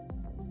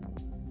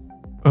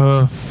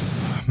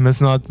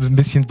 Müssen halt ein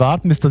bisschen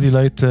warten, bis da die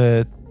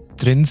Leute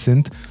drin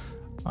sind.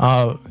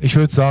 Ich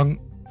würde sagen,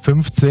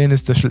 15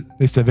 ist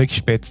der wirklich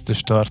späteste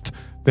Start.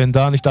 Wenn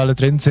da nicht alle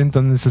drin sind,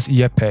 dann ist es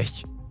ihr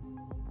Pech.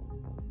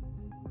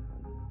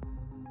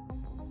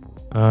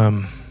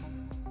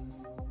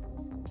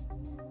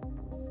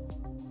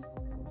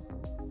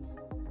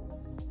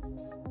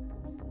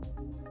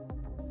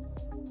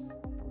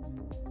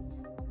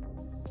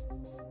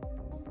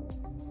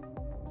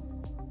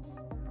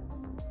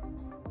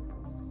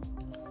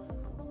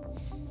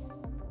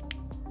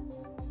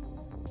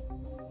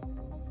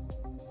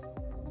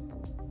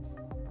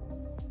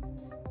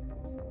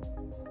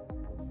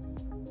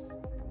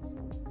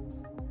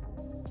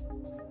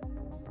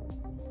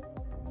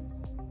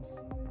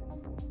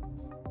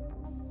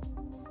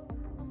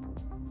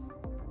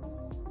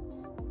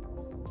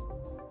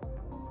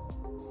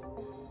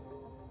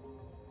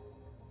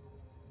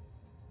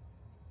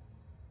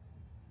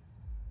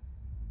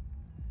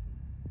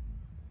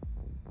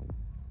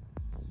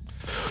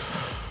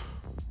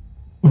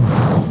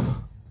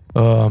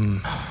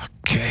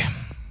 Okay.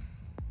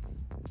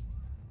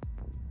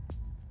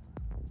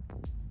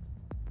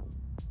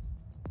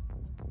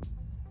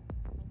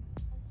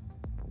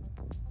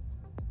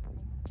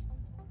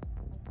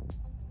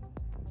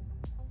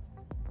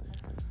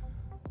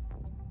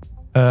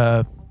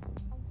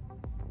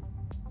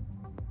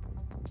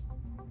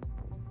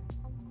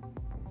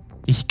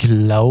 Ich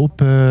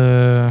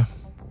glaube,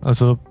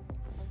 also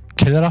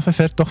Killeraffe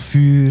fährt doch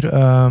für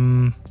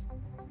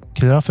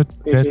Killeraffe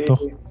fährt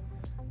doch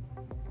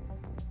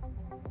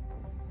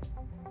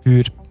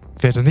für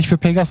fährt er nicht für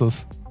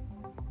Pegasus?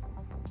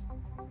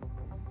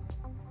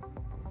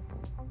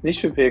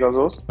 Nicht für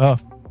Pegasus? Ah,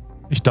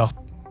 ich dachte.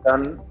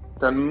 Dann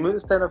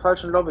ist der in der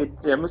falschen Lobby.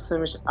 Der müsste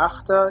nämlich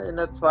Achter in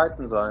der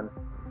zweiten sein.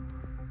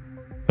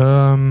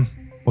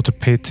 Oder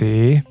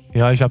PTE.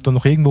 Ja, ich habe da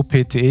noch irgendwo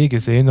PTE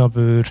gesehen,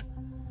 aber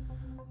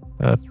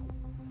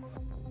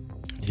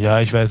ja,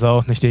 ich weiß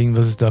auch nicht,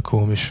 irgendwas ist da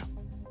komisch.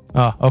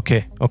 Ah,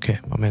 okay,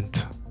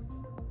 Moment.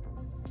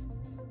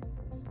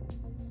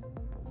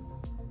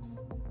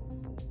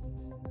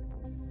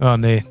 Ah,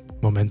 nee,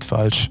 Moment,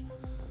 falsch.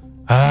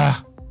 Ah,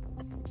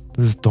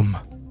 das ist dumm.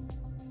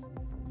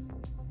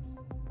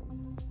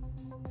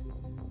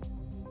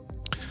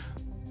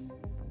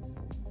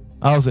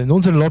 Also, in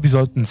unserer Lobby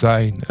sollten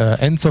sein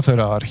Enzo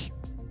Ferrari,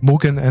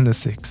 Mugen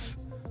NSX,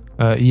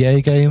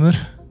 EA Gamer,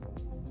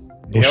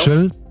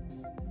 Nuschel,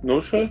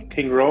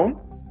 King Rome.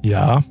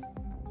 Ja,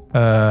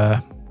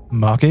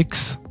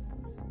 Magix,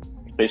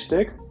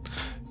 Richtig.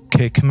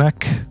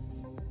 Kickmac,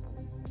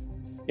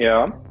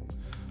 Ja.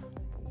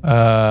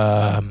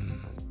 ja,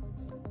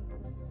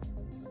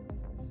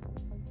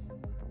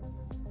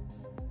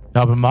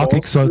 aber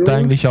Magix sollte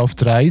eigentlich auf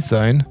 3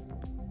 sein.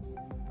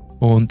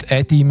 Und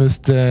Eddie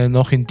müsste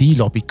noch in die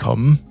Lobby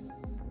kommen.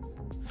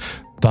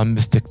 Dann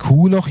müsste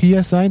Q noch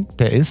hier sein.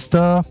 Der ist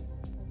da.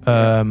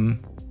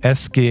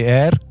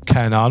 SGR,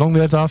 keine Ahnung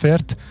wer da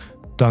fährt.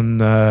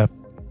 Dann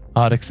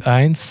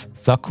RX1,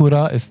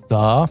 Sakura ist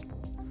da.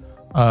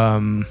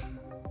 Und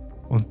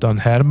dann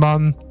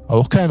Hermann,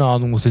 auch keine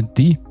Ahnung, wo sind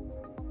die?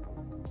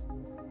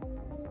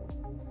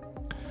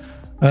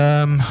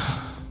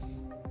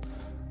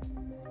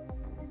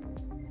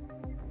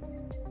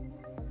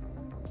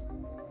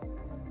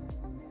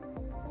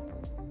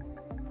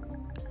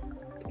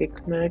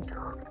 Kickmack,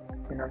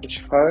 den habe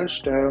ich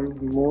falsch. Der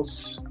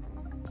muss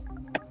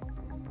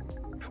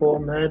vor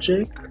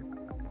Magic.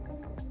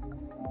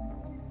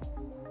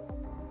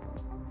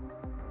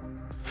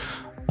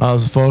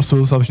 Also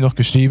Forsus habe ich noch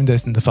geschrieben, der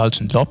ist in der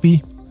falschen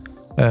Lobby.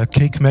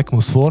 Kickmack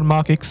muss vor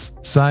Magix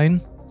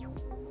sein.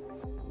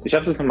 Ich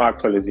habe das nochmal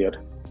aktualisiert.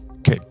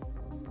 Okay.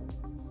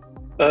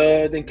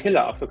 Den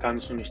Killeraffe kann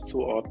ich noch nicht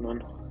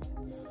zuordnen.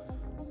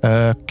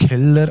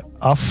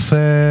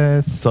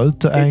 Killeraffe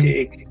sollte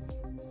eigentlich.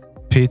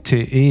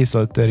 PTE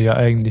sollte er ja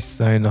eigentlich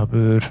sein,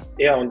 aber.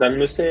 Ja, und dann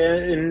müsste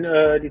er in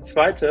die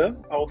zweite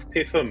auf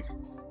P5.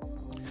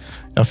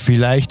 Ja,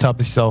 vielleicht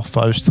habe ich es auch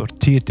falsch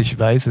sortiert, ich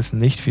weiß es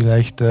nicht.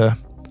 Vielleicht von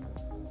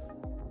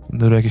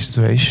der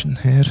Registration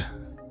her.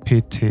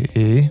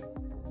 PTE.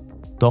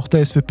 Doch,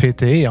 der ist für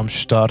PTE am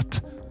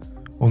Start.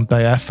 Und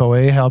bei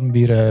FVA haben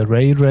wir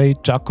Ray,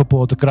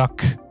 Jacobo oder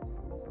Grack.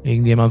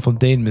 Irgendjemand von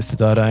denen müsste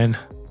da rein.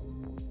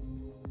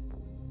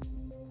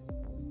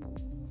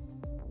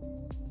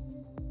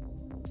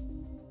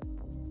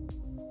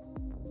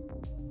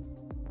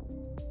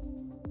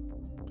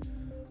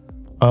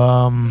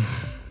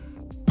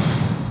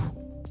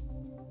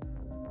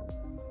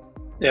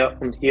 Ja,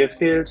 und hier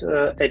fehlt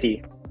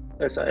Eddie.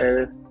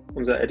 SAL,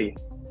 unser Eddie.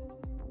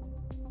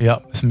 Ja,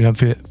 müssen wir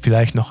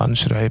vielleicht noch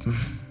anschreiben.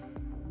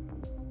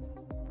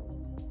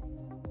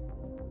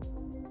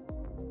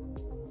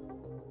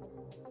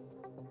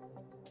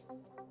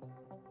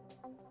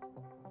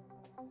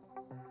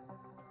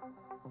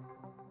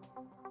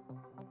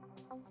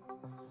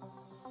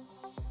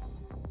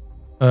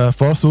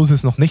 Force Rules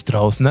ist noch nicht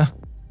raus, ne?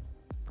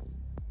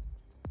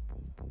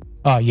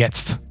 Ah,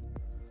 jetzt.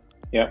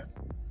 Ja.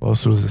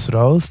 Force Rules ist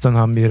raus. Dann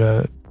haben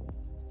wir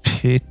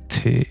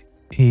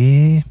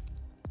PTE.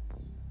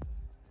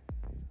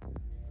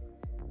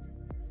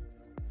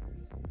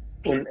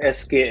 Und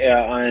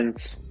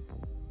SGR1.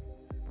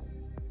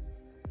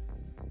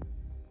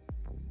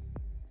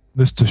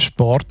 Müsste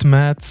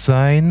Sportmat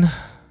sein.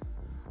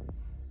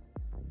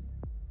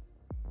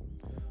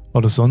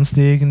 Oder sonst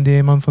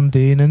irgendjemand von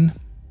denen.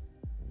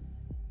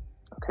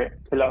 Okay,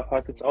 Killer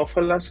hat jetzt auch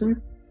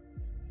verlassen.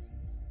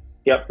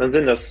 Ja, dann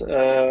sind das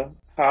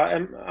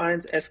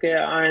HM1,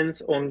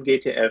 SGR1 und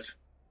GTF.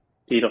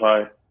 Die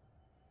 3.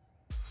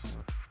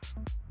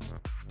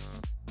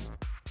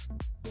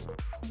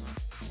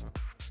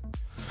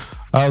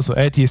 Also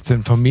Eddie ist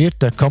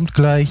informiert, der kommt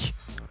gleich.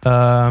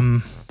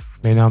 Wen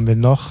haben wir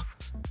noch,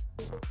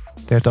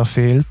 der da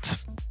fehlt?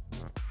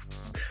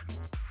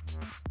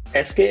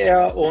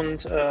 SGR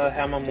und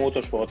Hermann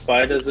Motorsport.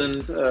 Beide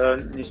sind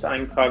nicht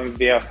eingetragen,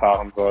 wer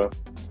fahren soll.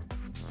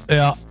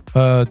 Ja,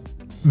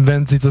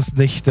 wenn sie das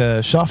nicht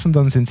schaffen,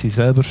 dann sind sie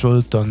selber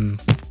schuld. Dann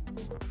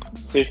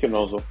Sehe ich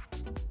genauso.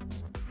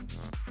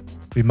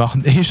 wir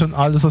machen eh schon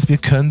alles, was wir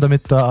können,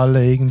 damit da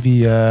alle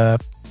irgendwie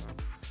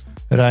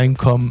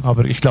reinkommen.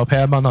 Aber ich glaube,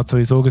 Hermann hat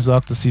sowieso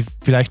gesagt, dass sie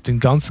vielleicht den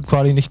ganzen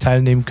Quali nicht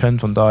teilnehmen können.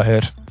 Von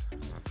daher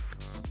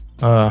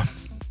wäre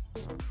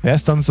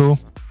es dann so.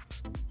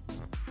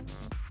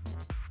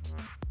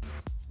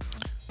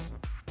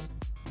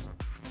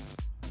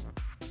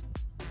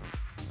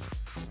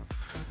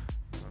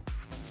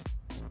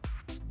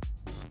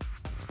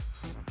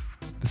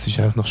 Muss ich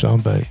einfach noch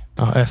schauen bei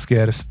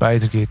SGR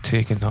Spider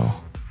GT, genau.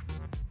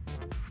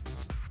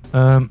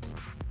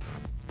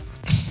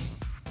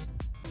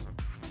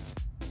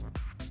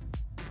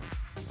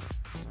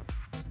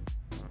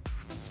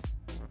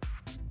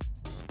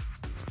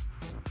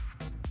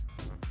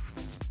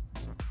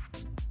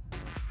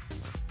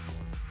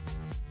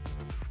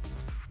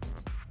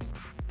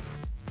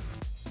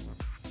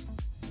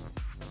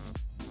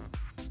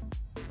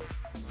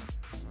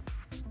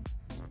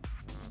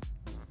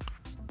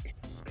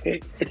 Okay,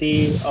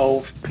 Eddie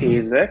auf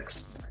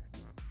P6.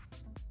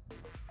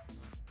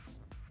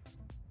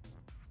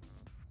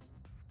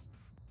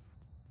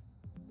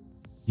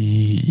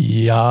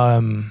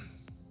 Ja,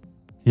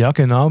 ja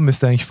genau,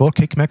 müsste eigentlich vor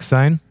Kickmax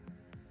sein.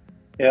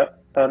 Ja,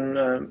 dann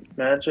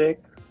Magic.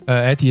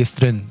 Eddie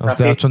ist drin, also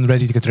Okay. der hat schon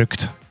ready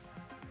gedrückt.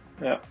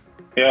 Ja,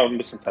 ja, ein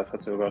bisschen Zeit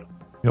verzögert.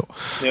 Jo.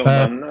 Ja,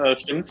 und dann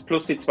stimmt's,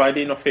 plus die 2,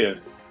 die noch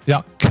fehlen.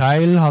 Ja,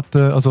 Kyle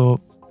hatte,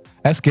 also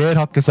SGR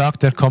hat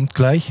gesagt, er kommt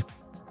gleich.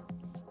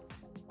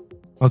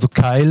 Also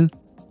Kyle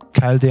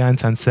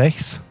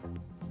D116.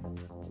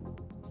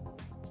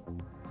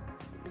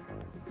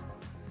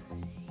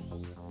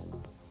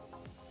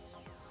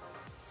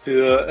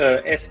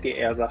 Für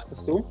SGR,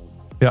 sagtest du?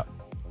 Ja.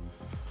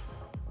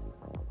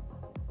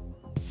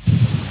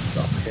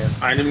 Okay,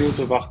 1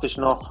 Minute warte ich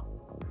noch.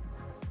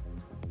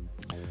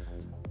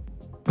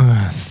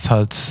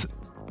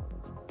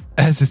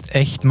 Es ist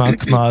echt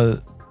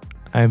manchmal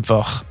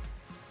einfach.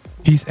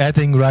 He's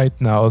adding right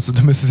now. Also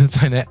du müsstest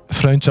jetzt eine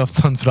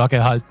Freundschaftsanfrage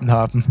erhalten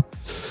haben.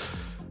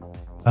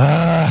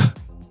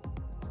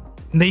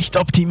 Nicht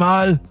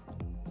optimal.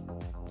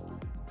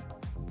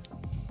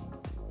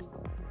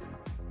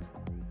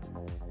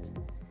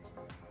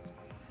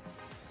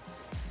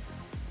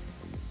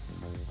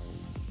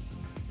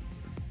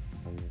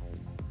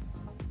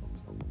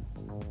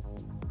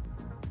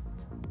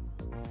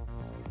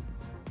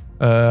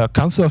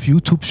 Kannst du auf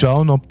YouTube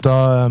schauen, ob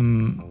da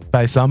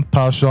bei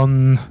Sampa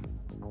schon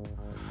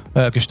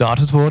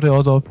gestartet wurde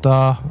oder ob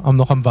da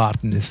noch am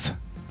Warten ist?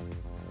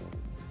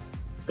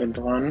 Bin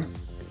dran.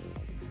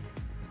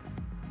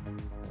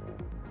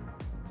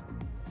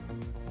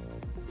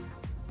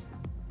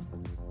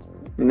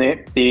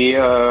 Nee, die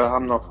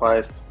haben noch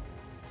Freist.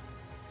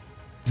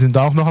 Die sind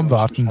auch noch am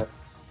Warten.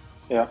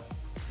 Ja.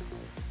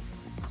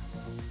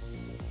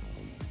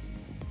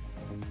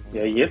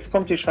 Ja, jetzt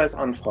kommt die scheiß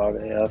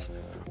Anfrage erst.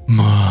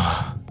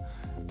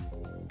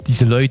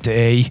 Diese Leute,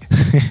 ey.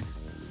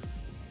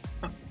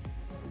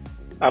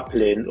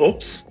 Ablehnen.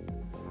 Ups.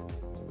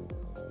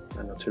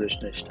 Nein, natürlich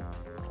nicht.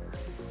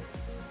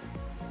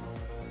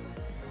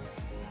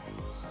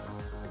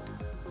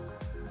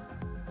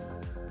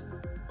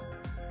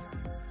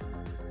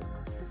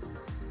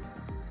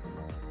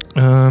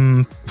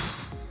 Also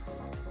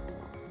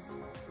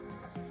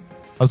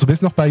du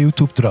bist noch bei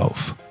YouTube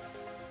drauf.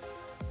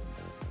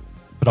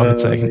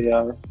 Fragezeichen.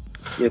 Ja,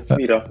 jetzt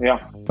wieder, ja.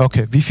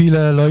 Okay, wie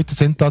viele Leute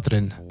sind da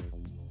drin?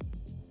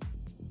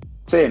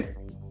 10.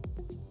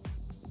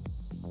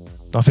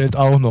 Da fehlt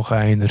auch noch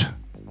einer.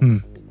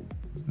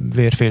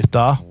 Wer fehlt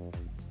da?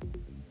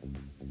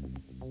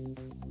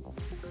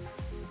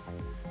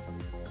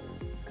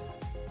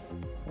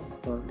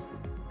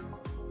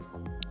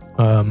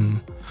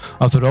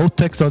 Also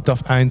Roadtech sollte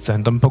auf 1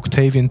 sein, dann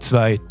Octavian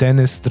 2,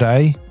 Dennis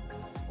 3,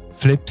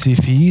 Flipsy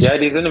 4. Ja,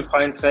 die sind im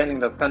freien Training,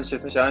 das kann ich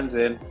jetzt nicht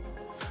einsehen.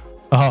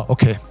 Aha,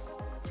 okay.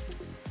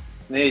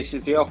 Nee, ich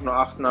sehe auch nur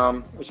 8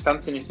 Namen. Ich kann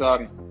es dir nicht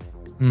sagen.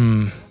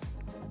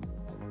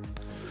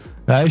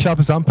 Ja, ich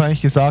habe Sampa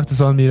eigentlich gesagt, er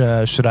soll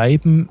mir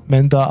schreiben,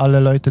 wenn da alle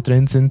Leute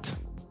drin sind.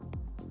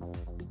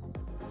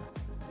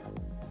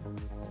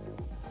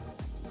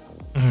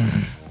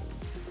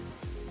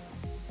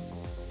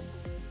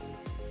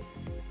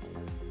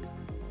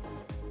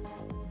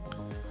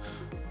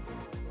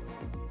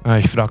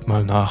 Ich frag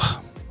mal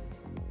nach.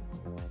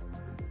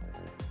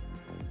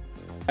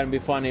 Can be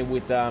funny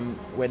with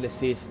when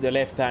the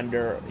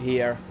left-hander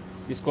here.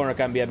 This corner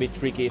can be a bit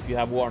tricky if you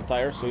have worn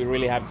tires, so you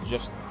really have to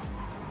just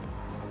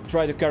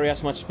try to carry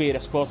as much speed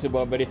as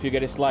possible. But if you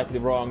get it slightly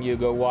wrong, you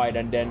go wide,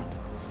 and then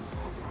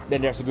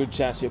there's a good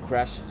chance you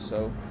crash.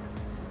 So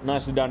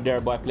nicely done there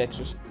by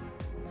Plexus.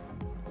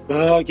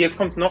 Jetzt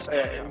kommt noch,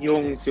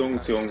 Jungs,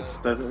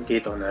 das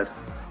geht doch nicht.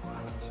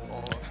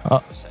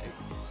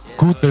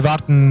 Gut, wir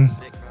warten.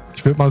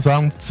 Ich würde mal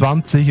sagen,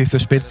 20 ist der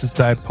späteste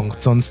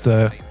Zeitpunkt, sonst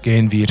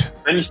gehen wir.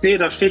 Wenn ich sehe,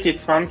 da steht die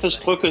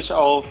 20, drücke ich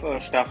auf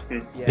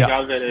Starten. Ja.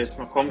 Egal, wer da jetzt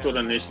noch kommt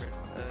oder nicht.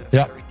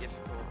 Ja.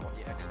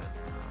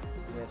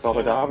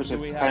 Sorry, da habe ich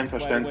jetzt kein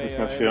Verständnis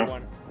mehr für.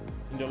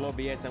 In the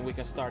lobby yet and we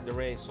can start the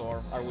race,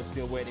 or are we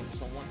still waiting for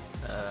someone?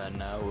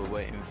 No, we're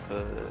waiting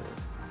for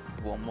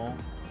one more.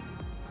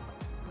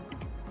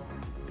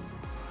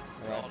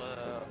 All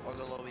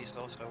the lobby is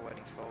also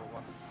waiting for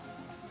one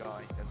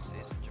guy that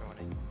is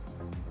joining.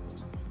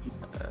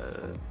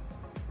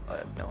 I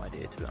have no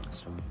idea, to be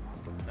honest.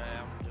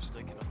 I'm just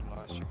looking at the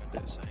live stream and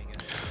they're saying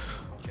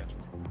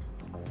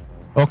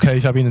Okay,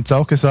 ich habe Ihnen jetzt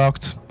auch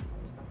gesagt,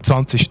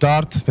 20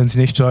 Start, wenn Sie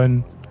nicht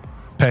joinen,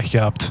 Pech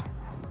gehabt.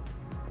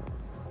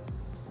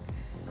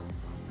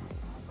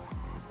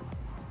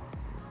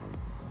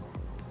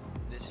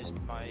 this is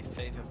my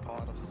favorite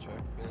part of the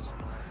track. It's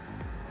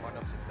one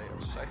of the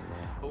favorites.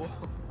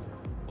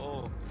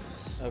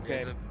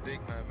 Okay. It's a big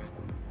moment.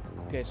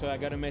 Okay, so I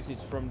got a message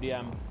from the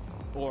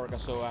Orga,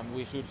 so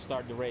we should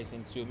start the race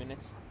in 2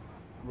 minutes,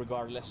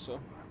 regardless. So.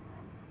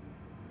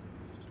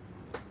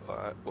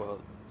 Alright, well,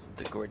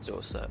 the grid's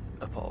all set,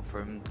 apart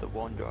from the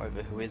one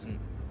driver who isn't.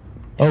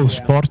 Oh,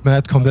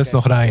 Sportmat kommt jetzt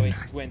noch rein. So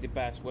it's 20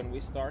 past when we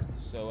start,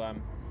 so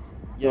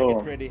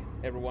get ready,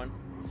 everyone.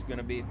 It's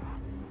gonna be a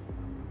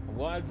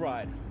wild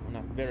ride on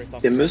a very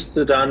tough. Der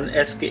müsste dann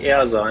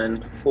SGR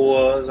sein,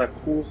 vor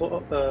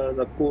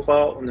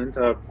Sakura und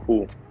hinter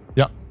Q.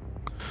 Ja.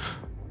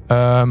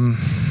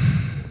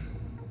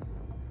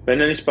 Wenn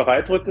er nicht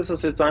bereit drückt, ist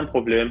das jetzt sein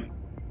Problem.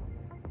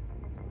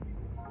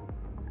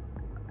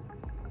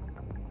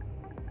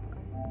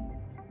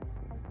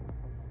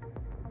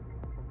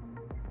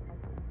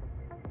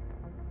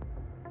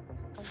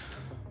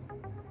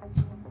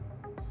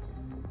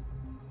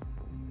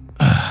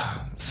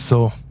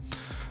 So.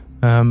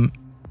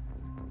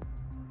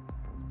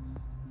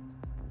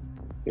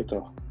 Geht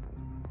doch.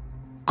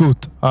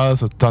 Gut,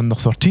 also dann noch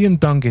sortieren,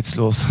 dann geht's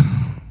los.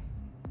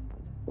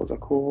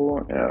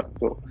 Sakura, ja,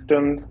 so,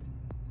 stimmt.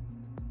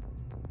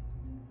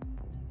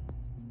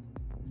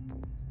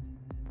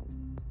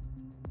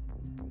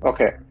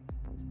 Okay.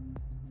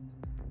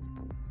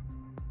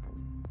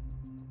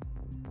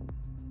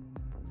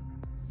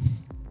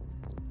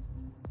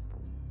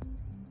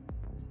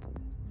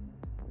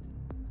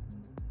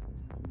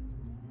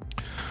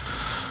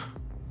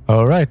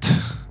 All right.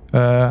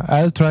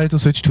 I'll try to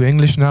switch to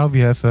English now.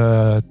 We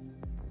have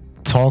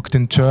talked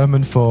in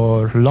German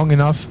for long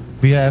enough.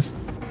 We have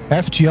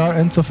FGR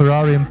Enzo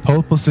Ferrari in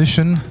pole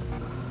position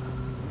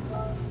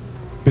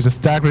with a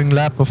staggering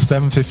lap of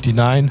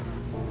 7:59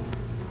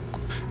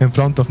 in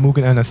front of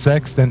Mugen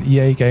NSX, then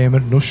EA Gamer,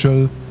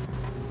 Nuschel,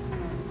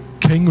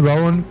 King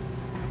Rowan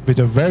with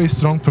a very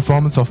strong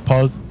performance of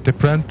Paul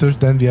DePrenter,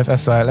 then we have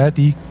SIL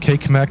Eddy,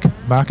 Cake Mac,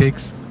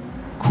 Magix,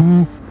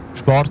 Q,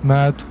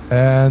 Sportmat,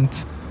 and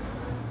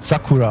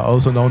Sakura,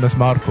 also known as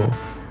Marco.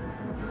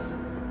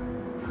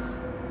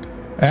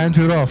 And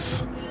we're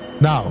off.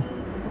 Now.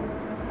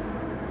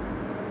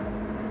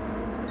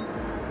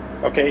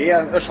 Okay,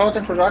 yeah, a short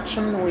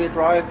introduction. We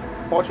drive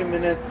 40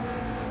 minutes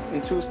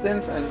in 2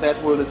 stints, and that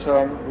will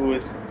determine who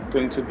is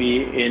going to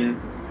be in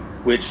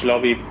which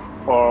lobby,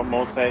 or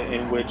most say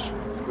in which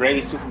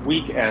race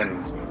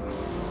weekend.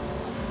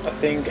 I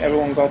think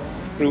everyone got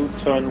through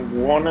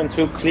turn 1 and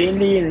 2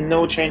 cleanly,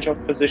 no change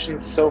of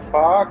positions so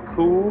far.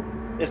 Q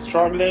is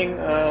struggling,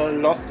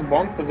 lost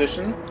 1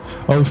 position.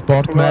 Oh,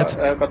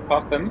 Sportmat. But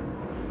passed them.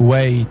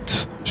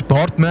 Wait,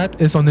 Sportmat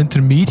is on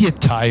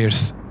intermediate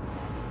tires.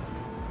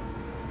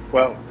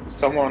 Well,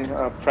 someone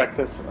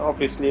practiced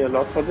obviously a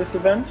lot for this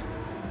event.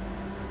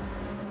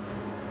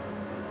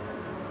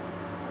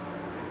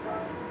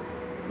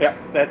 Yeah,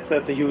 that's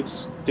a huge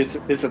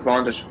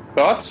disadvantage.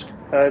 But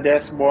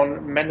there's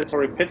one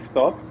mandatory pit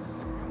stop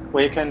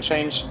where you can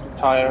change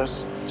the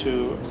tires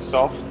to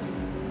softs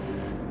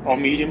or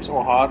mediums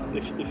or hard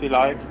if he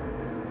likes.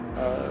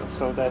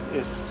 So that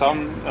is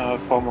some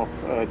form of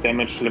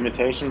damage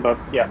limitation, but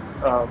yeah,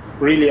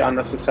 really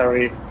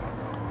unnecessary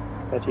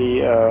that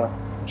he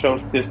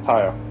chose this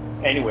tire.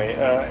 Anyway,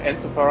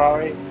 Enzo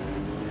Ferrari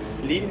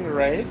leading the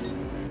race.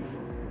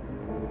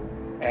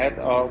 ahead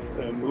of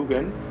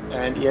Mugen,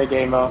 and EA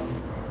Gamer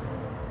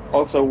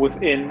also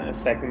within a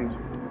second.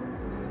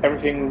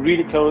 Everything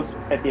really close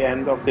at the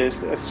end of this,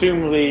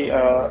 assumably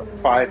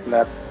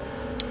 5-lap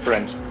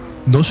sprint.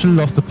 Nuschel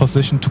lost the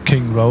position to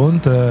King Rowan.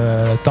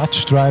 The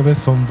Dutch drivers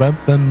from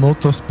Webben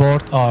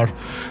Motorsport are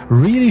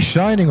really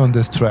shining on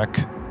this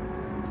track.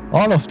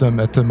 All of them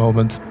at the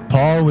moment.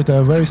 Paul with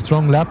a very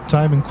strong lap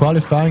time in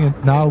qualifying,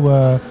 and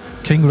now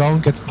King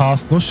Rowan gets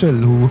past Nuschel,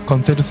 who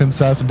considers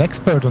himself an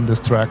expert on this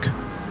track.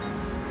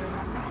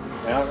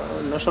 Yeah,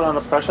 Nuschel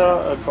under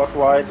pressure, got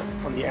wide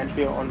on the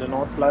entry on the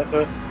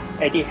Nordschleife.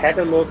 Eddie had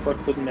a look but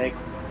couldn't make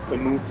the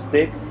move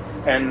stick.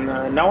 And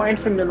now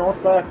entering the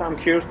Nordschleife, I'm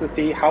curious to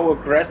see how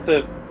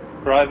aggressive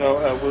driver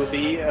will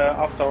be.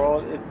 After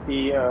all, it's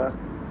the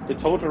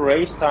total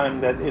race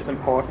time that is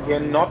important here,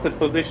 not the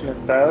position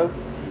itself.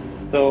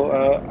 So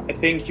I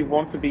think you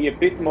want to be a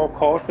bit more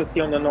cautious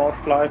here on the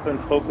Nordschleife and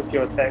focus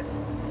your attack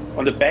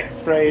on the back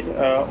straight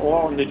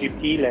or on the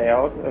GP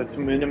layout to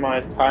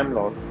minimize time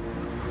loss.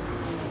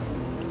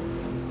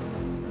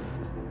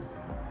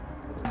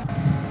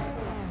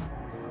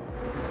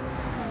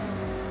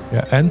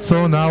 Yeah,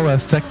 Enzo now a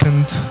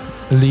second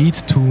lead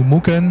to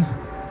Mugen,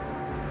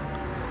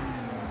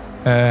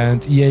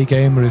 and EA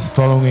Gamer is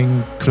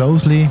following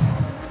closely.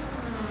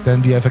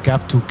 Then we have a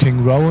gap to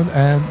King Rowan,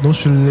 and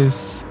Nuschel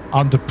is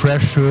under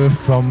pressure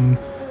from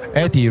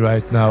Eddie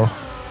right now.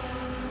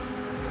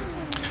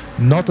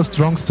 Not a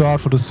strong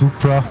start for the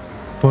Supra,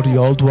 for the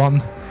old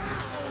one.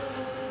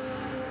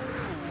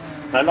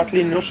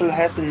 Luckily Nuschel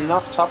has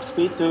enough top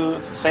speed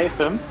to save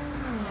him.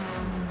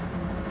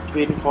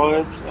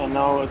 Schwedenkreuz and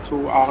now to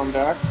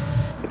Arenberg.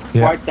 It's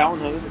quite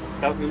downhill,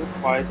 it doesn't look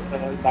quite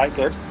like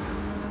it.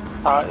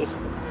 It's a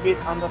bit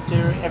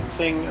understeer,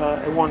 everything,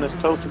 everyone is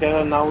close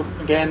together now.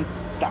 Again,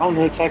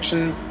 downhill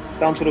section,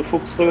 down to the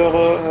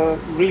Fuchsröhre,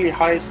 really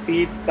high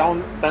speeds,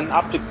 down then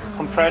up the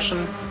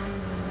compression.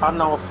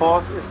 Adenauer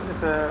Force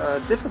is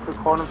a difficult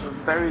corner with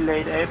a very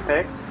late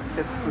apex.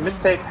 If a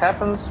mistake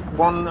happens,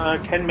 one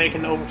can make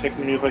an overtake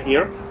maneuver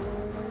here,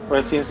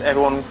 where it seems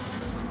everyone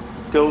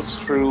goes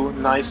through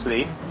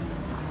nicely.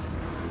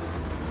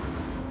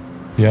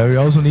 Yeah, we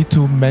also need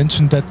to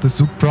mention that the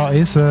Supra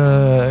is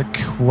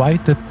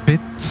quite a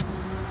bit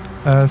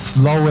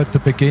slow at the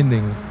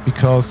beginning,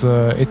 because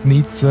it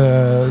needs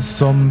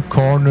some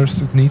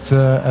corners, it needs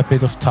a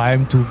bit of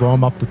time to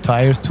warm up the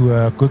tires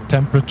to a good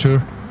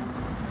temperature.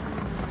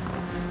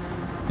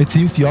 It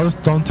seems the others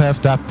don't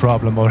have that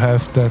problem, or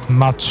have that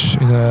much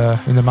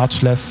in a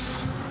much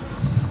less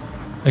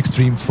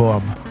extreme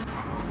form.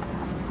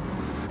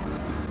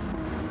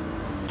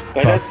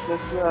 Yeah,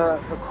 that's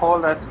a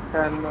call that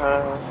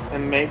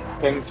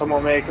can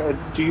someone make.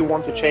 Do you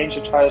want to change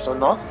the tires or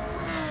not?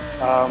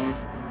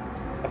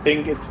 I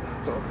think it's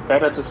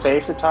better to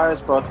save the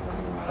tires, but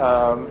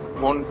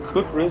one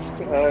could risk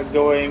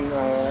going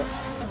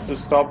to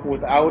stop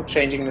without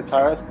changing the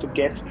tires to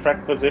get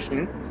track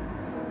position.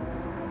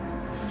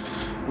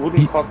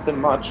 Wouldn't cost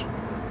them much.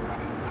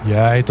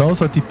 Yeah, it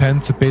also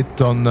depends a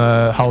bit on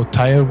how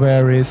tire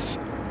wear is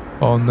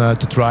on the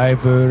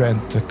driver and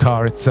the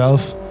car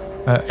itself.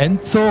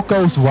 Enzo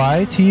goes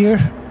wide here,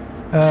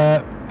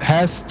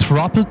 has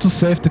trouble to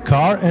save the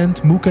car, and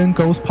Mugen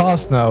goes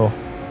past now.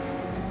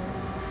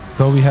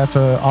 So we have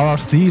a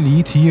RRC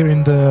lead here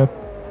in the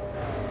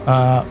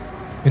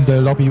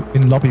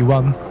lobby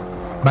 1.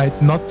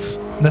 Might not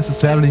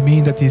necessarily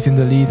mean that he's in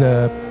the lead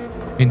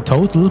in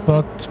total,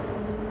 but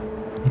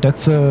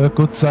that's a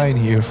good sign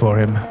here for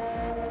him,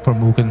 for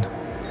Mugen.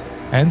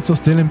 Enzo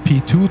still in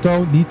P2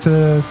 though, needs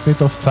a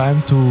bit of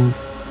time to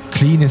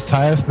clean his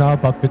tires now,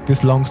 but with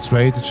this long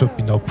straight it should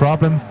be no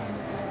problem.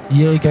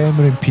 EA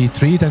Gamer in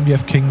P3, then we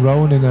have King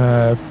Rowan in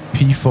a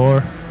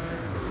P4.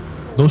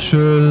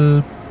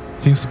 Nuschel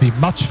seems to be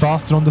much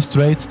faster on the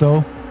straights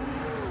though.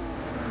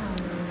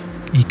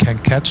 He can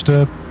catch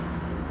the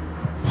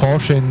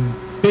Porsche in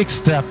big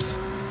steps.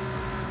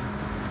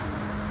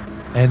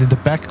 And in the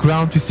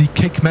background we see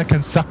Kickmack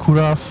and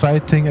Sakura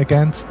fighting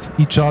against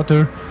each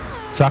other.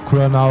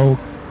 Sakura now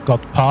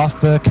got past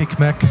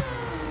Kickmack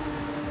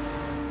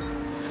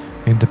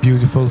in the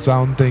beautiful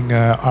sounding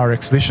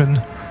RX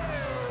Vision.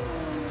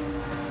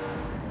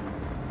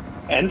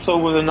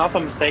 Enzo with another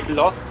mistake,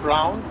 lost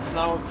round. It's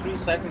now 3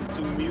 seconds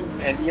to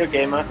Mugen and EA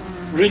Gamer.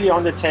 Really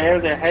on the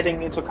tail, they're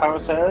heading into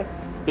carousel.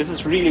 This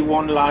is really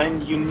one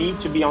line, you need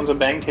to be on the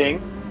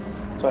banking.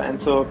 So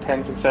Enzo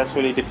can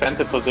successfully defend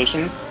the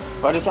position,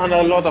 but it's under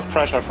a lot of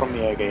pressure from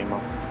EA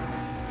Gamer.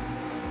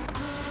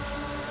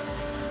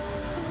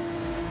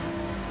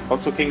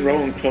 Also King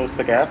Rowan closed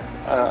the gap.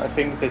 I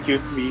think that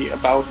used to be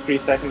about 3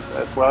 seconds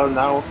as well.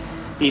 Now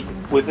he's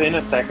within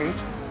a second.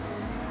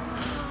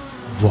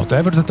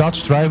 Whatever the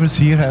Dutch drivers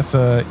here have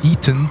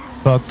eaten,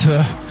 but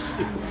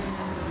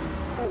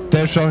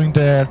they're showing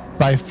their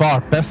by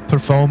far best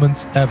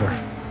performance ever.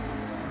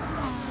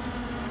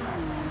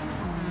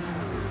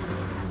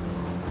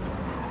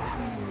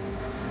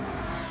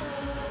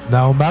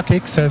 Now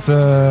Magix has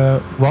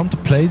won the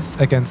place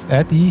against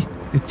Eddie.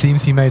 It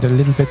seems he made a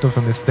little bit of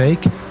a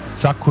mistake.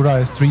 Sakura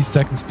is 3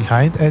 seconds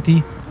behind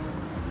Eddie.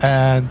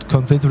 And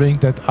considering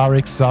that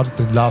RX started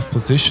in last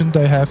position,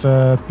 they have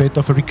a bit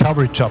of a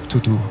recovery job to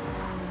do.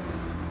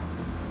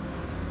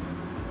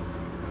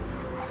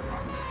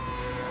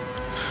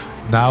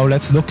 Now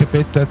let's look a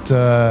bit at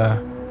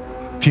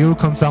fuel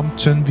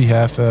consumption. We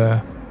have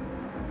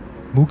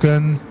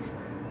Mugen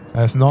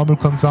has normal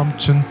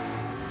consumption.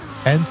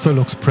 Enzo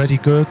looks pretty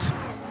good.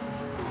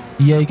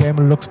 EA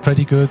Gamer looks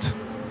pretty good.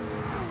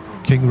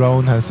 King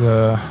Roan has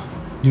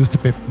used a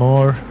bit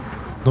more.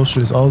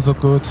 Nuschel is also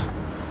good.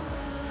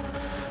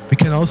 We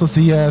can also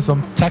see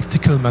some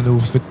tactical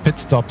maneuvers with pit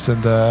stops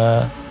and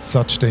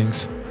such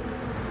things.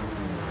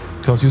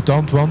 Because you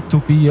don't want to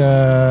be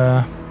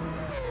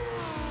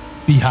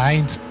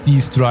behind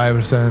these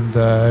drivers and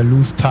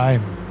lose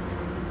time.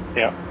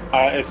 Yeah,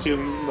 I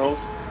assume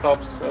most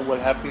stops will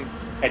happen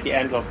at the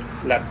end of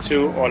lap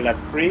 2 or lap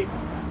 3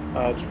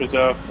 to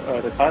preserve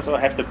the tires or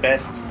have the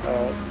best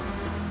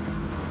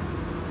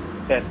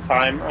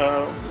time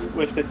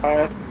with the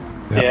tires.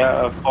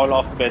 Yeah. They fall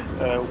off a bit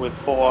with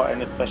 4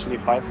 and especially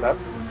 5 laps.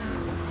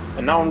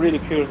 And now I'm really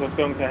curious what's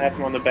going to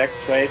happen on the back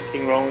straight.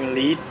 King Rowan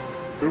lead,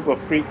 group of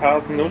 3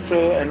 cars,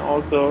 Neutral and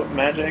also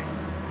Magic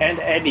and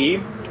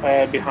Eddie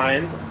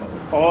behind,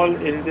 all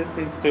in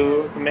distance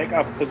to make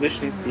up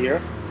positions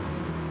here.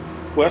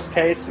 Worst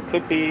case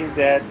could be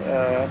that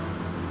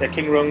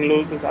King Rowan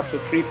loses up to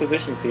 3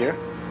 positions here.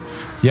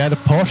 Yeah, the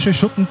Porsche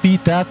shouldn't be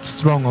that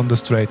strong on the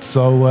straight.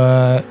 So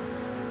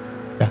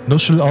yeah,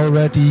 Nuschel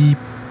already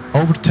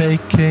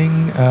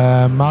overtaking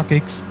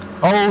Magix.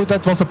 Oh,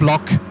 that was a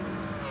block.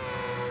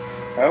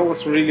 That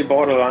was really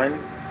borderline.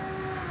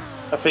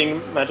 I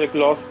think Magic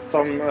lost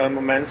some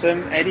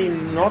momentum. Eddie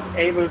not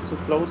able to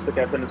close the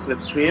gap in the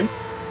slipstream.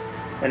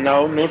 And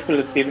now Neutral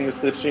is giving the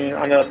slipstream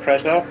under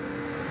pressure.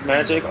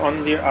 Magic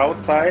on the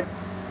outside.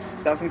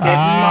 Doesn't get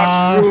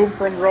much room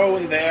from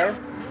Rowan there.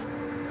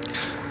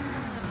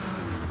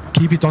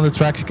 Keep it on the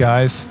track,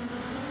 guys.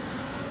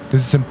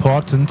 This is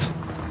important.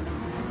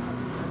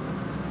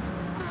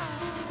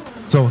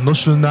 So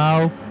Nuschel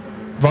now,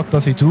 what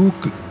does he do?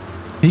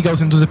 He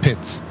goes into the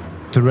pits.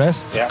 The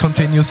rest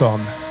continues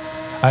on.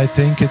 I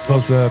think it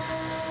was a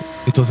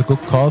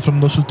good call from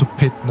Nuschel to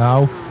pit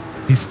now.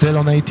 He's still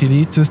on 80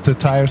 liters. The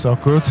tires are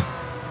good.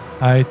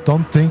 I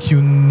don't think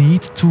you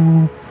need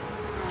to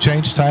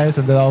change tires,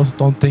 and I also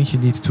don't think he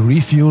needs to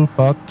refuel.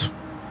 But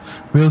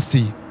we'll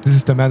see. This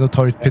is the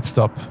mandatory pit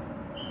stop.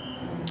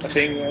 I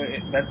think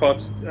that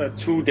got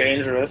too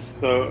dangerous.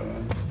 So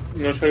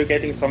Neutral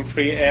getting some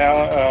free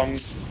air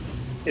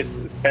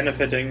is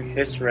benefiting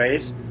his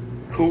race.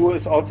 Ku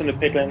is also in the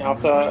pit lane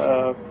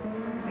after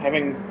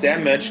having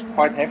damage,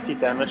 quite hefty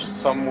damage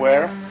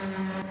somewhere,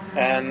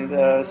 and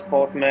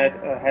Sportmed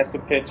has to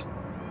pit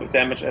with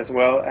damage as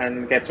well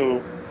and get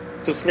to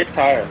slick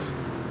tires.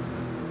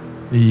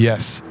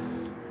 Yes.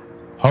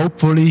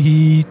 Hopefully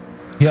he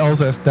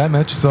also has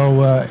damage,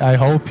 so I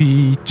hope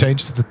he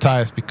changes the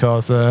tires,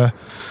 because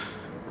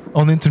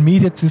on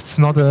intermediate it's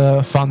not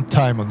a fun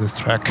time on this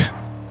track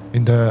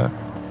in the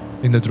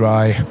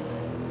dry.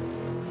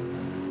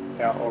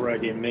 Yeah,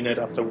 already a minute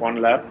after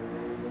 1 lap.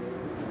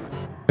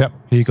 Yep,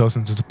 he goes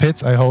into the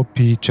pits. I hope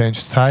he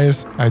changes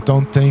tires. I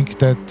don't think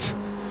that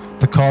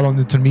the call on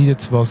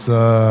intermediates was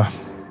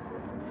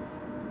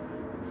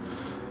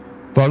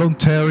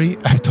voluntary.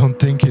 I don't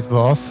think it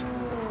was.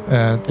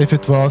 And if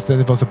it was, then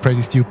it was a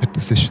pretty stupid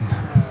decision.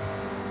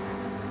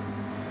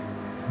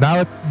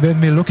 Now, when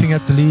we're looking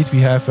at the lead,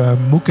 we have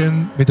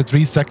Mugen with a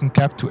 3-second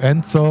gap to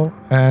Enzo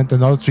and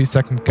another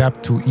 3-second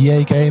gap to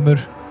EA Gamer.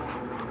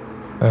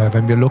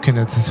 When we're looking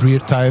at his rear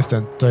tires,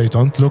 then they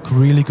don't look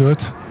really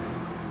good.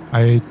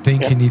 I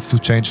think he needs to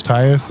change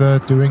tires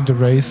during the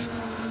race.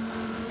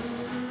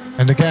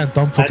 And again,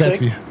 don't forget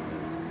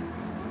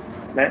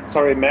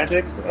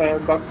Magic's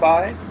got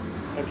by.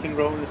 King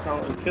Rowan is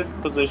now in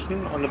 5th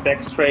position on the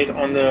back straight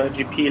on the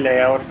GP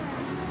layout.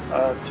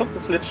 Took the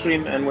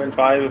slipstream and went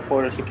by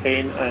before the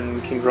chicane,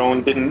 and King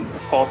Rowan didn't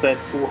fought that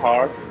too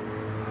hard.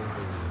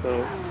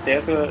 So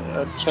there's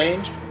a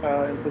change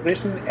in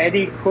position.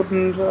 Eddie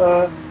couldn't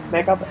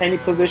make up any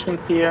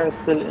positions here,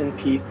 still in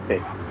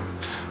P6.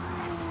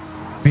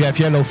 We have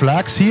yellow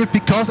flags here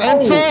because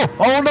Enzo!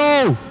 Oh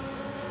no!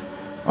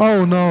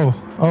 Oh no!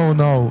 Oh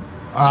no!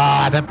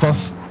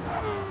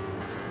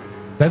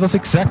 That was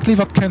exactly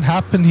what can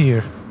happen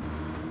here.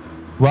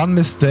 One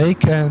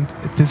mistake, and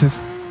this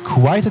is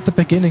quite at the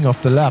beginning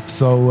of the lap,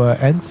 so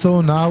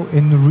Enzo now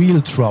in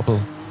real trouble.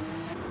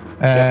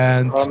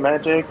 And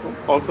Magic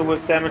also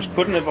with damage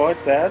couldn't avoid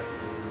that.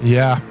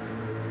 Yeah.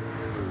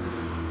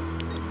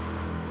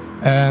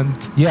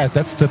 And yeah,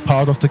 that's the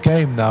part of the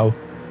game now.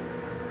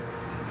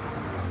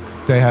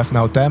 They have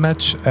now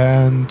damage,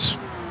 and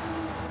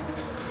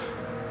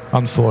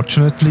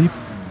unfortunately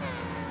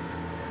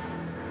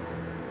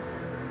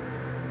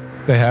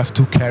they have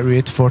to carry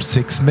it for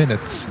 6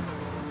 minutes.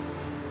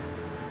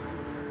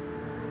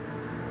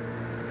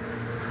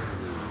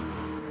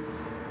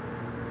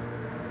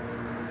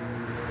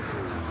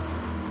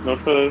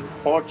 Neutral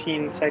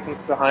 14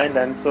 seconds behind,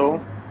 and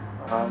so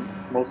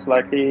most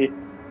likely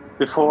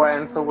before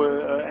Enzo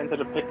will enter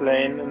the pit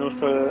lane,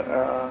 Nuschel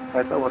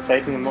has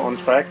overtaken him on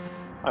track,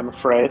 I'm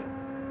afraid.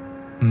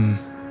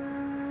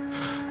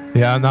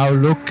 Yeah, now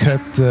look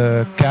at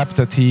the gap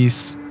that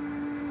he's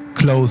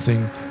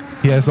closing.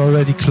 He has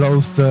already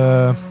closed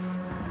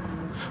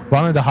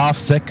 1.5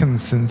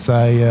 seconds since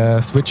I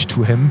switched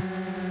to him.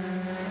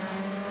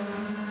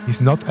 He's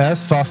not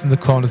as fast in the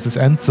corners as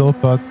Enzo,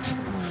 but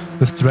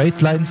the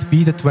straight line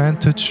speed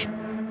advantage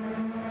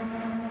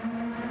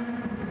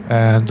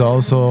and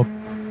also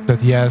that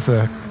he has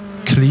a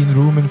clean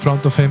room in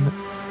front of him,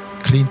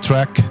 clean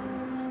track,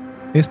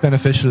 is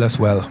beneficial as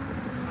well.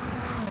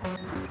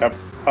 Yep.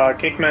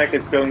 Kickmack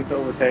is going to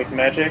overtake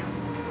Magix.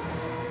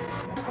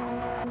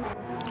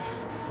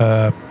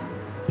 Yeah.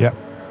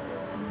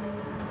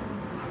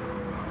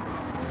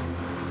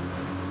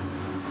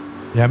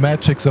 Yeah,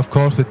 Magix, of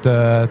course, with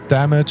the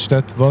damage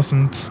that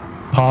wasn't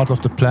part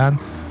of the plan.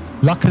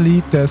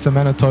 Luckily, there's a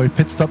mandatory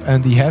pit stop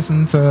and he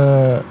hasn't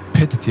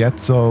pitted yet,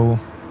 so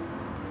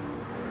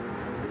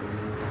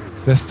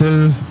there's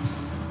still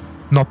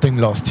nothing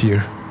lost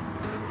here.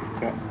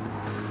 Yeah.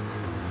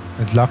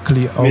 And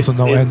luckily also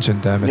no engine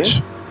damage.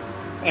 Yes.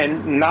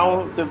 And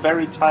now the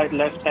very tight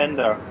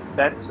left-hander.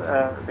 That's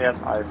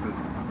there's Ivan.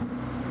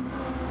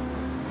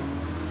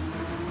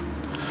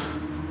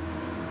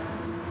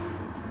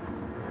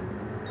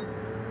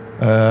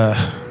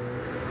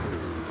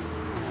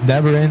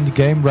 Never end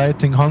game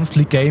writing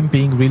Hunsley game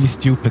being really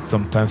stupid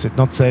sometimes with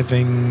not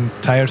saving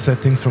tire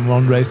settings from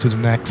one race to the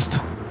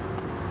next.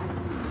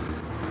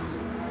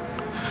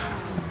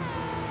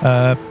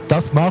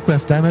 Does Marco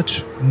have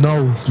damage?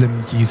 No,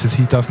 Slim uses,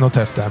 he does not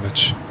have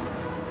damage.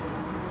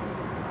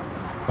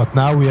 But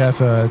now we have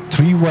a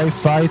 3-way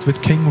fight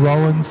with King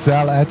Rowan,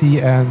 Zal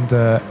Addy and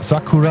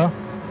Sakura.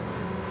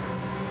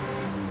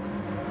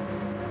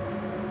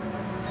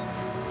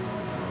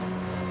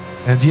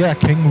 And yeah,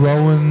 King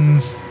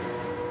Rowan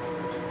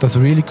does a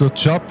really good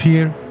job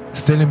here,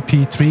 still in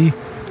P3.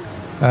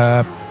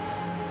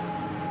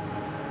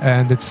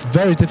 And it's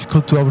very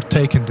difficult to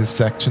overtake in this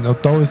section,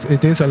 although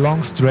it is a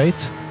long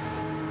straight.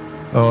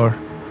 Or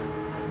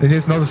it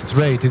is not a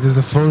straight, it is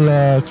a full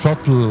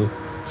throttle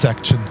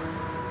section.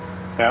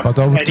 Yeah. But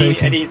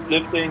overtaking... Eddie's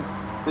lifting,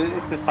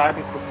 is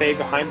deciding to stay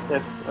behind.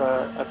 That's,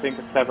 I think,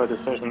 a clever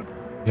decision.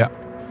 Yeah.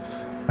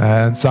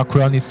 And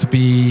Sakura needs to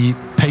be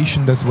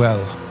patient as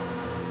well.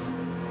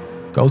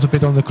 Goes a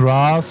bit on the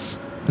grass,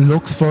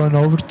 looks for an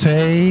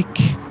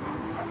overtake,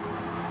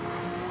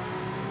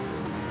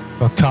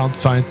 but can't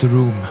find the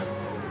room.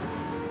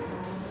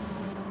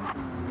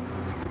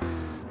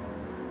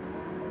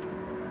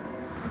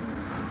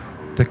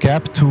 The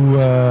gap to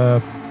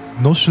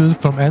Nuschel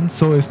from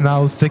Enzo is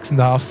now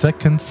 6.5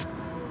 seconds.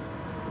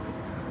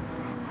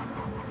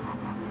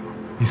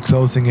 He's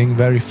closing in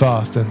very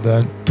fast, and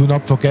do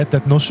not forget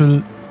that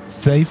Nuschel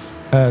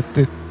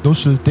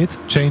did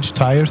change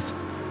tires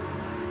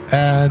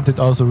and it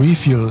also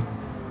refuel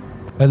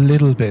a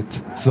little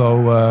bit.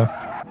 So,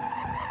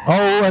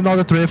 oh,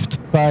 another drift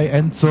by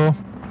Enzo.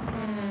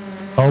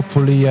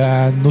 Hopefully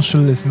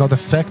Nuschel is not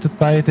affected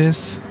by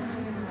this.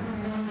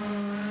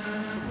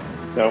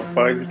 No,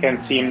 but we can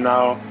see him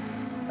now,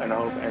 and I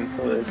hope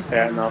Enzo is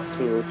fair enough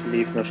to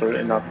leave Nuschel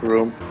enough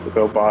room to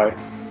go by.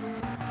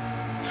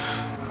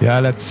 Yeah,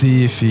 let's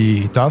see if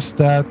he does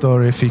that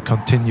or if he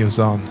continues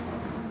on.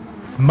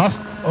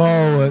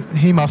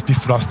 He must be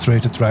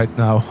frustrated right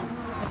now.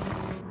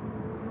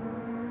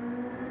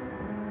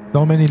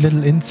 So many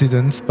little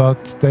incidents,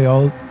 but they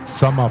all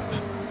sum up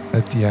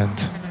at the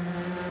end.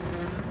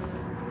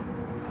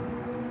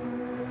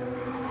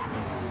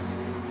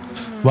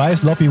 Why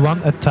is Lobby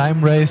 1 a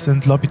time race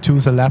and Lobby 2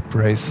 is a lap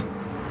race?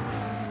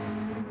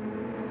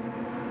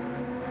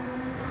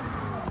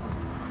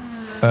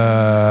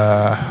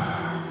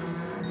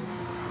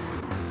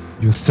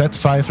 You said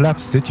 5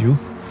 laps, did you?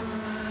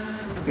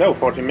 No,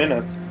 40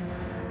 minutes.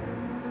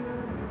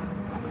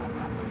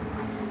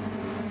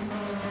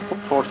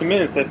 40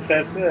 minutes, that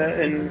says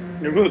in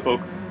the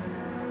rulebook.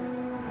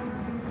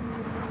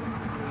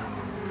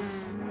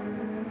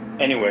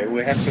 Anyway,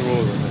 we have to roll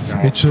with it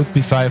now. It should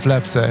be 5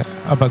 laps,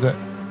 but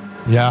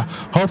yeah,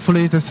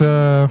 hopefully this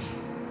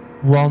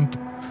won't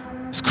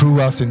screw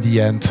us in the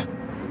end.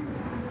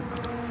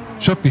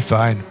 Should be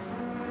fine.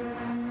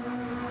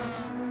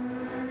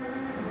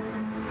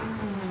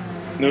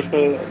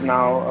 Neutral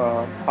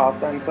now past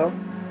Enzo.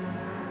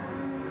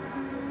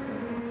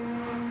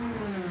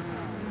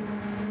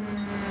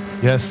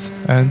 Yes,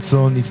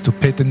 Enzo needs to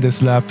pit in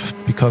this lap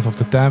because of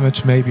the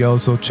damage, maybe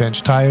also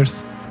change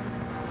tires.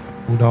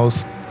 Who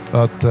knows?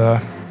 But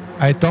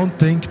I don't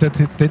think that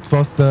it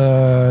was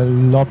the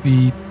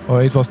lobby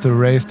or it was the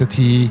race that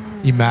he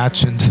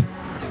imagined.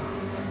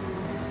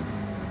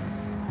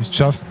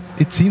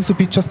 It seems to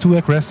be just too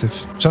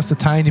aggressive, just a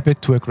tiny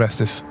bit too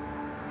aggressive.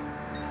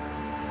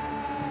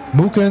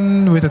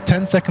 Mugen with a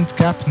 10-second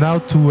gap now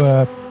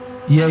to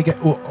EA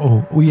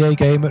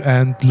Gamer,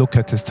 and look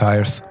at his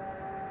tires.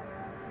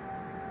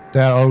 They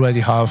are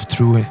already half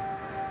through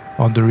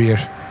on the rear.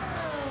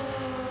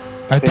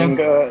 I think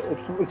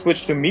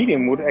switch to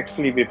medium would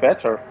actually be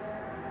better.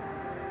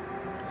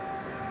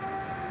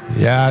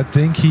 Yeah, I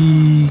think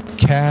he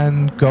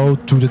can go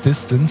to the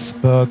distance,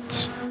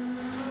 but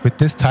with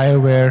this tire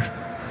wear,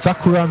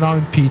 Sakura now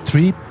in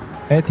P3,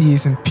 Eddie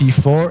is in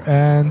P4,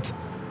 and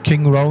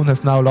King Roan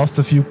has now lost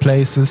a few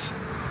places.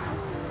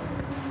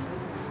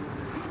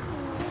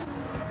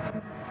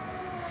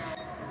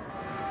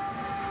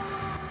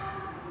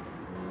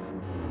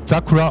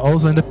 Sakura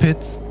also in the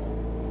pits.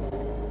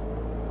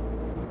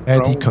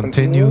 Eddie Roan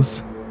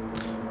continues.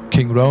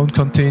 King Roan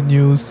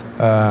continues.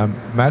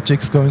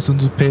 Magic's going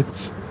into the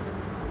pits.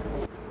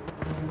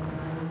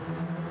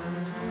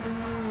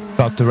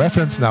 But the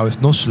reference now is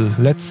Nuschel.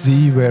 Let's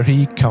see where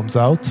he comes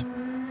out,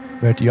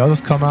 where the others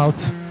come out,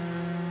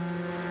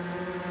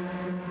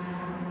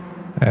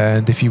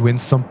 and if he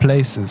wins some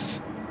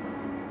places.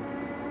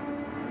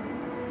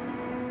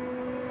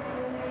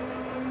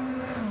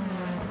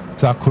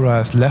 Sakura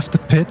has left the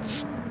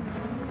pits,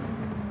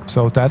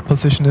 so that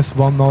position is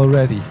won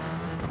already.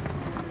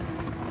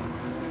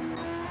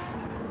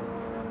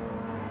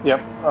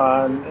 Yep,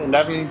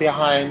 11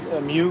 behind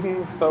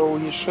Mugen, so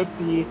he should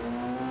be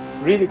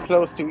really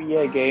close to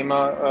EA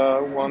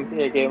Gamer once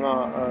EA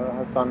Gamer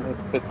has done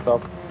his pit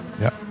stop.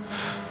 Yeah.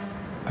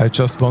 I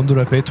just wonder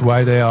a bit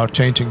why they are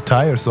changing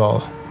tires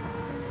all.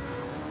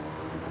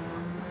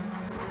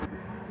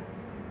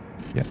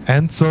 Yeah,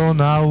 Enzo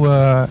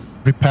now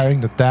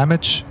repairing the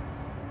damage.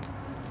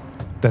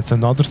 That's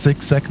another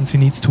 6 seconds he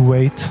needs to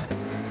wait.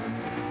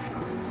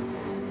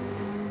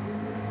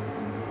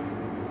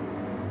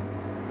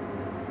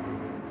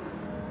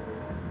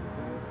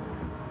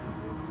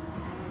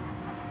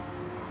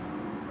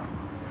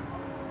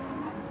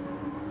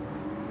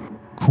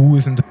 Ku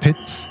is in the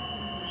pits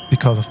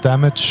because of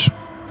damage.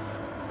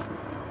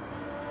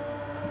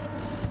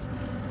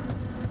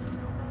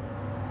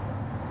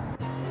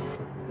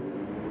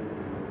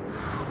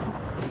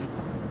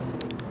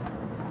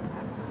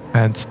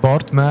 And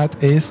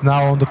Sportmad is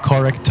now on the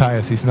correct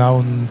tires. He's now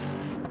on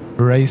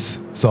race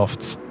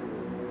softs.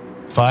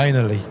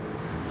 Finally.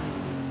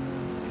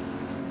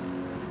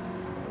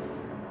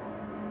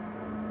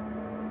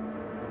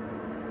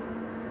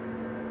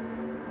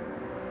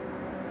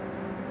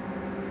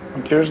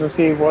 I'm curious to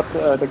see what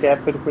the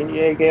gap between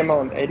EA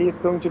Gamer and Eddie is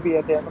going to be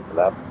at the end of the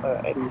lap.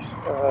 Eddie's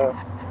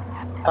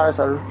tires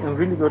are in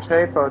really good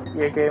shape, but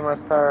EA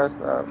Gamer's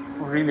tires are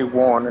really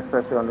worn,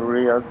 especially on the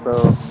rear.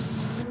 So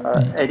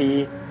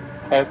Eddie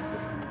has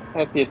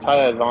the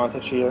tire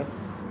advantage here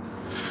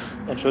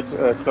and should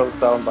close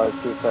down by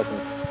 2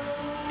 seconds.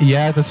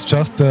 Yeah, that's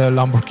just a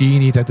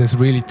Lamborghini that is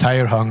really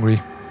tire hungry.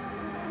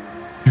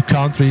 You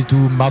can't really do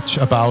much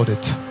about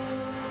it.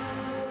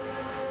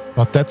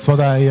 But that's what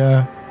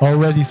I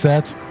already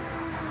said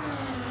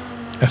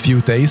a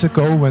few days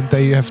ago when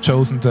they have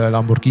chosen the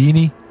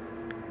Lamborghini.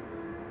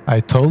 I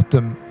told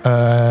them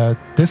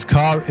this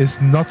car is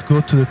not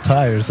good to the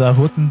tires. I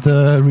wouldn't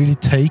really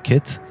take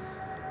it.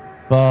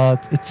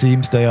 But it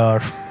seems they are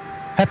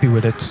happy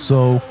with it,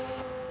 so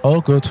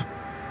all good.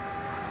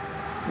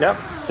 Yeah,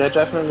 they're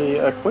definitely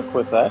quick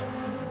with that.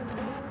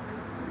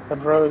 They're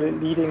probably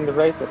leading the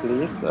race at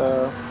least.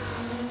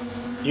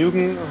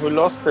 Jürgen, who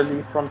lost the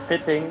lead from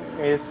pitting,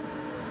 is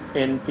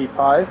in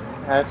P5,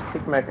 has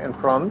Kickmack in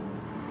front.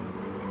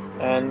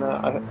 And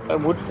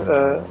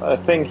I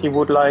think he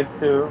would like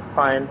to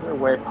find a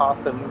way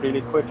past him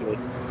really quickly.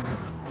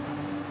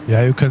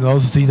 Yeah, you can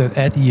also see that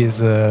Eddie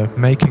is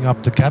making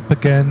up the gap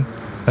again.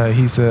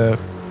 He's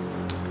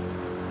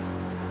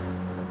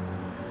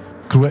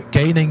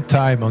gaining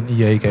time on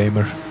EA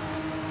Gamer.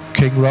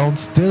 King Roan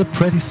still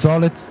pretty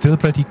solid, still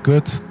pretty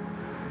good.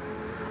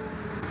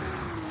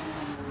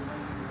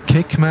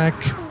 Kickmack,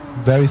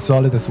 very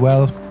solid as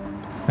well.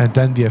 And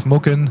then we have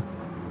Mugen,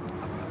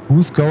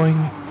 who's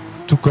going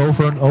to go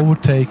for an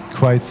overtake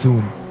quite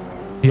soon.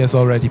 He has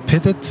already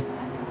pitted.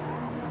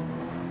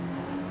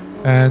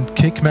 And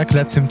Kickmack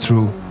lets him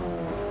through.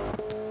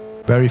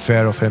 Very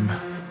fair of him.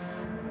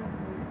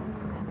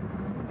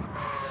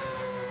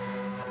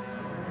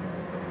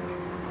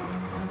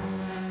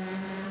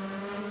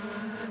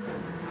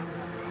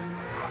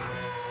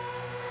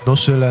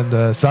 Nuschel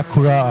and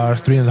Sakura are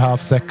 3.5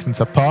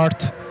 seconds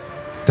apart.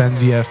 Then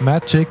we have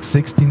Magic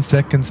 16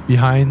 seconds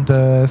behind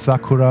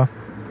Sakura.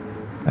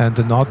 And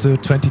another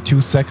 22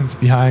 seconds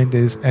behind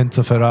is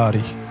Enzo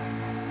Ferrari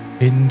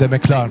in the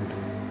McLaren.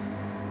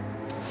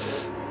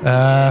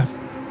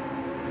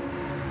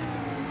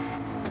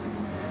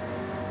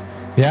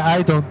 Yeah,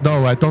 I don't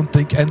know. I don't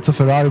think Enzo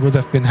Ferrari would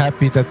have been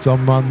happy that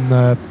someone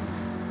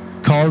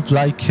called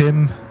like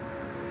him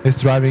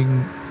is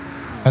driving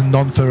a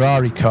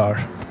non-Ferrari car.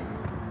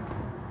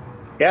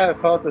 Yeah, I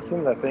thought the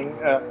similar thing.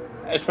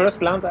 At first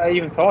glance, I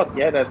even thought,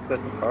 yeah, that's a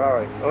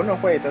Ferrari. Oh no,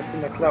 wait, that's a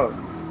McLaren.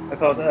 I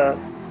thought,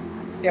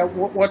 yeah,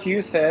 what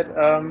you said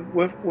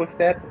with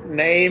that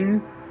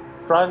name,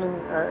 driving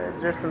a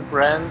different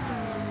brand,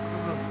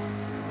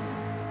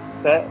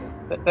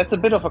 that's a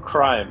bit of a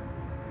crime.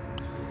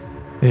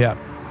 Yeah,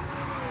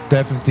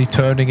 definitely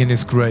turning in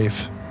his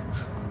grave.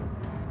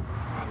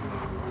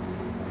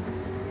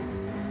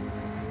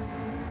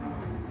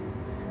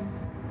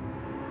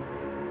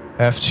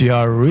 FG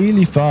are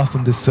really fast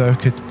on this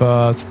circuit,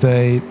 but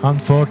they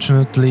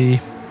unfortunately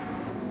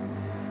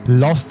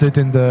lost it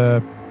in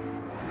the...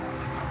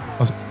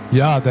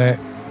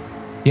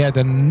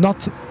 they're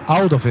not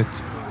out of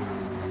it.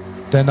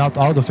 They're not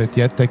out of it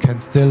yet. They can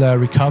still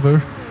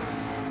recover.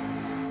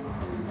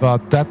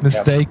 But that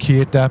mistake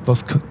here, that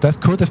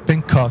could have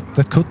been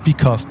that could be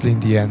costly in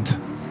the end.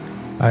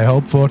 I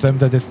hope for them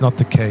that it's not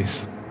the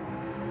case.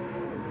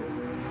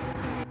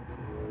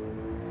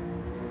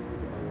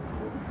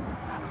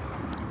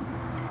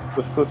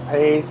 With good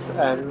pace,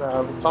 and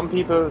some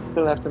people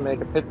still have to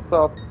make a pit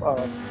stop,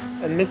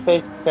 and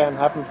mistakes can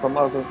happen from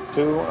others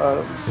too.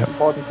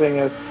 Important thing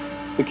is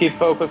to keep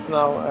focused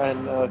now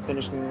and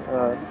finishing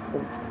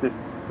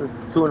this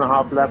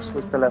 2.5 laps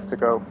we still have to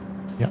go.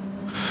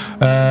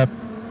 Yeah.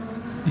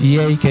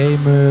 EA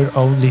Gamer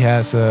only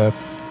has a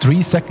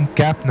 3-second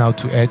gap now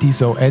to Eddie,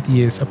 so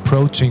Eddie is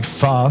approaching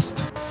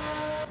fast.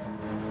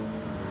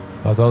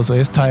 But also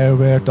his tire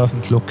wear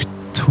doesn't look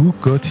too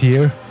good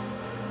here.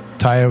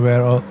 Tire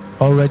wear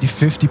already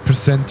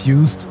 50%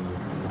 used.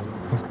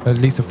 At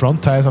least the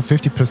front tires are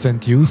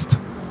 50% used.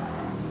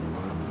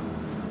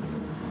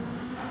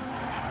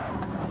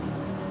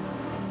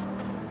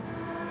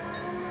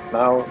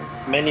 Now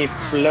many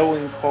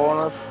flowing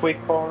corners, quick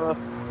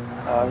corners.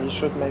 He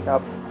should make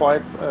up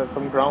quite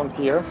some ground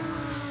here,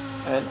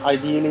 and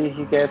ideally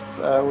he gets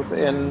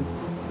within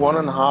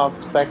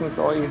 1.5 seconds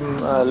or even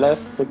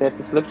less to get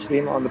the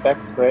slipstream on the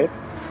back straight.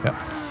 Yeah.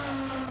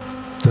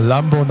 The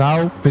Lambo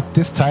now with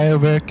this tire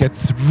wear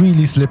gets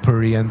really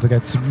slippery and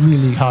gets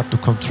really hard to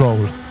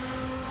control.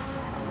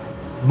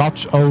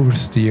 Much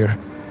oversteer,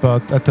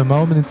 but at the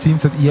moment it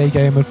seems that EA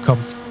Gamer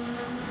comes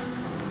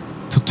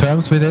to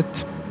terms with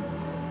it,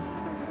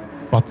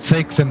 but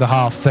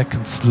 6.5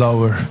 seconds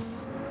slower.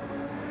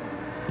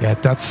 Yeah,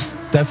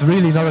 that's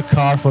really not a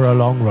car for a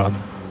long run.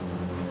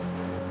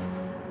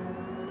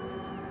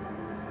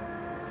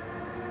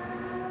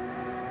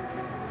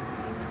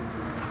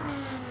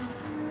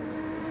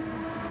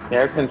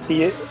 Yeah, you can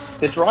see it.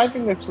 The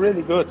driving is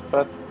really good,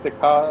 but the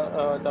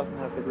car doesn't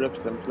have the grip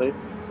simply.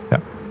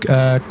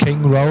 Yeah.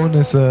 King Roan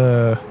is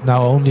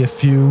now only a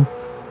few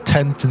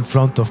tenths in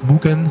front of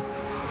Mugen,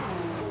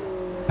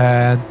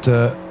 and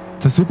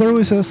the Subaru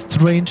is a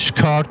strange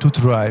car to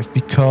drive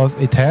because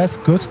it has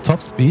good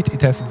top speed,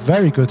 it has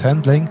very good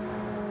handling,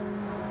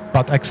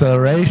 but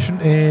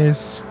acceleration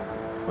is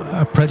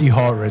pretty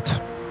horrid,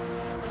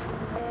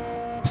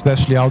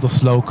 especially out of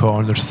slow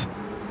corners.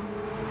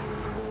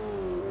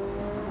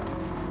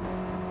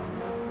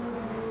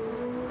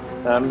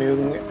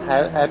 Mugen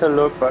had a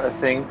look, but I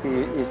think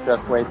he's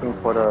just waiting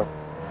for the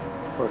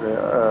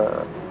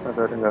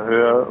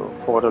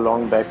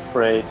long back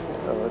straight.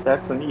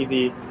 That's an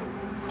easy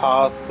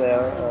path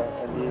there,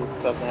 and he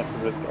doesn't have to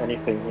risk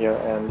anything here.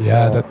 And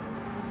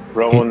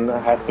Rowan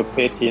has to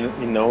pit. He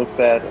knows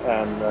that,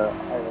 and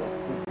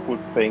I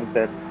would think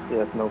that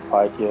there's no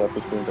fight here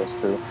between those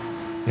two.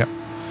 Yeah.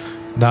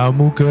 Now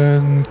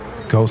Mugen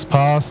goes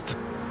past.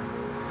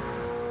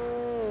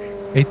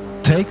 It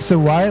takes a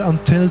while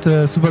until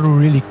the Subaru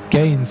really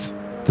gains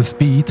the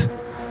speed.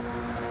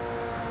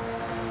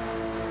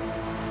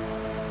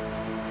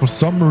 For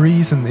some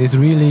reason it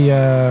really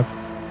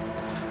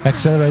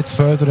accelerates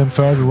further and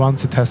further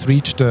once it has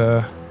reached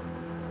a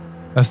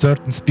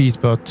certain speed,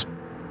 but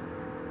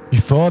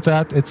before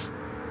that it's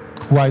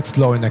quite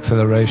slow in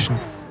acceleration.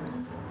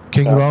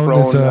 King Roan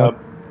is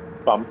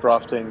bump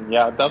drafting.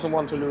 Yeah, doesn't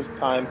want to lose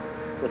time.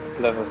 That's a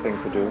clever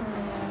thing to do.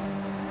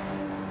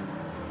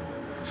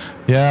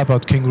 Yeah,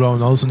 but King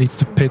Roan also needs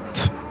to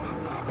pit.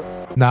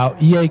 Now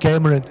EA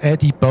Gamer and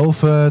Eddie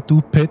both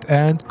do pit,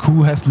 and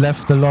Ku has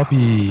left the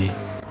lobby.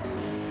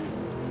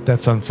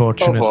 That's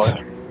unfortunate. Oh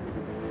boy.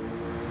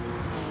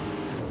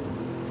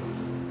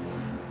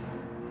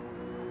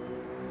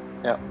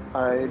 Yeah,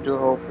 I do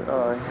hope he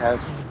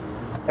has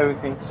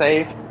everything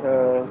saved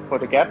for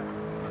the gap.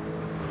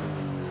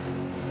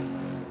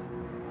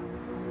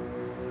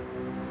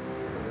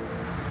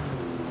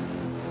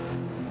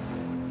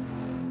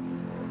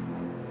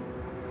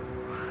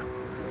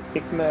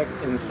 Kickmack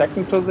in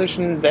second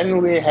position,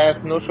 then we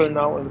have Nuschel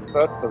now in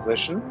third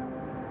position.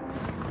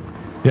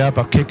 Yeah,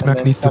 but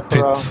Kickmack needs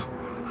Sakura, to pit.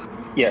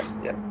 Yes.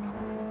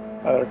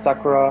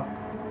 Sakura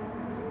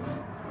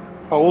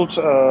held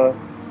the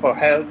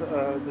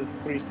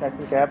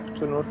 3-second gap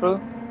to Nuschel,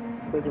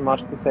 pretty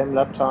much the same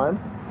lap time.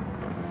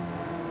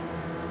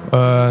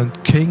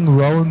 King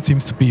Roan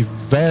seems to be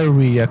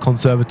very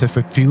conservative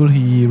with fuel.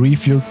 He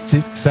refueled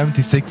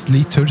 76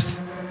 liters.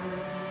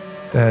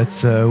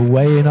 That's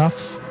way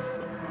enough.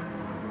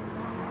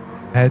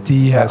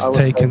 Eddie has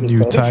taken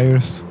new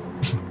tires.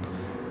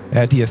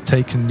 Eddie has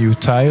taken new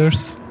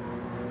tires.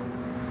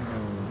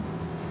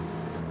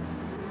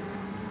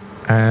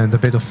 And a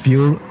bit of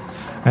fuel.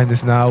 And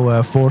is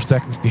now 4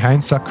 seconds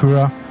behind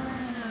Sakura.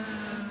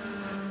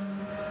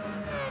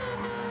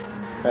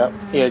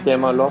 Yeah,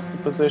 Gamer lost the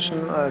position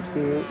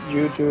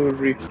due to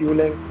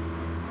refueling.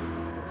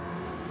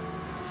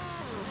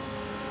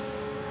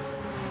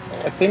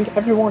 I think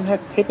everyone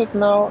has pitted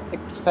now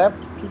except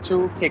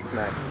P2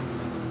 Kickmack.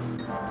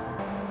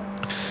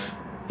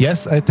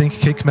 Yes, I think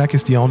Kickmack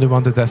is the only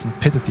one that hasn't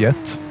pitted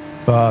yet,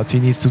 but he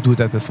needs to do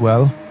that as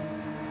well.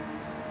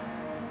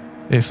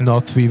 If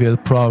not, we will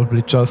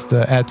probably just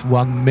add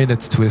 1 minute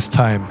to his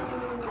time.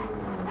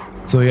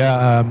 So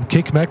yeah,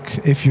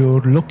 Kickmack, if you're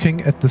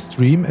looking at the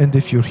stream and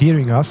if you're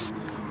hearing us,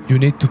 you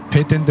need to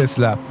pit in this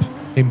lap.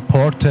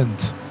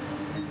 Important.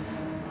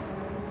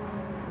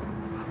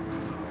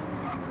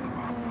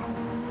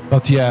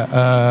 But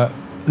yeah,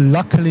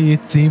 luckily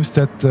it seems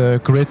that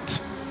the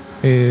grid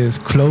is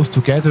close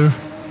together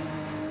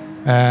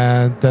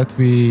and that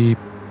we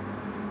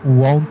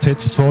won't hit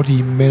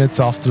 40 minutes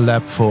after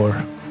lap 4.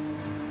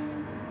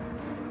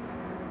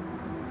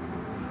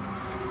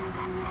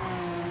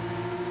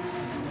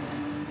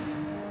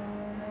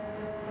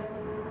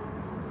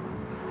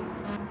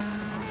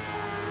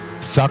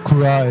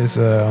 Sakura is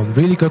on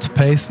really good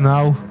pace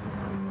now.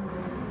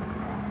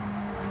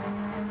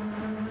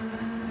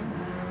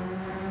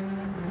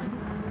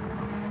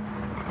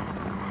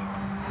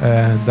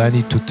 And I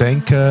need to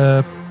thank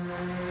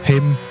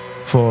him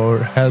for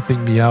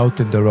helping me out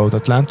in the Road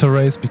Atlanta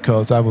race,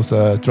 because I was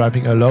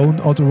driving alone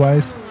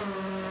otherwise,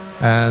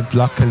 and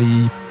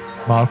luckily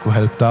Marco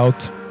helped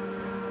out.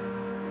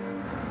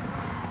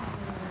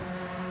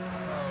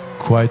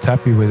 Quite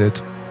happy with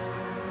it.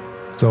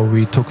 So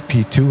we took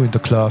P2 in the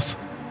class.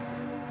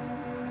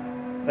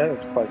 That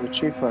is quite an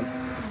achievement.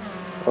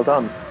 Well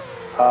done.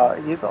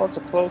 He's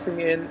also closing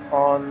in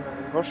on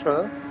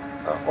Nuschel,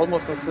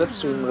 almost in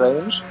slipstream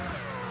range.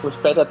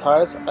 With better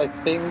tires, I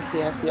think he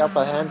has the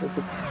upper hand. If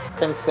you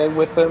can stay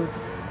with him,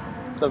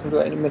 doesn't do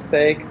any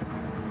mistake,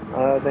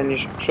 then you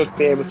should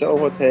be able to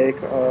overtake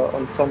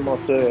on some of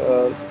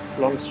the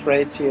long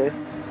straights here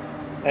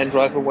and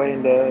drive away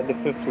in the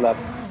 5th lap.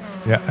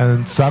 Yeah,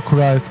 and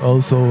Sakura is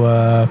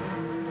also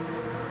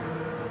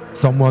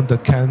someone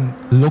that can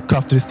look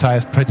after his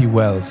tires pretty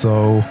well,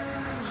 so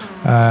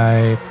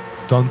I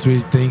don't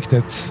really think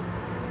that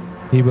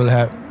he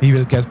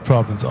will get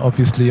problems.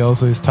 Obviously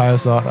also his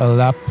tires are a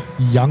lap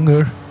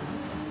younger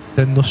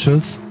than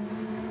Nuschel's,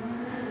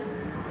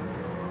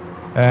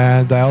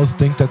 and I also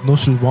think that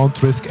Nuschel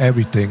won't risk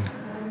everything.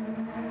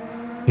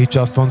 He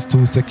just wants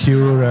to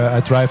secure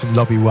a drive in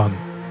lobby 1.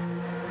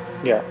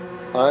 Yeah,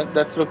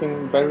 that's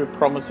looking very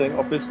promising.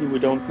 Obviously we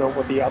don't know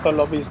what the other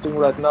lobby is doing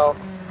right now,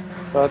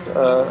 but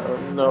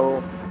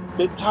no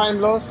big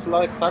time loss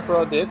like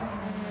Sakura did.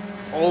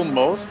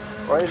 Almost.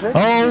 Or is it?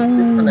 It's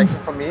disconnected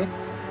for me.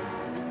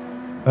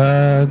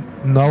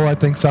 No, I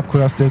think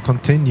Sakura still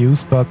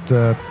continues, but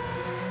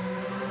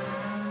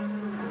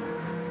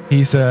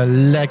he's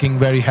lagging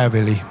very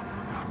heavily.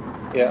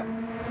 Yeah.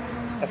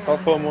 I thought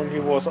for a moment he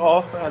was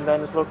off, and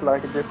then it looked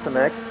like a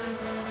disconnect.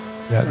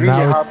 Yeah, really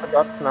now hard to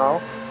dodge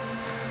now.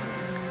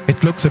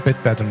 It looks a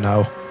bit better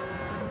now.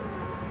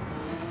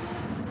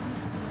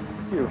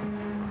 Phew.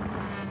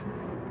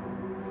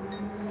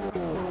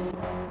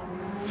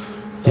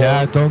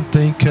 Yeah, I don't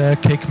think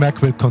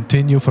Kickmack will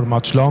continue for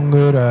much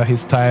longer.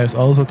 His tires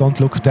also don't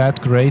look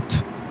that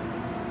great.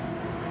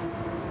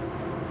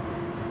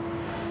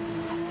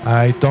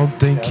 I don't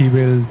think he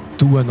will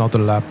do another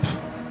lap.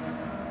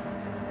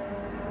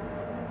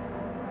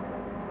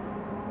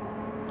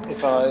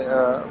 If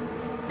I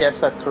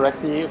guess that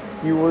correctly,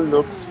 fuel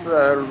looks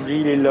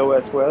really low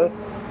as well.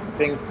 I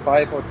think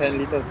 5 or 10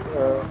 liters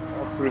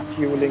of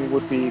refueling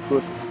would be a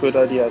good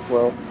idea as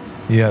well.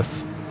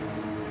 Yes.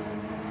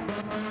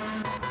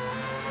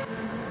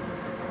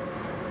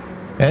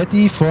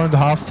 Eddie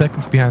 4.5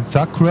 seconds behind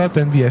Sakura.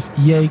 Then we have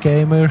EA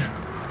Gamer,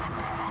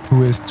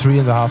 who is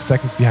 3.5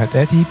 seconds behind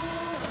Eddie.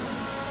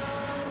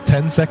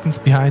 10 seconds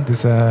behind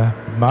is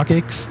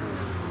Magix.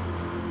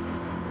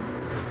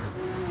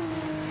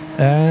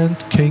 And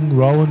King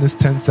Rowan is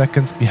 10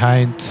 seconds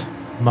behind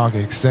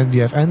Magix. Then we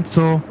have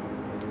Enzo,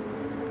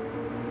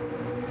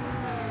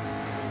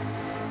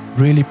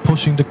 really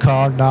pushing the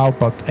car now,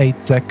 but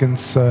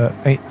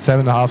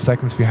 7.5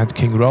 seconds behind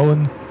King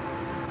Rowan.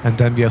 And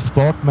then we have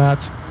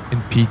Sportmat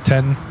in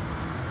P10,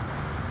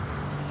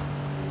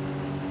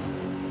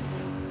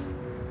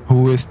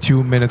 who is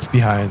 2 minutes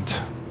behind.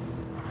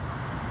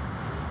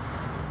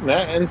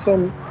 Yeah, and so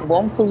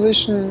 1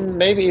 position,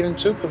 maybe even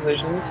 2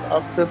 positions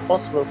are still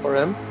possible for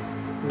him.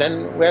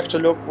 Then we have to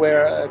look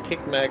where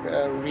Kickmack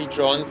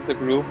rejoins the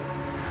group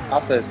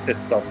after his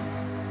pit stop.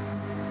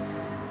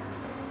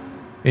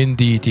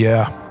 Indeed,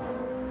 yeah.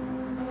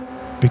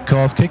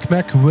 Because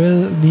Kickmack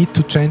will need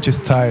to change his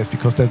tires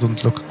because they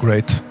don't look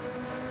great.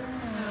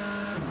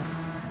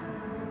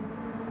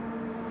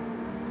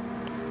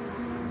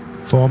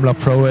 Formula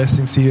Pro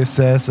Racing Series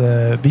says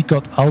we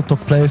got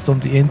auto-placed on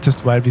the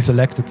interest while we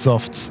selected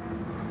softs.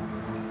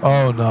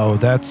 Oh no,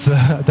 that's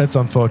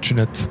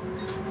unfortunate.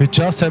 We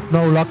just had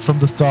no luck from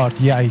the start.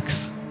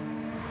 Yikes.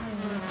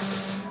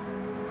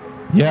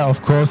 Yeah,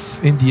 of course,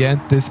 in the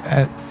end this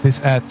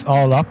adds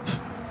all up,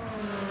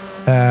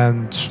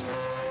 and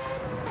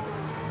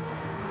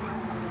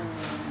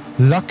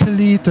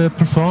luckily the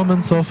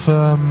performance of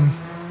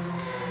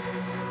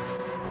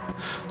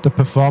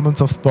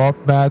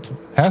Sportmat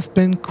has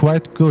been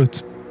quite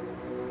good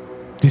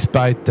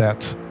despite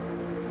that.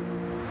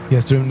 He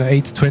has driven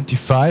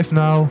 8:25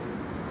 now.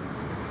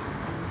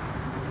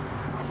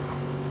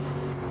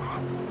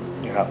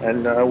 Yeah,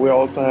 and we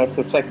also have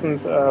the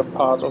second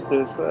part of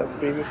this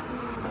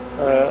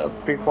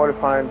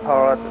pre-qualifying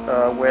part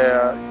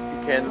where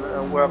you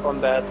can work on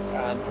that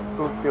and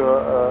improve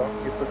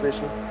your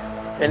position.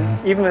 And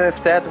even if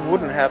that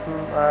wouldn't happen,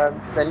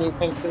 then you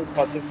can still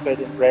participate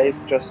in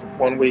race just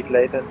 1 week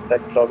later in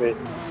second lobby.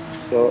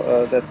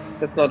 So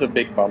that's not a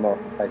big bummer,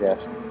 I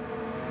guess.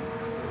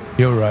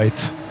 You're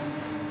right.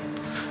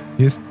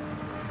 Yes,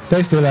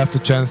 they still have the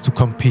chance to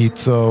compete,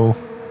 so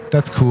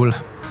that's cool.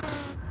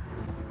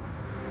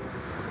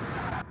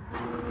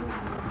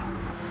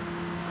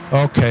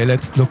 Okay,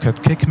 let's look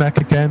at Kickmack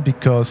again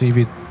because we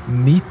will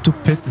need to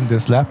pit in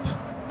this lap.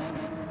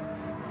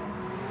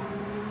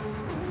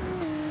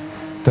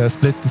 The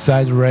split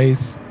decider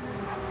race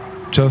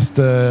just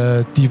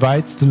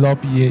divides the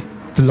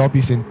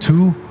lobbies in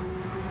two,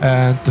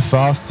 and the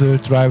faster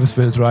drivers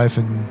will drive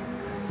in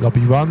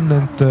lobby 1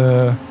 and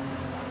the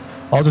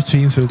other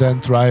teams will then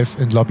drive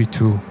in lobby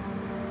 2.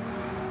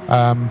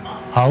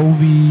 How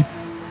we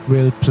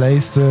will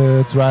place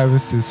the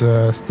drivers is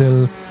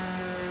still...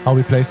 How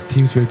we place the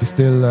teams will be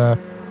still...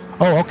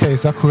 Oh, okay,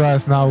 Sakura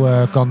has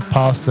now gone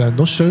past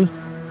Nuschel.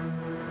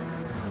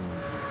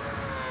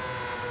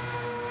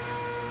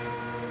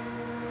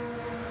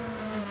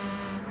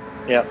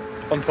 Yeah,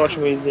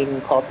 unfortunately we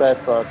didn't caught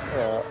that, but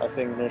I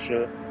think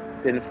Nuschel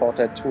didn't fought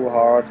that too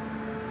hard.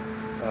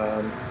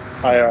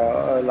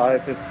 Higher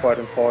life is quite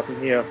important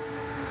here.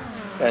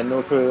 And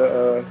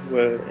Nuschel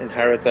will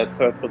inherit that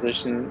third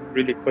position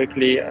really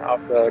quickly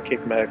after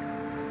Kickmack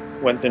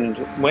went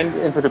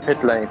into the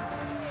pit lane.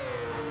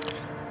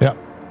 Yeah,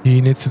 he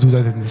needs to do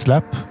that in this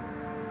lap.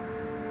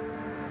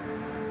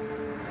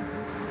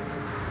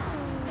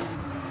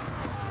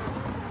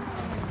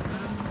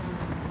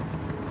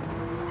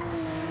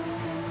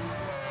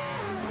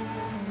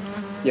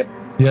 Yep.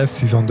 Yes,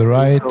 he's on the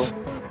right. So,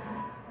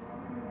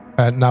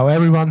 and now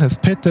everyone has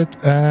pitted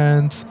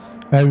and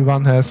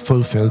everyone has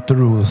fulfilled the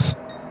rules.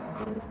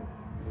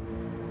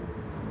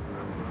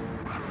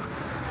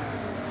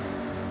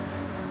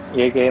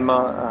 EA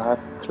Gamer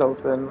has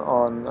closed in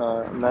on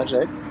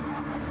Magix.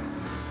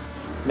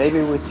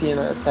 Maybe we see an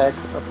attack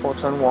for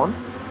turn 1.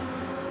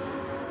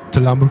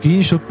 The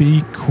Lamborghini should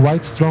be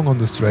quite strong on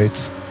the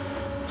straights.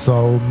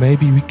 So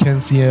maybe we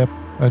can see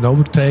an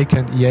overtake,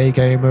 and EA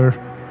Gamer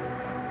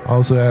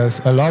also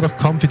has a lot of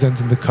confidence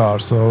in the car.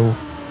 So,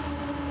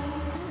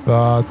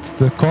 but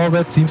the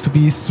Corvette seems to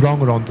be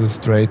stronger on the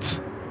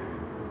straights.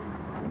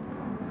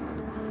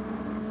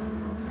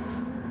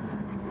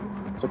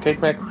 So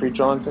Kickmack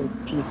rejoins in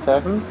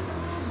P7.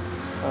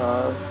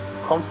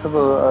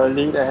 Comfortable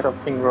lead ahead of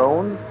King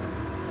Roan.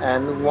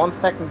 And 1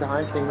 second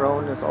behind King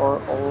Roan is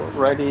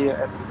already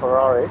at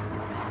Ferrari.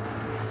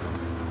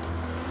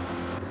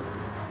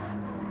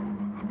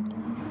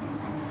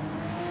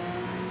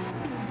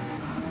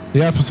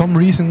 Yeah, for some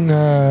reason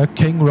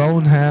King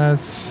Roan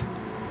has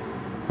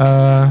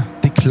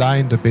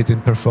declined a bit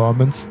in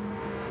performance.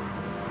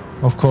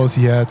 Of course,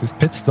 he had his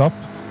pit stop.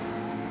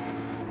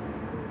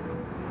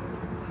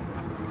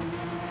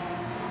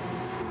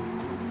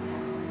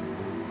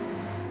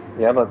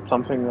 Yeah, but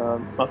something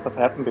must have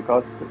happened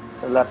because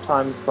the lap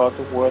times got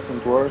worse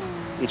and worse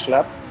each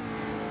lap.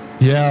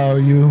 Yeah,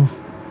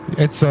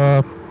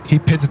 he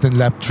pitted in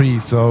lap 3,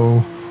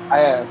 so...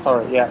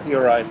 Sorry, yeah,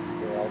 you're right.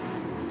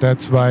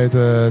 That's why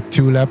the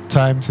 2 lap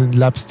times in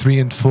laps 3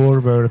 and 4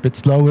 were a bit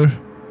slower.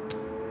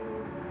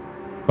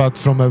 But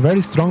from a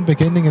very strong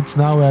beginning, it's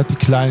now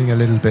declining a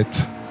little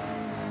bit.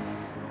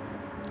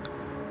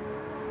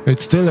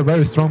 It's still a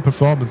very strong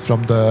performance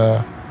from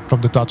the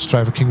Dutch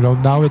driver King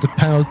Roan. Now with a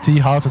penalty,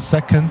 half a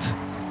second.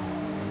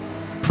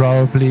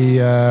 Probably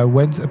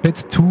went a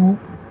bit too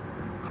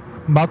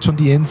much on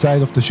the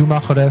inside of the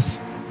Schumacheres.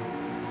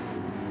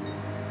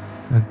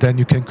 And then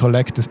you can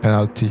collect this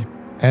penalty.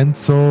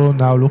 Enzo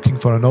now looking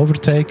for an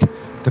overtake.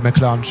 The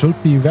McLaren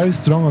should be very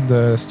strong on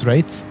the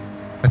straights,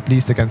 at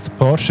least against the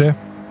Porsche.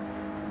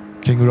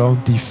 King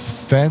Roan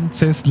defends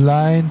his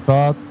line,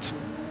 but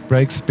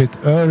brakes a bit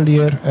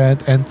earlier, and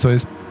Enzo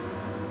is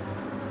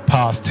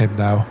past him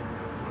now.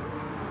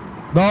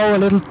 No, a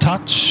little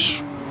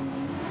touch,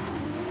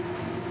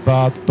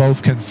 but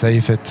both can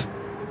save it.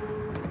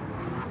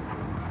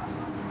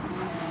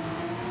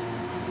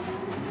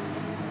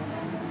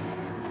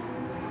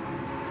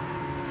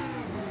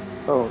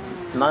 So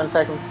 9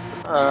 seconds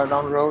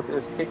down the road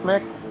is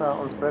Kickmack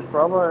on spread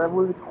rubber. That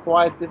will be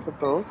quite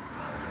difficult.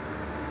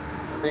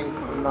 I think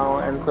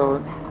now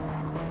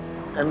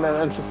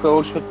Enzo's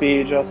goal should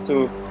be just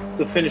to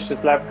finish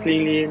this lap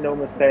cleanly, no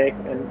mistake,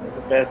 and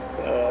the best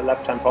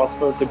lap time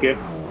possible to give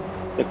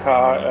the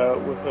car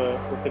with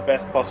the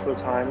best possible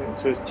time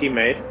to his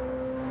teammate.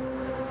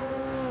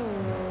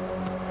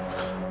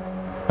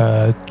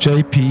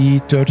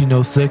 JPE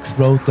 1306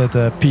 wrote that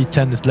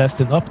P10 is less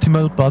than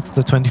optimal, but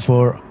the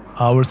 24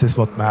 hours is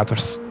what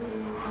matters.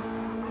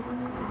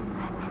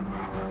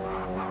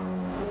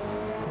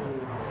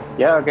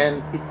 Yeah,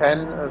 again,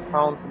 P10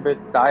 sounds a bit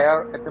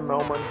dire at the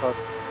moment, but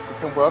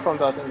can work on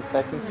that in the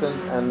second stint.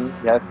 And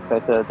yeah, as you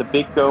said, the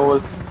big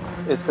goal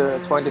is the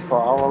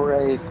 24-hour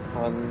race.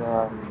 And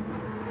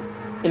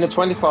in the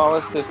 24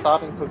 hours, the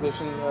starting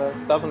position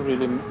doesn't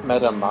really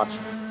matter much,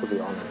 to be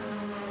honest.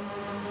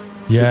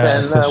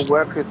 Yeah, you can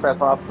work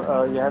yourself up.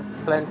 You have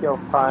plenty of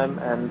time,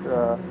 and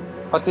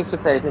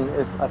participating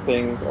is, I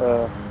think,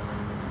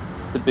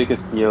 the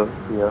biggest deal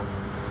here.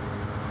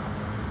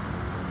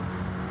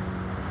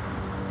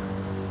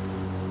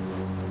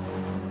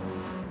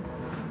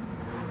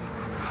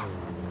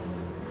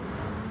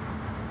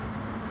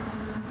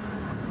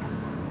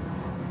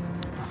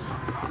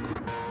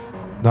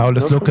 Now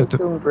let's look at the...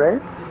 doing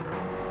great.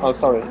 Oh,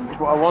 sorry.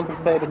 I want to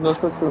say that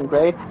Nürburgring's doing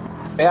great.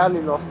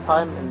 Barely lost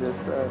time in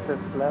this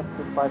fifth lap,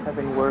 despite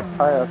having worse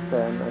tires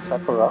than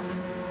Sakura.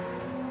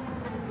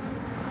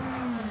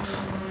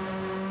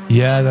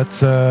 Yeah,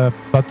 that's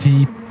but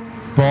he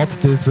bought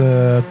this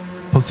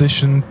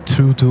position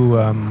through to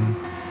an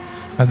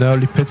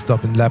early pit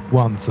stop in lap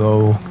 1,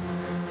 so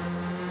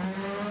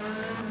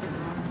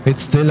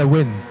it's still a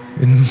win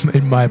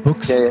in my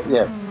books. Yeah,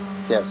 yes.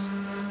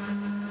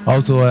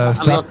 Also, I'm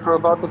not sure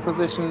about the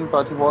position,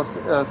 but he was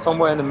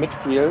somewhere in the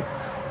midfield,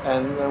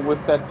 and with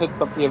that pit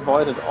stop he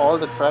avoided all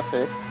the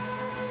traffic,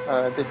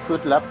 did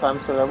good lap time,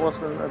 so that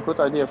was a good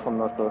idea from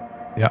Nürburgring.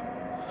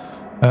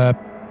 Yeah.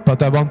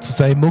 But I want to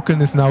say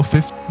Mugen is now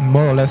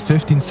more or less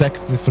 15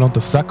 seconds in front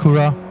of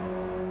Sakura.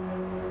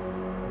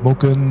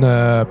 Mugen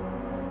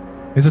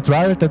is a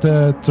driver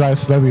that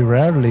drives very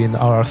rarely in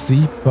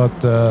RRC, but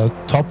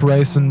Top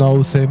Racer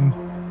knows him,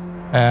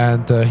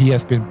 and he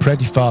has been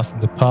pretty fast in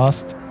the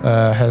past.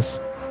 Has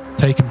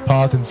taken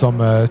part in some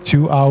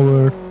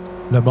 2-hour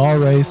Le Mans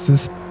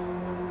races.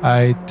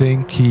 I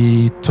think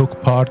he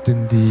took part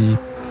in the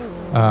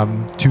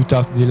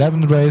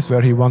 2011 race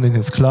where he won in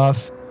his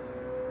class.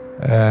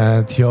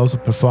 And he also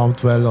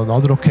performed well on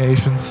other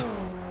occasions.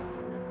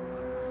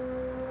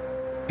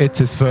 It's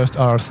his first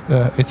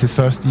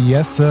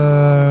ES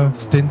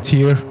stint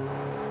here,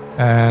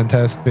 and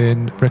has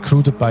been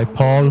recruited by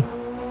Paul.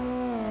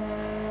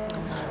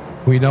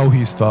 We know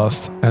he's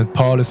fast, and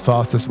Paul is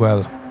fast as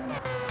well.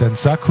 Then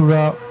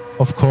Sakura,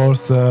 of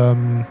course,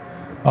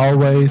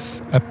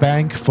 always a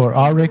bank for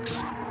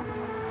RX.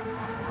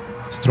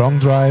 Strong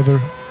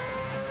driver.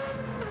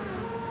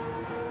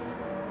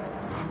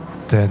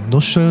 Then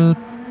Nuschel,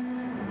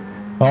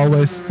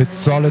 always with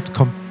solid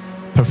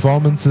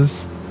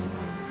performances,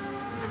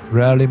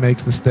 rarely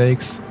makes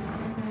mistakes.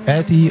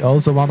 Eddie,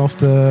 also one of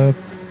the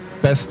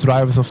best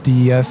drivers of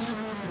the ES,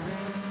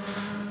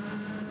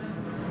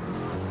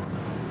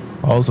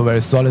 also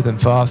very solid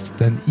and fast.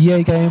 Then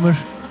EA Gamer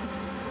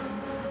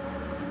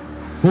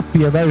would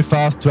be a very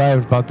fast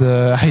driver, but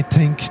I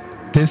think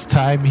this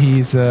time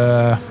he's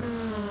a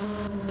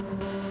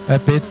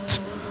bit,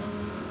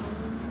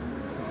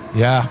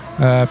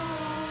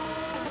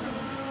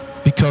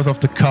 because of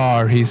the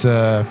car, he's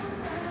a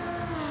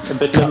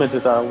bit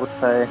limited, I would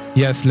say.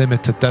 Yes,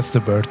 limited, that's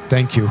the word,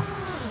 thank you.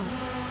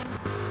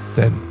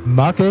 Then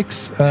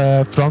Magix,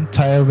 front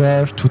tire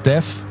wear to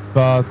death,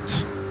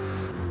 but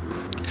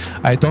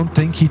I don't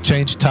think he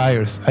changed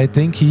tires. I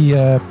think he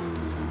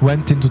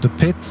went into the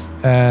pits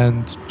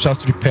and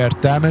just repaired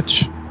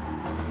damage,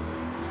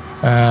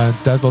 and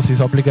that was his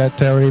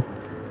obligatory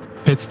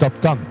pit stop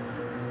done.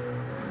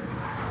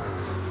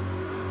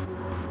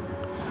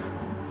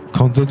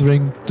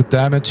 Considering the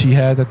damage he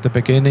had at the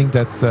beginning,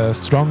 that's a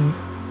strong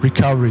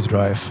recovery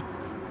drive.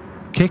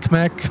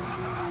 Kickmack,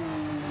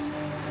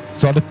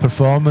 solid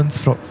performance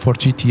for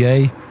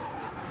GTA.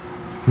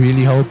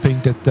 Really hoping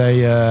that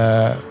they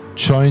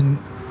join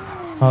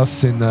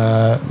us in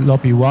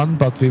Lobby 1,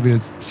 but we will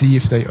see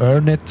if they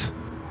earn it.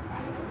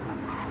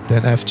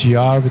 Then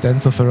FGR with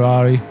Enzo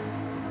Ferrari.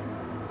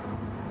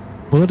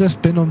 Would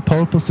have been on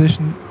pole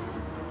position,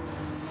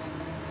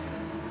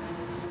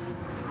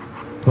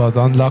 but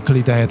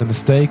unluckily they had a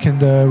mistake in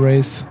the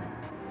race.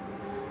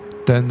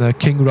 Then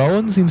King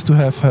Rowan seems to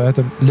have had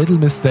a little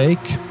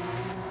mistake.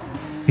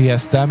 He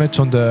has damage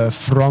on the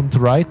front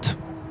right.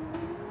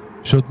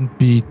 Shouldn't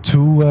be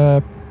too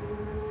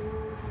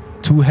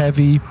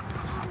heavy.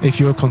 If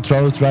you're a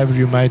control driver,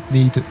 you might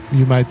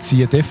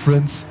see a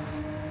difference.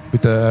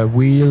 With the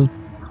wheel,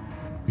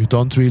 you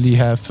don't really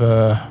have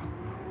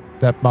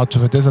that much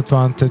of a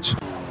disadvantage.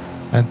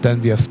 And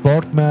then we have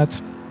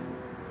Sportmad.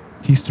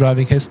 He's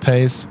driving his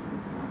pace,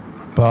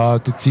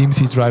 but it seems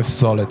he drives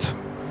solid.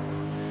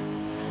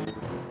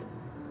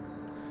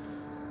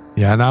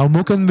 Yeah, now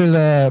Mugen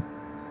will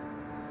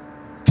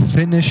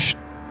finish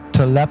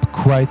the lap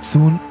quite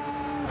soon.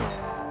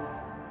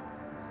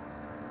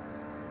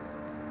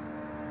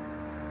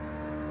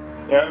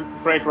 Yeah,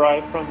 great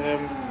ride from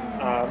him,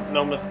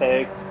 no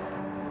mistakes,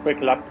 quick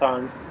lap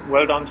times.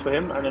 Well done to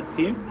him and his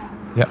team.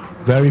 Yeah,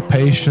 very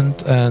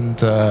patient and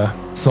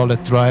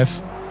solid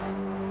drive.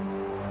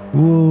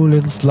 Ooh,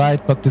 little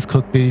slide, but this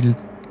could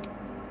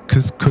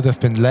have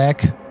been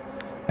lag.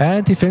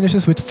 And he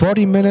finishes with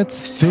 40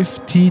 minutes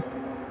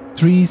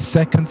 53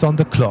 seconds on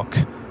the clock,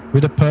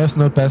 with a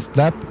personal best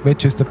lap,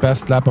 which is the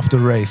best lap of the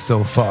race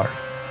so far.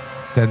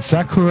 Then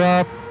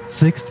Sakura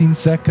 16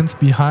 seconds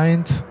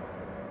behind.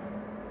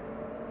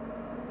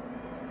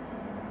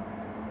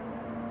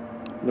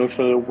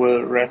 Neutral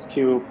will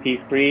rescue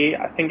P3.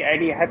 I think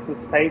Eddie had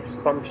to save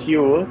some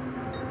fuel.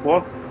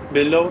 Was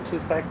below 2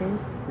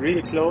 seconds.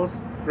 Really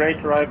close. Great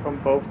drive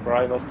from both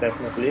drivers,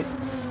 definitely.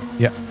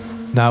 Yeah.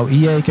 Now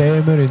EA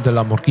Gamer in the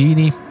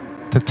Lamborghini,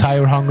 the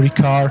tire-hungry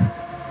car.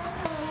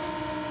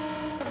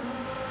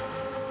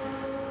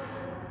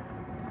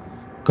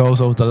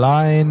 Goes over the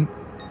line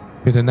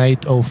with an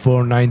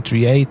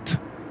 8:04.938.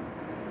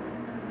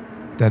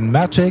 Then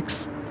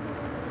Magix.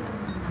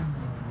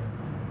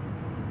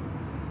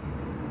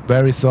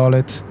 Very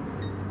solid.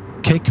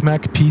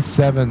 Kickmack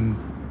P7.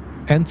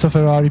 Enzo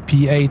Ferrari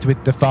P8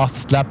 with the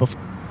fastest lap of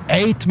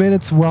 8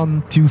 minutes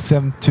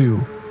 1:272.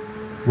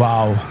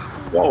 Wow.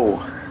 Whoa.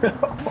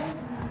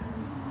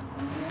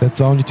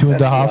 That's only 2.5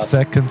 That's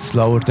seconds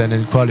slower than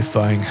in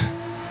qualifying.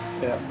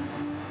 Yeah.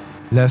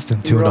 Less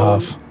than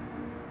 2.5.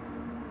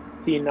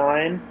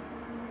 P9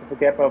 with a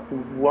gap of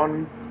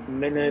 1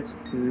 minute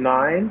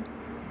 9.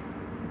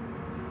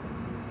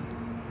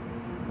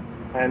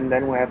 And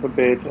then we have a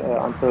bit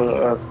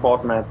until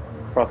Sportmat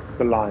crosses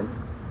the line.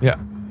 Yeah,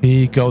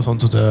 he goes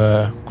onto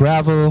the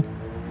gravel,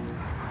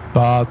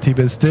 but he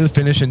will still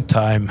finish in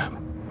time.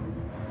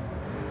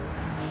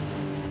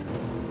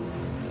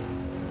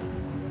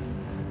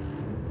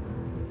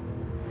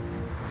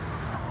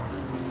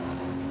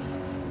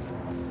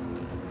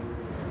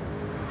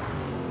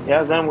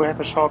 Yeah, then we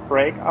have a short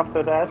break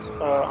after that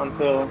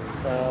until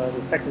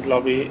the second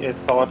lobby is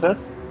started.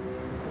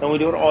 Then we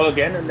do it all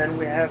again, and then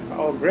we have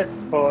our grids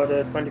for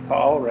the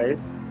 24-hour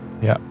race.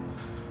 Yeah.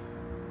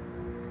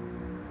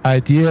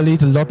 Ideally,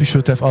 the lobby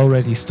should have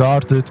already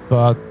started,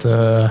 but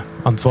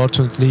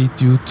unfortunately,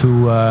 due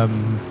to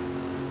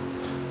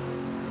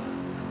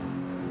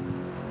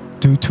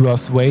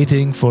us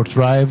waiting for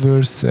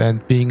drivers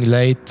and being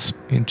late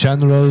in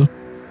general,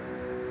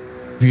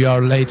 we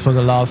are late for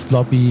the last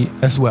lobby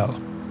as well.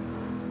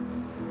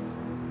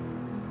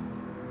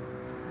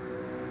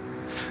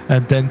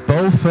 And then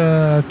both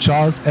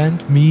Charles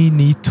and me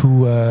need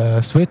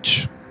to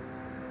switch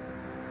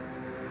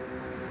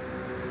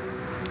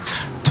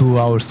to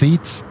our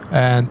seats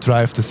and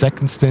drive the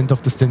second stint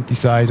of the stint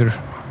decider.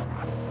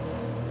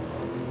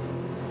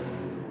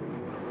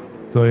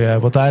 So yeah,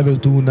 what I will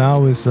do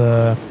now is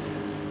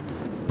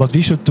what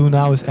we should do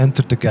now is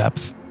enter the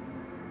gaps.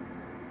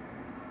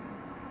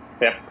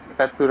 Yeah,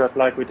 let's do that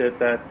like we did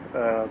that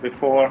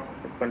before.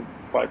 It went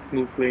quite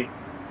smoothly.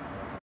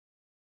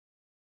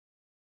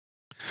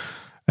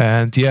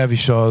 And yeah, we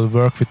shall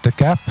work with the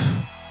gap.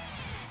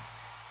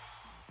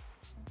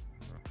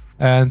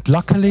 And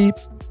luckily,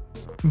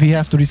 we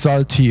have the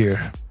result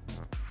here.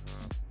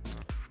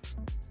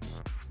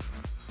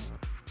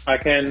 I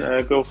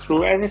can go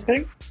through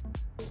everything.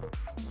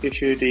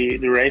 Give you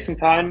the racing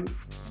time.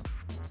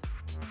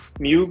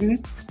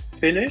 Mugen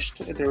finished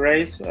the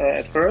race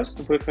at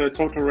first with a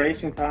total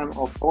racing time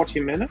of 40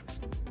 minutes.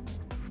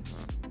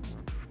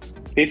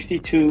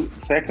 52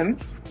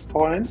 seconds,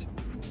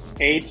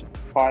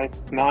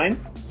 0.859.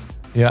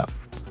 Yeah.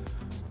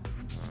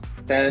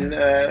 Then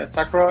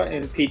Sakura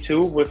in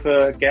P2 with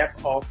a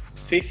gap of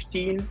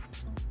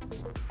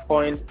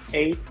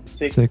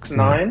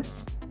 15.869.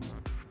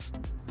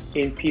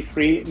 In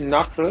P3,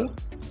 Knuckle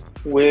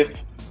with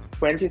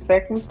 20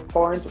 seconds,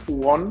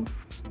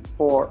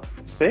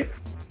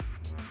 0.146.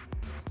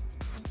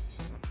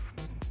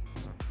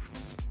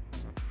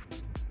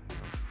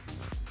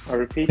 I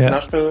repeat, Yeah.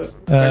 Knuckle.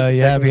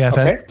 Yeah, we have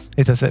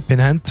it has been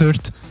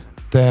entered.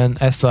 Then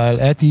SIL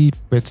Eddie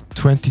with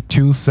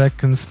 22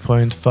 seconds,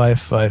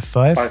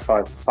 0.555.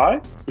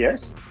 555,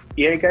 yes.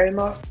 EA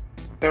Gamer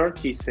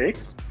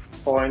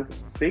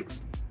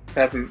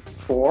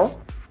 36.674.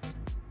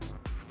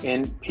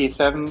 In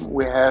P7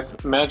 we have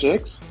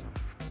Magix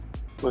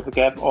with a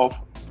gap of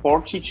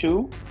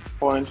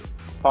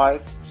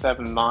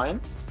 42.579.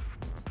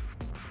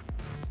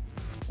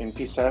 In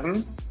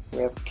P7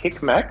 we have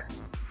Kickmack.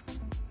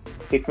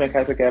 Kickmack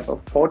has a gap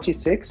of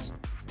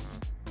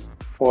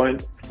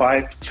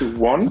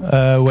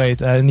 46.521.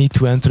 Wait, I need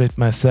to enter it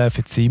myself,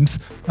 it seems.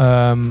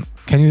 Can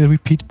you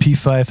repeat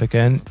P5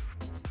 again?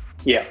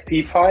 Yeah,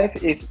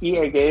 P5 is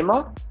EA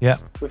Gamer. Yeah.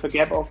 With a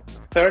gap of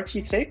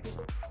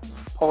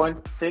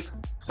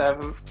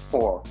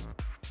 36.674.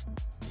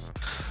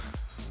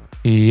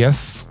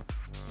 Yes.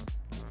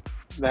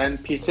 Then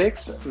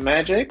P6,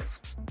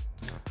 Magix.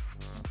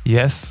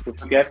 Yes.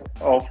 With a gap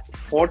of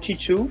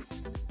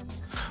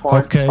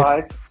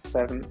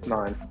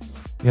 42.579.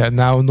 Yeah,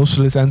 now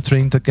Nushel is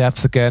entering the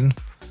gaps again.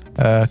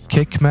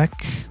 Kickmack.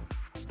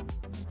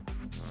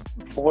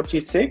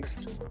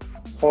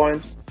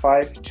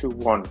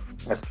 46.521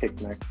 as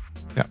Kickmack.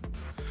 Yeah.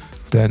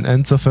 Then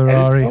Enzo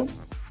Ferrari. Enzo,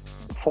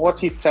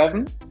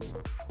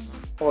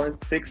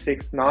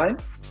 47.669.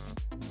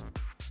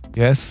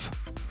 Yes.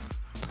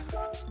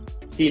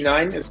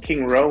 P9 is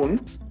King Roan.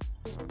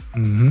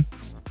 Mm-hmm.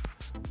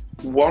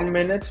 1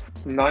 minute,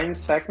 9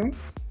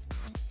 seconds.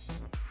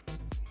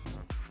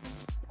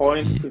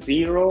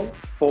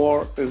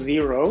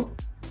 0.040.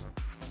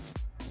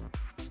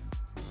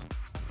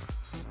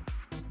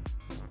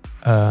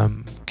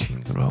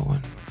 King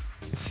Rowan.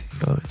 Is he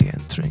already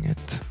entering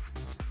it?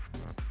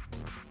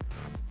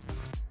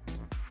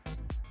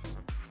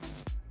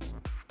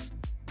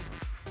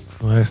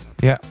 Nice.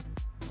 Yeah.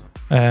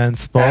 And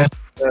Sport.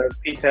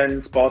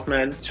 P10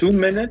 Sportman 2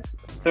 minutes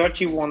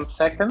 31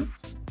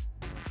 seconds.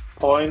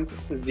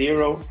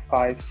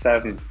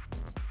 .057.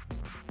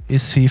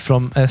 Is he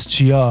from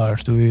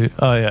SGR?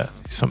 Oh yeah,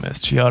 he's from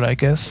SGR, I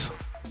guess.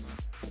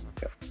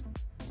 Okay.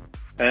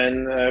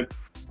 And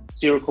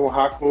Zirko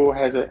Haku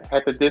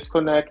had a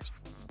disconnect.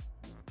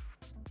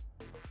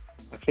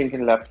 I think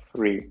in lap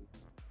 3.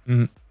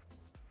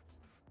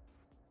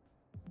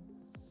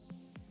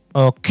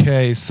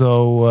 Okay,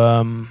 so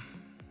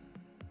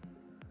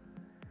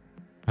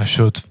I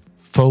should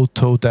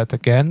photo that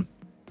again.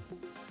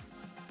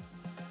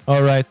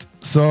 Alright,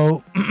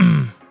 so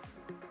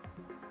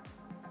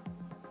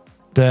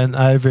then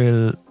I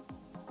will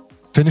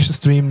finish the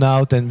stream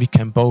now, then we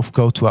can both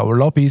go to our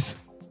lobbies.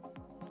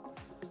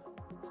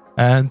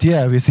 And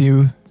yeah, we see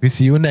you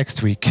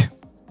next week.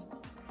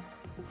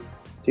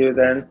 See you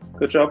then.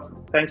 Good job.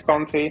 Thanks,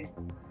 Comfy.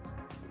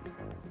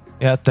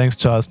 Yeah, thanks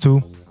Charles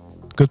too.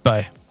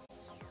 Goodbye.